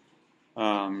governor,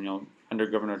 under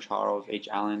Governor Charles H.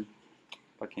 Allen,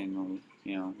 fucking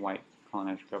white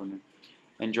colonized governor,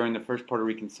 and during the first Puerto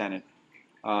Rican Senate.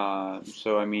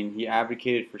 So I mean, he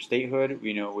advocated for statehood,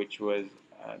 which was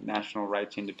national right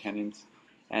to independence,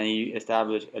 and he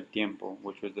established El Tiempo,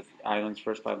 which was the island's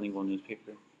first bilingual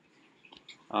newspaper.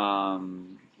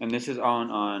 And this is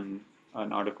on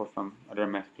an article from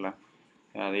Remezcla.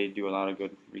 They do a lot of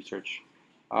good research.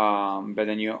 But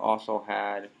then you also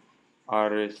had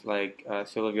artists like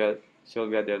Sylvia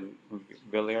del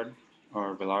Villard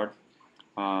or Villard.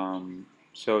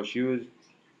 So she was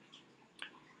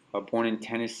born in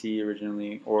Tennessee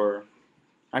originally, or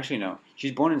actually no,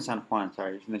 she's born in San Juan.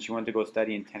 Sorry, and then she went to go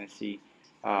study in Tennessee.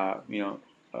 I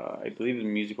believe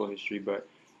in musical history, but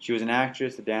she was an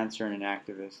actress, a dancer, and an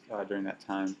activist during that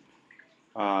time.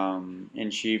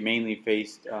 And she mainly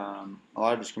faced a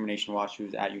lot of discrimination while she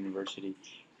was at university.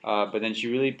 But then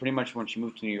she really, pretty much when she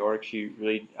moved to New York, she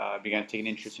really began taking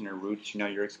interest in her roots.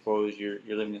 You're exposed, you're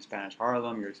living in Spanish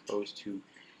Harlem, you're exposed to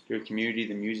your community,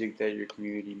 the music that your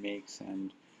community makes,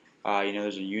 and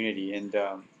there's a unity. And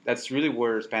that's really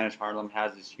where Spanish Harlem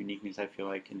has this uniqueness, I feel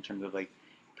like, in terms of like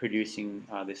producing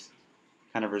this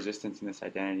kind of resistance and this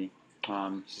identity.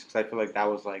 Just because I feel like that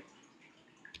was like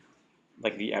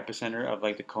the epicenter of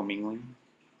like the commingling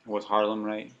was Harlem,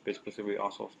 right? But specifically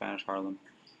also Spanish Harlem.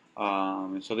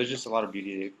 And so there's just a lot of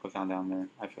beauty that goes down there.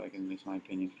 I feel like, in at least my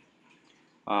opinion.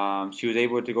 She was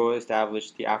able to go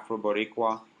establish the Afro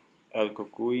Boricua El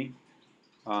Cocuy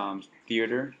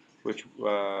Theater, which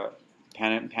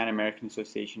Pan American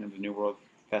Association of the New World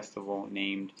Festival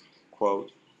named,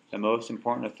 quote, the most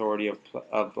important authority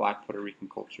of Black Puerto Rican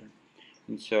culture.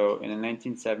 And so in the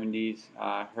 1970s,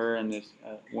 her and this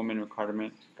woman,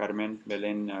 Carmen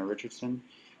Belen Richardson,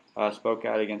 spoke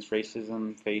out against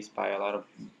racism faced by a lot of,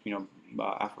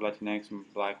 Afro Latinx and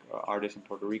Black artists in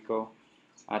Puerto Rico.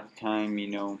 At the time,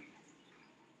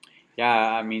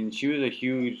 yeah, I mean, she was a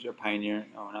huge pioneer,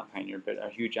 oh, not pioneer, but a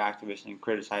huge activist in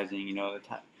criticizing, a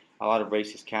lot of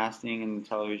racist casting in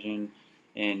television,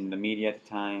 in the media at the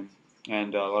time,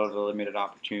 and a lot of the limited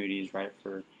opportunities, right,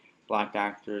 for Black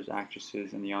actors,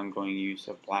 actresses, and the ongoing use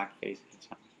of blackface at the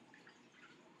time.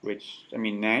 Which, I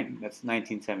mean, that's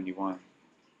 1971,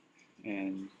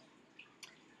 and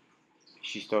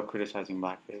she's still criticizing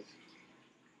blackface.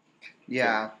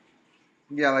 Yeah.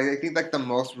 Yeah, like I think like the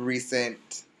most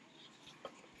recent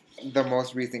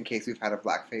case we've had of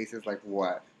blackface is like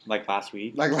what? Like last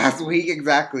week? Like last week,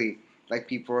 exactly. Like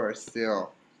people are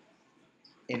still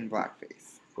in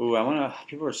blackface. Ooh,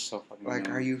 people are so fucking like,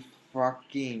 annoying. Are you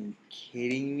fucking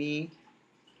kidding me?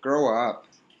 Grow up.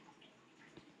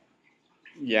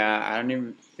 Yeah, I don't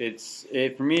even.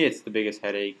 For me. It's the biggest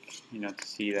headache, to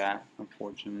see that.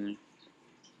 Unfortunately.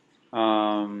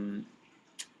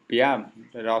 But yeah,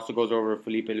 it also goes over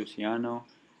Felipe Luciano.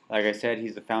 Like I said,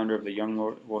 he's the founder of the Young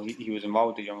Lord. Well, he was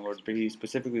involved with the Young Lords, but he's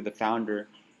specifically the founder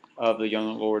of the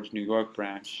Young Lords New York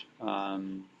branch.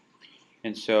 And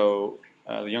so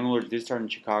the Young Lords did start in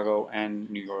Chicago and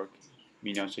New York.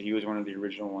 So he was one of the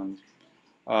original ones.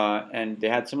 And they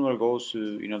had similar goals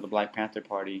to the Black Panther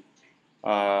Party.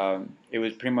 It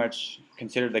was pretty much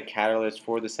considered the catalyst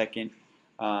for the second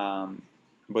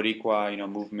Boricua,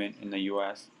 movement in the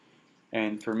U.S.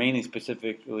 and for mainly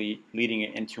specifically leading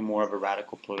it into more of a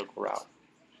radical political route.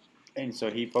 And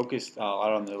so he focused a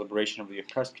lot on the liberation of the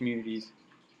oppressed communities.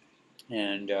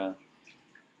 And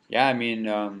yeah, I mean,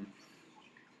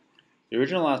 the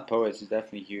original Last Poets is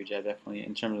definitely huge. I definitely,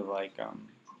 in terms of like,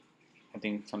 I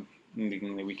think something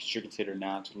that we should consider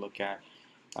now to look at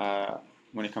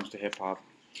when it comes to hip hop.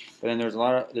 But then there's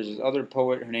this other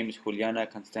poet. Her name is Juliana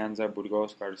Constanza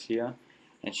Burgos Garcia,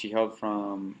 and she hailed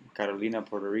from Carolina,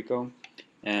 Puerto Rico.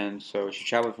 And so she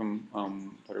traveled from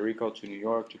Puerto Rico to New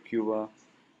York to Cuba,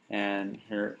 and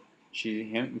she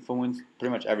influenced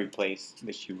pretty much every place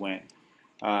that she went.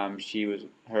 A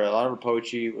lot of her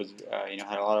poetry was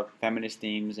had a lot of feminist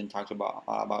themes and talked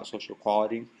about social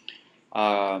equality.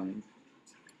 Um,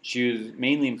 she was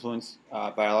mainly influenced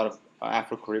by a lot of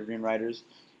Afro-Caribbean writers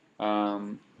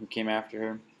who came after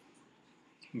her.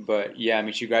 But yeah, I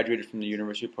mean, she graduated from the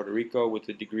University of Puerto Rico with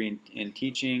a degree in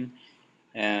teaching,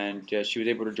 and she was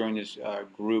able to join this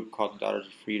group called the Daughters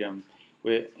of Freedom,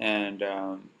 and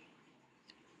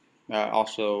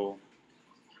also,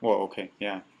 well, okay,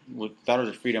 yeah, with Daughters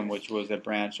of Freedom, which was a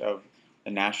branch of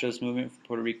the nationalist movement for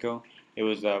Puerto Rico. It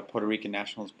was the Puerto Rican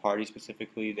Nationalist Party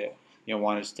specifically that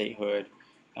wanted statehood,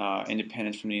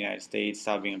 independence from the United States,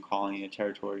 stop being a colony, a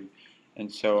territory,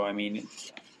 and so I mean,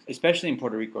 especially in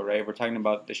Puerto Rico, right? We're talking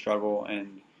about the struggle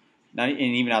and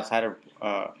even outside of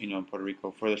Puerto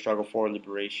Rico for the struggle for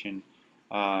liberation.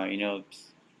 You know,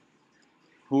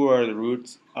 who are the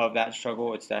roots of that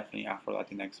struggle? It's definitely Afro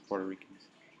Latinx Puerto Ricans.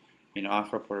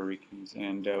 Afro Puerto Ricans,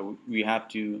 and we have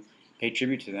to pay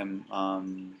tribute to them.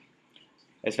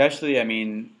 Especially, I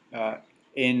mean,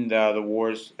 in the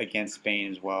wars against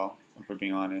Spain as well, if we're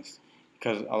being honest,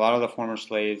 because a lot of the former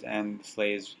slaves and the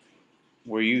slaves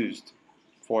were used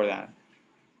for that.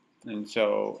 And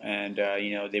so, and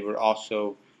they were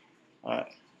also, uh,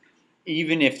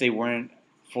 even if they weren't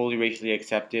fully racially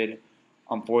accepted,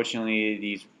 unfortunately,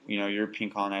 these European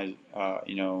colonized, not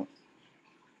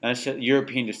necessarily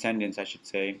European descendants, I should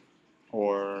say,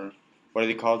 or what are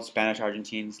they called? Spanish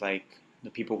Argentines, like the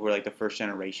people who are like the first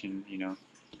generation,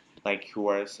 like who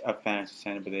are of Spanish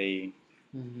descent, but they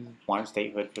want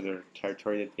statehood for their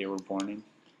territory that they were born in.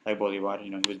 Like Bolivar,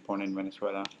 he was born in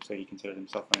Venezuela, so he considered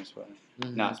himself Venezuelan,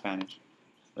 not Spanish,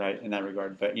 right? In that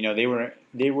regard, but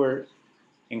they were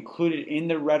included in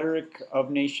the rhetoric of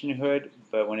nationhood,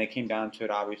 but when it came down to it,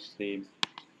 obviously,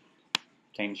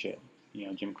 same shit.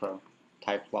 Jim Crow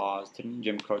type laws,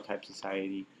 Jim Crow type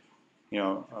society, a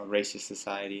racist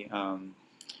society.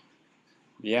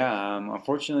 Yeah,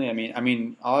 unfortunately,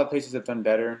 a lot of places have done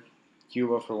better.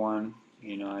 Cuba, for one,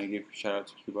 I give shout out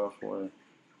to Cuba for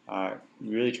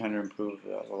really trying to improve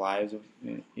the lives of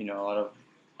a lot of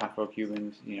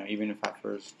Afro-Cubans. Even if at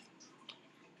first,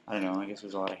 I don't know, I guess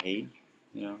there's a lot of hate.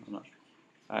 I'm not,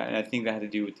 and I think that had to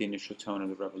do with the initial tone of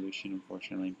the revolution,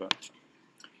 unfortunately. But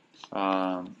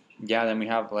yeah, then we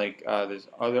have like this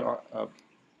other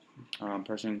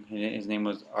person. His name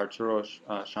was Arturo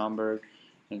Schomburg,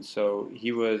 and so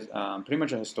he was pretty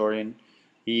much a historian.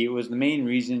 He was the main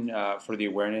reason for the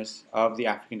awareness of the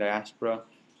African diaspora.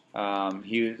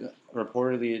 He was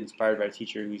reportedly inspired by a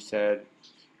teacher who said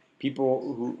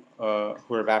people who are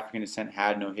of African descent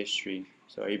had no history.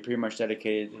 So he pretty much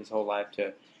dedicated his whole life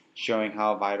to showing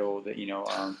how vital that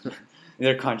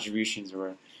their contributions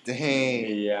were.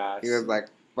 Dang. Yeah. He was like,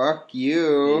 "Fuck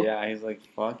you." Yeah, he's like,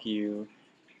 "Fuck you.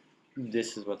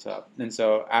 This is what's up." And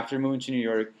so after moving to New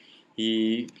York,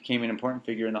 he became an important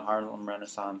figure in the Harlem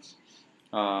Renaissance.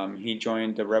 He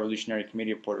joined the Revolutionary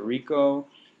Committee of Puerto Rico,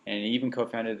 and he even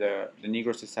co-founded the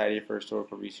Negro Society for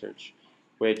Historical Research,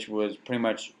 which was pretty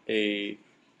much a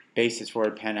basis for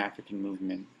a Pan-African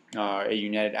movement. It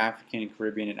united African,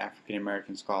 Caribbean, and African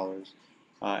American scholars,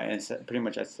 and it's pretty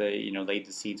much, I'd say, laid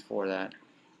the seeds for that.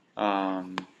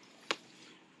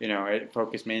 It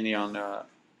focused mainly on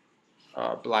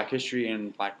Black history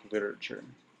and Black literature,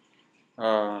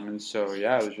 and so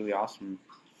yeah, it was really awesome.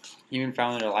 He even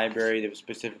founded a library that was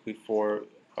specifically for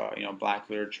Black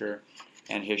literature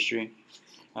and history,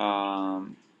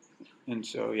 and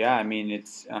so yeah, it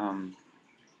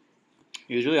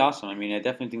was really awesome. I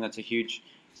definitely think that's a huge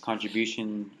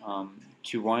contribution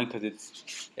to one because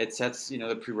it sets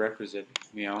the prerequisite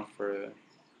for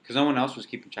because no one else was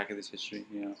keeping track of this history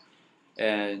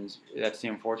and that's the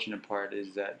unfortunate part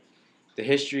is that the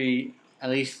history at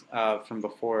least from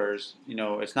before is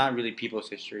it's not really people's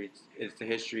history. It's the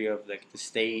history of like the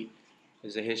state.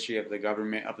 It's the history of the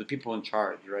government of the people in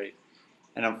charge, right?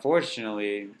 And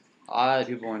unfortunately, a lot of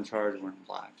the people in charge weren't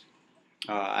black.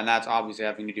 And that's obviously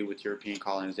having to do with European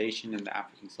colonization and the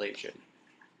African slave trade.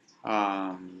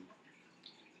 Um,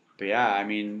 but yeah,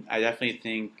 I definitely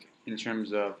think in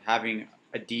terms of having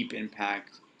a deep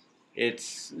impact,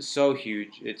 it's so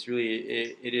huge. It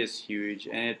is huge,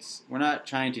 and we're not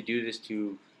trying to do this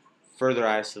to further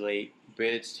isolate, but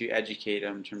it's to educate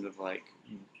them in terms of like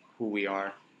who we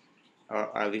are,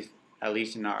 or at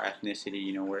least in our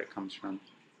ethnicity, where it comes from,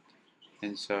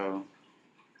 and so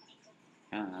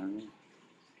yeah, I don't know.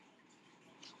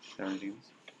 Is there anything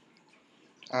else?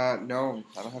 No,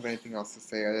 I don't have anything else to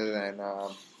say other than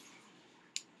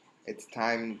it's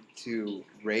time to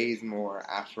raise more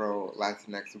Afro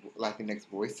Latinx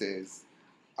voices,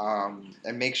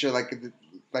 and make sure like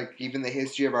even the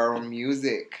history of our own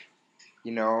music,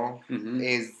 Mm-hmm.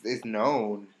 is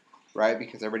known, right?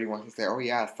 Because everybody wants to say, "Oh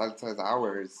yeah, salsa is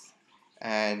ours,"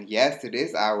 and yes, it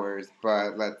is ours,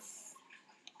 but let's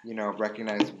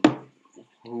recognize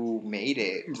who made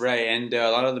it. Right, and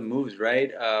a lot of the moves,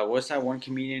 right? What's that one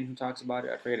comedian who talks about it?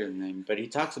 I forget his name, but he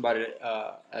talks about it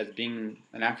as being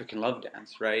an African love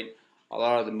dance, right? A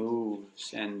lot of the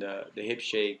moves and the hip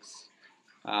shakes.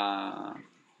 Uh,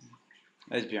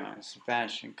 let's be honest,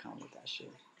 Spanish didn't come with that shit.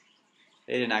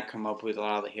 They did not come up with a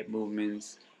lot of the hip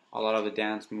movements, a lot of the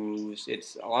dance moves.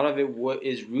 It's a lot of it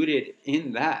is rooted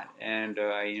in that, and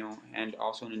and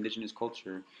also in indigenous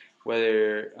culture.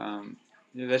 Whether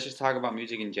let's just talk about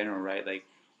music in general, right? Like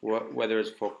whether it's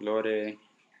folklore,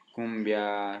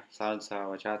 cumbia, salsa,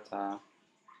 bachata,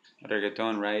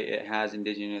 reggaeton, right? It has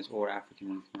indigenous or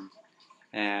African influence,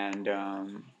 and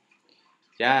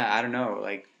yeah, I don't know,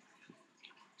 like.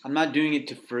 I'm not doing it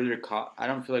to further I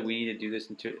don't feel like we need to do this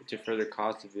to further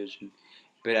cause division,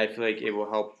 but I feel like it will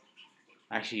help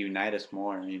actually unite us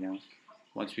more.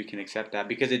 Once we can accept that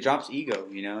because it drops ego.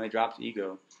 It drops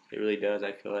ego. It really does.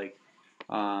 I feel like,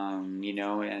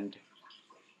 and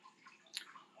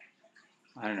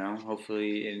I don't know.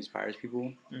 Hopefully, it inspires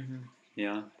people. Mm-hmm.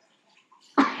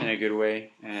 In a good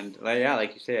way. And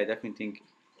like you say, I definitely think,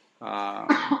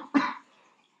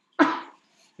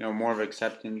 more of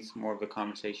acceptance, more of the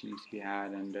conversation needs to be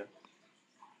had, and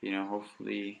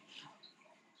hopefully,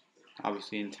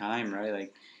 obviously, in time, right?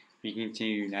 Like we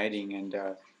continue uniting and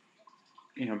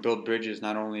build bridges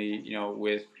not only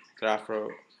with the Afro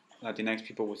Latinx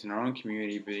people within our own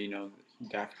community, but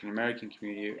the African American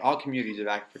community, all communities of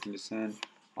African descent,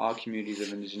 all communities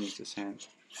of indigenous descent,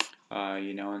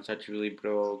 and such really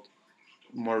build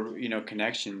more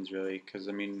connections really, because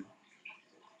I mean,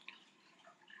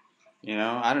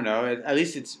 I don't know. At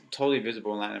least it's totally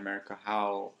visible in Latin America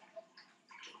how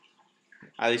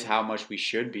at least how much we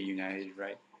should be united,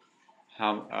 right?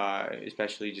 How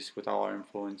especially just with all our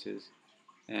influences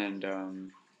and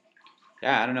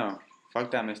yeah, I don't know.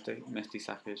 Fuck that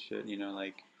mestizaje shit.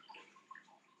 Like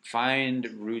find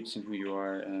roots in who you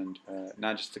are and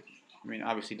not just. I mean,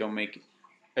 obviously, don't make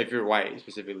if you're white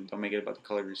specifically, don't make it about the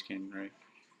color of your skin, right?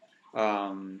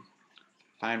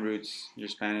 Find roots. You're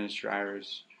Spanish, you're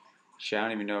Irish. Shit, I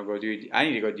don't even know. Go do. I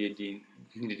need to go need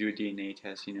to do a DNA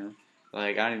test.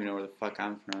 Like I don't even know where the fuck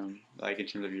I'm from. Like in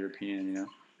terms of European,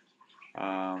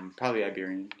 probably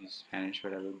Iberian, Spanish,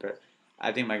 whatever. But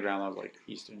I think my grandma was like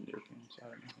Eastern European, so I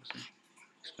don't know. So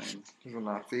explain. She's a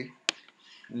Nazi.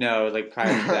 No, like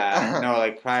prior to that. No,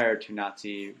 like prior to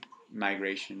Nazi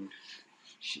migration,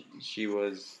 she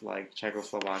was like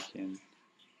Czechoslovakian,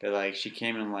 but like she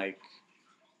came in like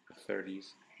the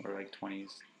 30s or like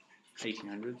 20s,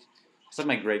 1800s. It's like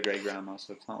my great grandma,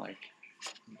 so it's not like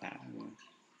that.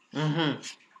 I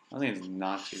don't think it's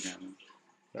Nazi grandma,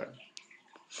 but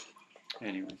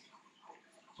anyway,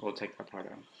 we'll take that part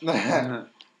out.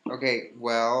 Okay,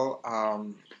 well,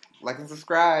 like and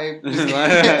subscribe.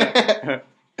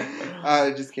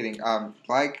 Just kidding.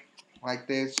 Like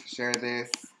this, share this.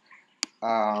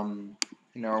 Give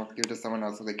it to someone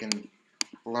else so they can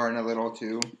learn a little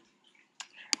too.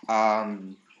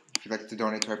 If you'd like to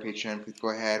donate to our Patreon, please go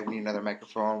ahead. We need another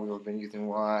microphone. We've been using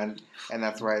one, and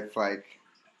that's why it's like.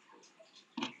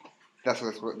 That's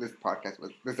what this podcast was.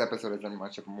 This episode isn't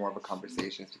much of more of a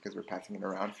conversation. It's because we're passing it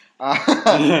around.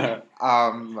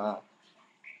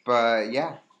 But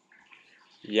yeah.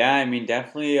 Yeah, I mean,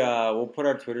 definitely. We'll put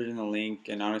our Twitters in the link,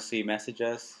 and honestly, message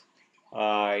us.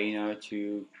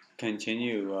 To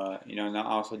continue. Not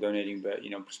also donating, but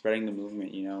spreading the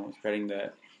movement. Spreading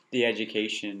the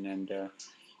education, and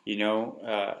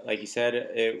like you said,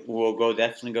 it will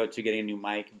definitely go to getting a new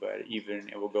mic, but even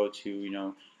it will go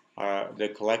to the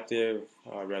collective,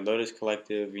 Red Lotus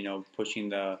Collective, pushing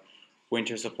the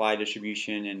winter supply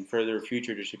distribution and further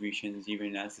future distributions,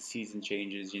 even as the season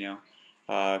changes,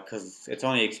 because it's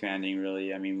only expanding,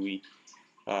 really. I mean,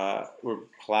 we're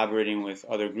collaborating with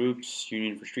other groups,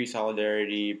 Union for Street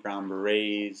Solidarity, Brown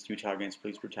Berets, Utah Against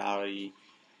Police Brutality,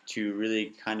 to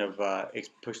really kind of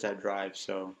push that drive.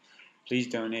 So please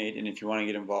donate, and if you want to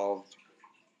get involved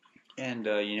and,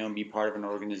 be part of an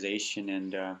organization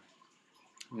and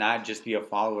not just be a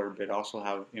follower, but also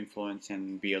have influence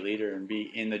and be a leader and be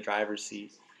in the driver's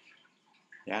seat.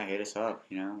 Yeah, hit us up.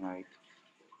 Like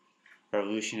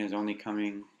revolution is only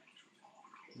coming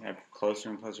closer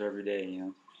and closer every day.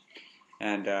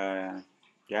 And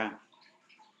yeah,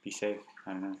 be safe.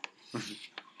 I don't know.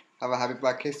 Have a happy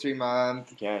Black History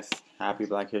Month. Yes, happy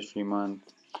Black History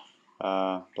Month.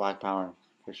 Black Power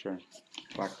for sure.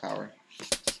 Black Power.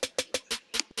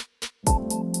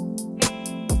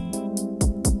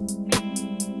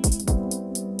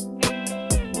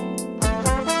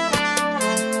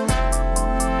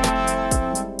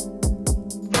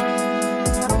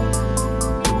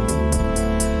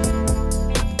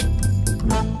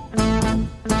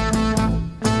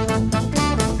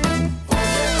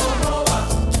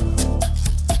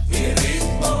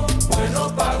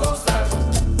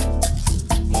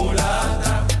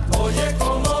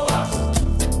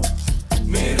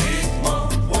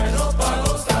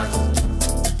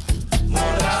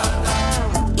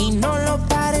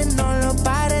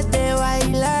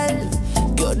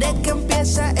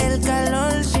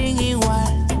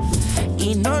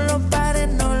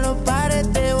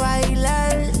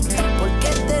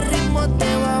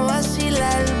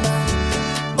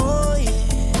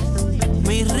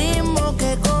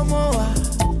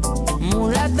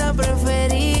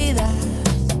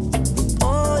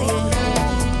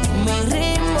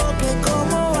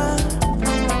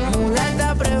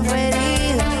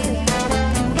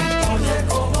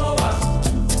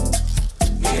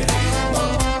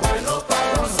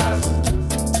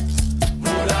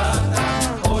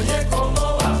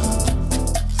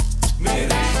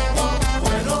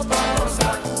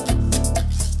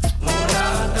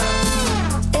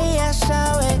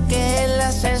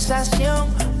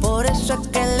 Por eso es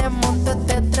que le monto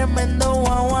este tremendo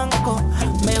guaguanco.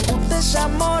 Me gusta esa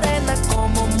morena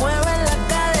como mueve la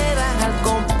cadera al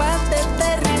compás de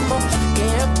este ritmo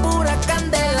que es pura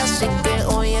candela. Así que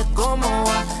oye cómo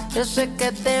va, yo sé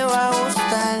que te va a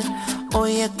gustar.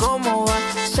 Oye cómo va,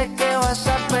 sé que vas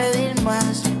a pedir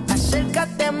más.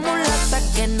 Acércate mulata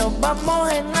que nos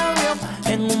vamos en avión,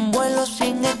 en un vuelo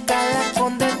sin escala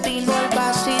con destino al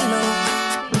vacilón.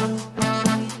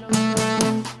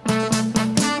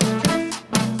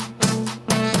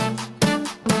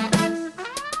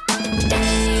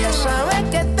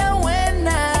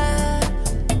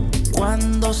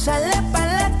 Cuando sale pa'